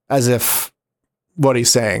 as if what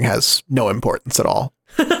he's saying has no importance at all.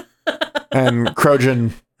 And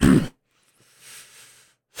Krojan, and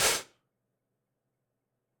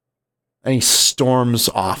he storms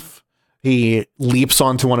off. He leaps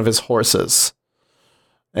onto one of his horses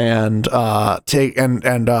and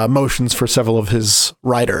motions for several of his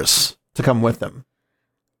riders to come with him.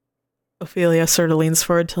 Ophelia sort of leans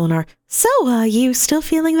forward to Lenore. So, you still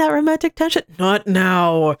feeling that romantic tension? Not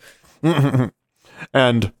now. And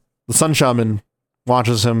the Sun Shaman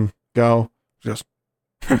watches him go. Just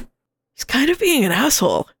He's kind of being an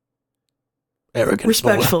asshole. Arrogant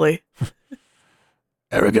Respectfully. boy.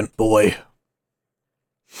 Arrogant boy.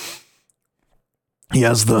 He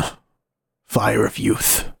has the fire of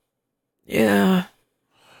youth. Yeah.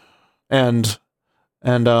 and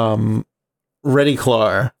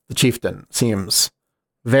Rediclar, the chieftain, seems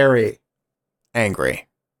very angry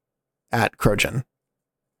at Krojan.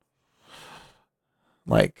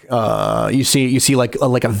 Like you see like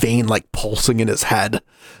a vein like pulsing in his head,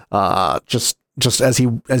 just as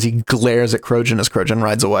he glares at Krojan as Krojan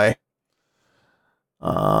rides away.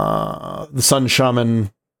 The Sun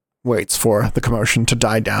Shaman waits for the commotion to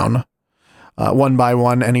die down. One by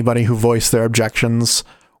one, anybody who voiced their objections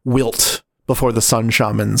wilt before the Sun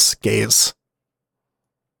Shaman's gaze.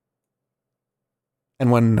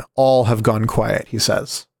 And when all have gone quiet, he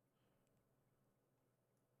says,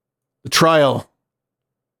 "The trial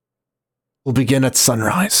will begin at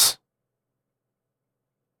sunrise.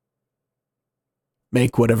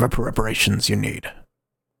 Make whatever preparations you need."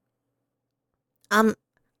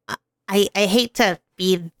 I hate to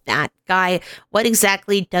be that guy. What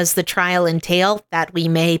exactly does the trial entail that we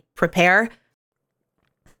may prepare?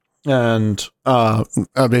 And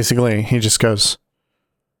basically, he just goes,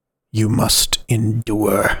 "You must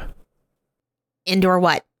endure." Endure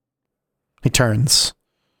what? He turns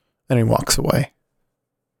and he walks away.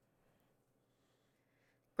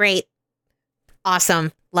 Great.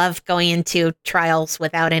 Awesome. Love going into trials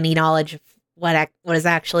without any knowledge of what is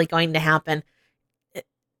actually going to happen.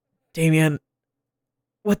 Damien,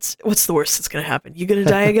 what's the worst that's gonna happen? You gonna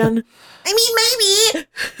die again? I mean,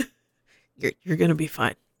 maybe. You're gonna be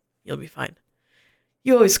fine. You'll be fine.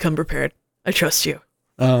 You always come prepared. I trust you.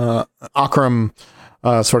 Akram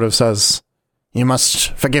sort of says, "You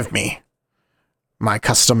must forgive me. My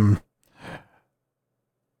custom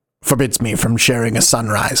forbids me from sharing a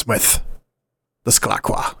sunrise with the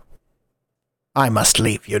Sklarqua. I must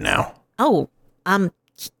leave you now." Oh,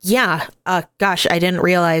 yeah. Gosh, I didn't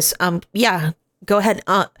realize. Yeah, go ahead.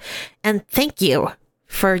 And thank you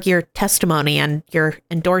for your testimony and your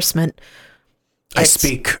endorsement. I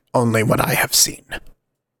speak only what I have seen.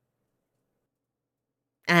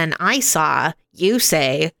 And I saw you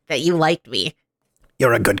say that you liked me.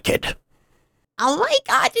 You're a good kid. Oh my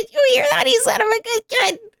God, did you hear that? He said I'm a good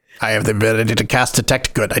kid. I have the ability to cast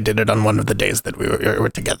Detect Good. I did it on one of the days that we were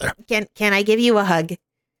together. Can I give you a hug?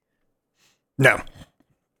 No.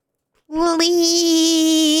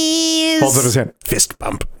 Please. Holds out his hand. Fist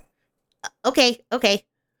bump. Okay.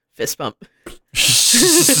 Fist bump.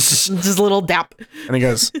 Just a little dap. And he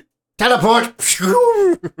goes, Teleport!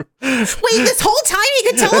 Wait, this whole time you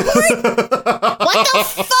could teleport? What the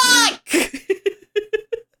fuck?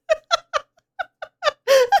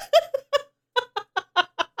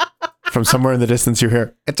 from somewhere in the distance you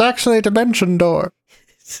hear, "It's actually a dimension door."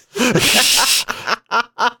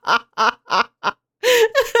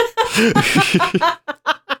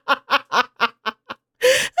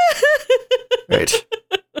 Right.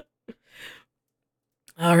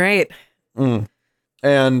 All right.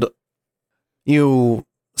 And you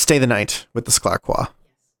stay the night with the Sklarqua.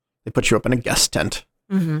 They put you up in a guest tent.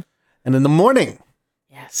 Mm-hmm. And in the morning,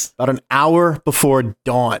 Yes. about an hour before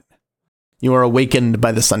dawn, you are awakened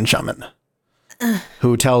by the Sun Shaman,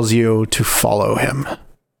 who tells you to follow him,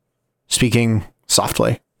 speaking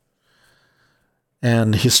softly.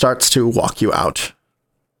 And he starts to walk you out.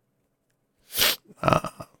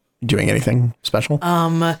 Doing anything special?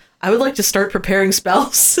 I would like to start preparing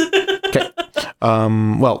spells. Okay.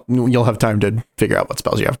 Well, you'll have time to figure out what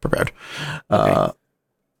spells you have prepared. Okay.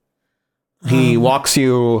 He walks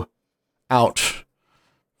you out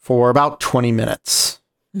for about 20 minutes.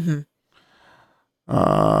 Mm-hmm.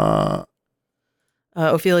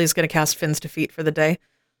 Ophelia's going to cast Finn's Defeat for the day.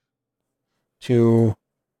 To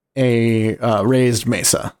a raised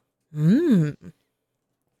mesa.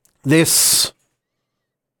 This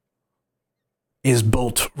is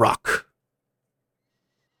Bolt Rock,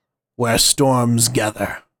 where storms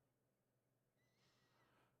gather.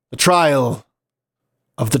 The trial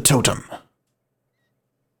of the totem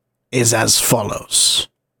is as follows.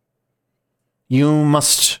 You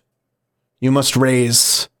must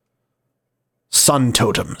raise sun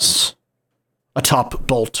totems atop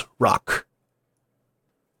Bolt Rock.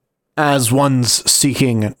 As one's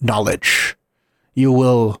seeking knowledge, you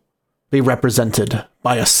will be represented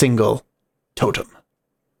by a single totem.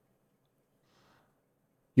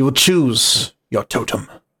 You will choose your totem.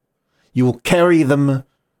 You will carry them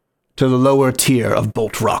to the lower tier of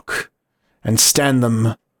Bolt Rock and stand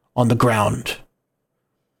them on the ground.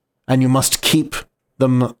 And you must keep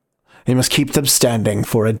them standing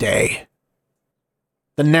for a day.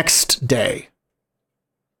 The next day,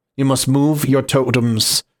 you must move your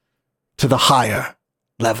totems to the higher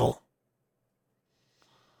level.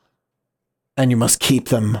 And you must keep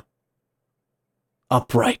them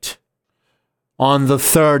upright. On the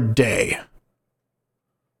third day,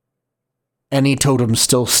 any totem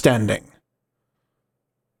still standing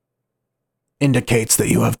indicates that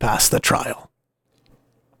you have passed the trial.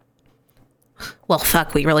 Well,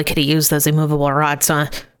 fuck, we really could have used those immovable rods, huh?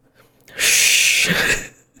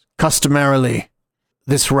 Customarily,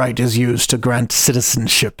 this right is used to grant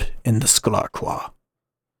citizenship in the Sklarqua.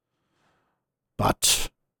 But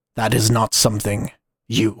that is not something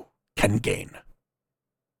you can gain.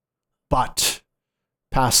 But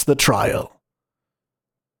pass the trial,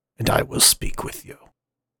 and I will speak with you.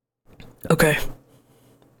 Okay.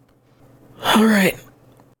 All right.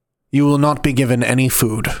 You will not be given any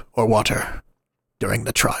food or water during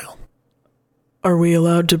the trial. Are we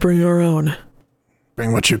allowed to bring our own?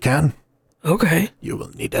 Bring what you can. Okay. You will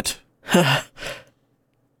need it.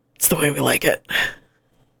 It's the way we like it.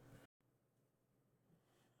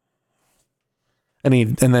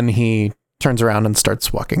 And then he turns around and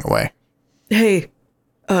starts walking away. Hey,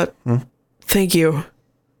 thank you.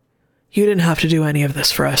 You didn't have to do any of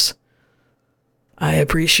this for us. I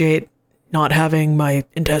appreciate not having my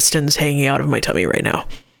intestines hanging out of my tummy right now.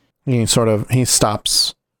 He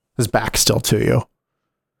stops, his back still to you.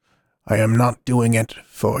 I am not doing it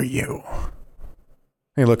for you.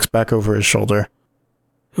 He looks back over his shoulder.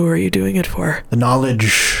 Who are you doing it for? The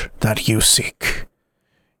knowledge that you seek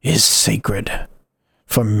is sacred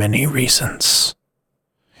for many reasons.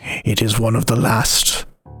 It is one of the last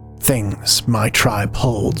things my tribe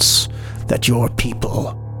holds that your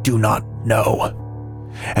people do not know,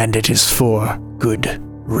 and it is for good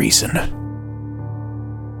reason.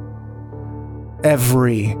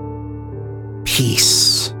 Every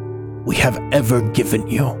piece we have ever given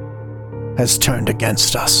you has turned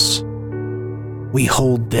against us. We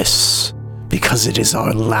hold this because it is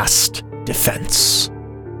our last defense.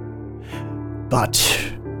 But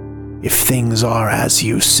if things are as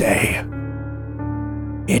you say,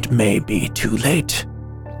 it may be too late.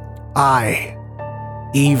 I,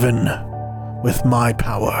 even with my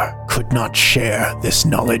power, could not share this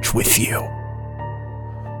knowledge with you.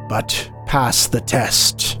 But pass the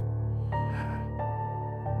test,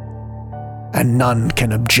 and none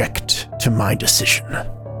can object to my decision.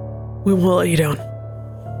 We will let you down.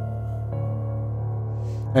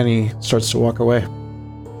 And he starts to walk away.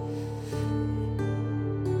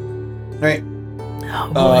 Right.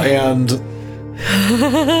 And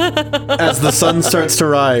as the sun starts to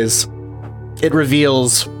rise, it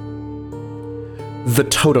reveals the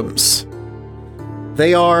totems.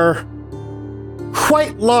 They are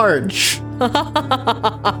quite large.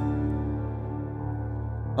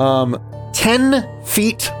 10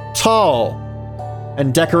 feet tall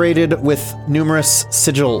and decorated with numerous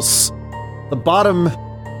sigils. The bottom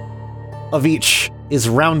of each is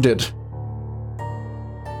rounded.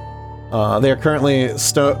 They are currently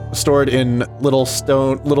stored in little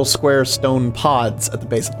square stone pods at the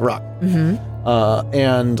base of the rock.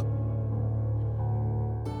 And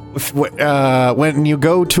when you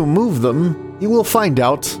go to move them, you will find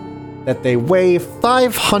out that they weigh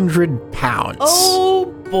 500 pounds. Oh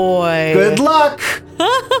boy. Good luck!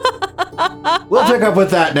 We'll pick up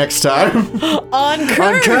with that next time. On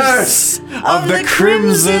Curse, of the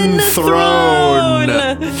Crimson Throne.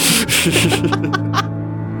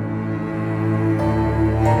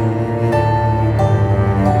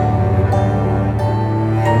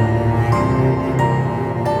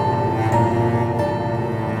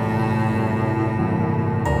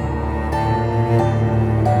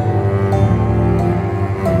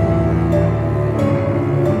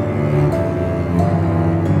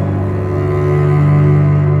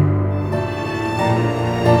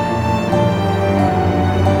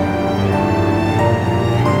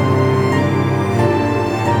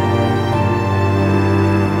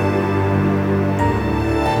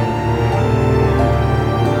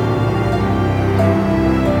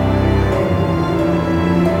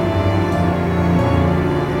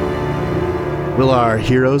 Will our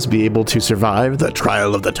heroes be able to survive the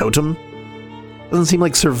trial of the totem? Doesn't seem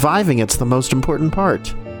like surviving it's the most important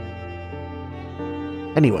part.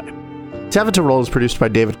 Anyway, Tavern to Roll is produced by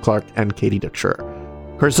David Clark and Katie Dixer.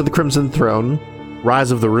 Curse of the Crimson Throne, Rise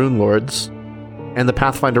of the Rune Lords, and the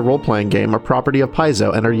Pathfinder role-playing game are property of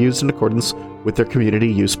Paizo and are used in accordance with their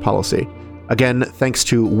community use policy. Again, thanks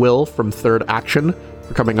to Will from Third Action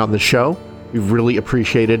for coming on the show. We've really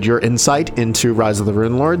appreciated your insight into Rise of the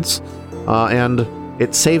Rune Lords, and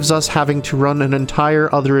it saves us having to run an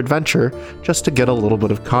entire other adventure just to get a little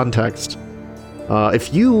bit of context.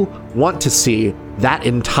 If you want to see that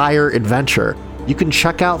entire adventure, you can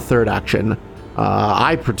check out Third Action.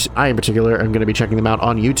 I in particular am going to be checking them out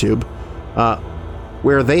on YouTube,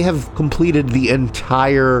 where they have completed the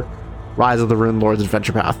entire Rise of the Rune Lords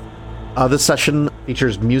adventure path. This session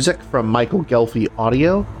features music from Michael Gelfi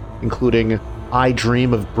Audio, including I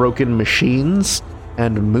Dream of Broken Machines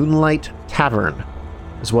and Moonlight Tavern,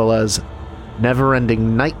 as well as Neverending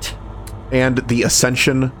Night and The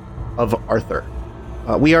Ascension of Arthur.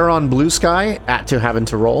 We are on Blue Sky at To Having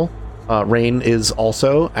to Roll. Rain is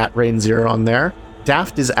also at Rain0 on there.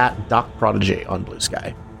 Daft is at Doc Prodigy on Blue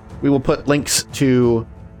Sky. We will put links to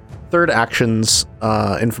Third Action's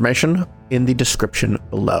information in the description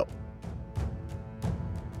below.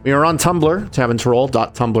 We are on Tumblr,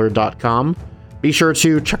 tavernToRoll.tumblr.com. Be sure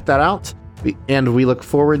to check that out, and we look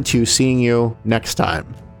forward to seeing you next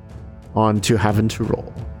time on To Having to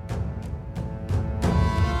Roll.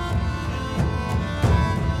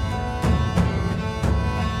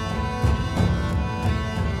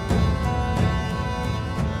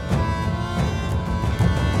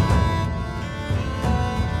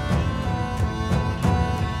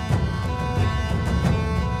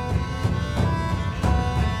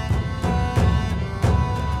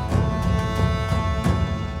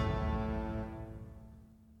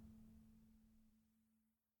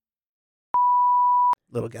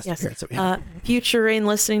 little guest Yes. appearance that we had. Future Rain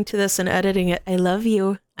listening to this and editing it. I love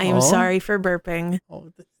you. I am Aw. sorry for burping.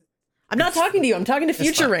 I'm not talking to you. I'm talking to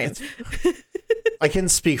Future fine. Rain. I can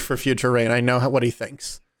speak for Future Rain. I know what he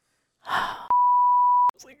thinks.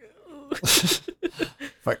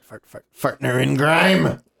 Fart, fartner in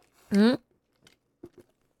grime. Hmm?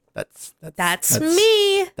 That's That's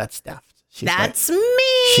me. That's Daft. That's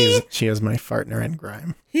me. She is my fartner in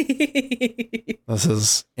grime. This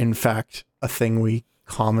is, in fact, a thing we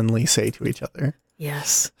commonly say to each other.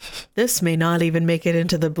 Yes. This may not even make it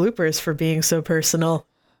into the bloopers for being so personal.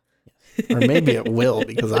 Or maybe it will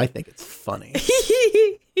because I think it's funny.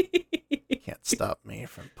 Can't stop me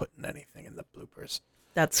from putting anything in the bloopers.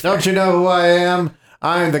 That's fair. Don't you know who I am?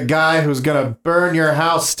 I'm the guy who's gonna burn your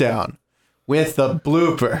house down with the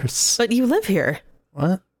bloopers. But you live here.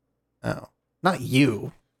 What? Oh, not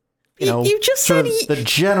you. You just sort said of the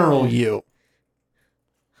general you.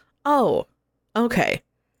 Oh, okay.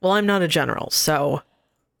 Well, I'm not a general, so.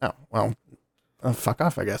 Oh, well, fuck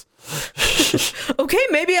off, I guess. Okay,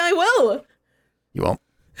 maybe I will. You won't.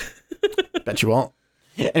 Bet you won't.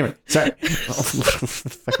 Anyway, sorry. What the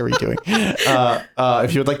fuck are we doing?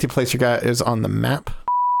 If you would like to place your guys on the map,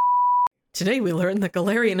 Today we learned that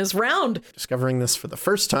Galarian is round. discovering this for the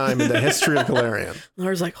first time in the history of Galarian.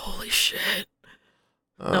 Laura's like, holy shit.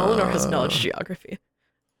 No, Lenore has knowledge geography.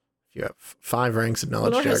 You have 5 ranks of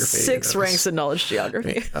knowledge Lenore geography. has 6 ranks in knowledge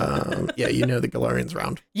geography. Yeah, you know the Galarian's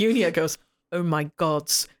round. Unia goes, oh my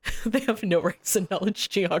gods. They have no ranks in knowledge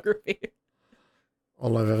geography.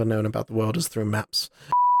 All I've ever known about the world is through maps.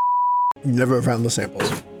 Never found the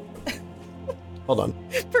samples. Hold on.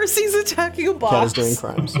 Percy's attacking a Cat box. is doing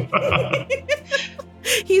crimes.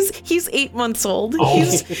 He's 8 months old. Oh.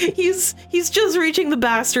 He's just reaching the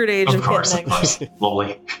bastard age of Of course. kidnapping.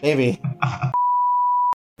 Lovely. Maybe.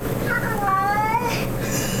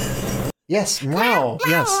 Yes, wow.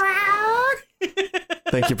 Yes.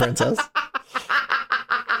 Thank you, princess.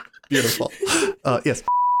 Beautiful. Yes.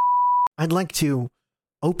 I'd like to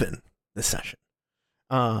open this session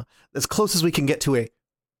as close as we can get to a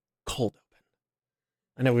cold open.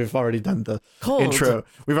 I know we've already done the Cold. intro.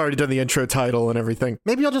 We've already done the intro title and everything.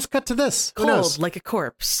 Maybe I'll just cut to this. Who knows? Cold, like a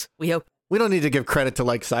corpse. We open. We don't need to give credit to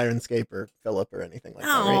like Sirenscape or Philip or anything like that,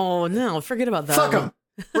 right? Oh, no, forget about that. Fuck them.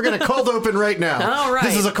 We're gonna cold open right now. All right.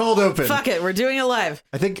 This is a cold open. Fuck it, we're doing it live.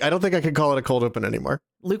 I don't think I can call it a cold open anymore.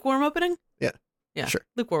 Lukewarm opening? Yeah. Yeah, Sure.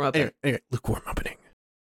 lukewarm opening. Anyway, lukewarm opening.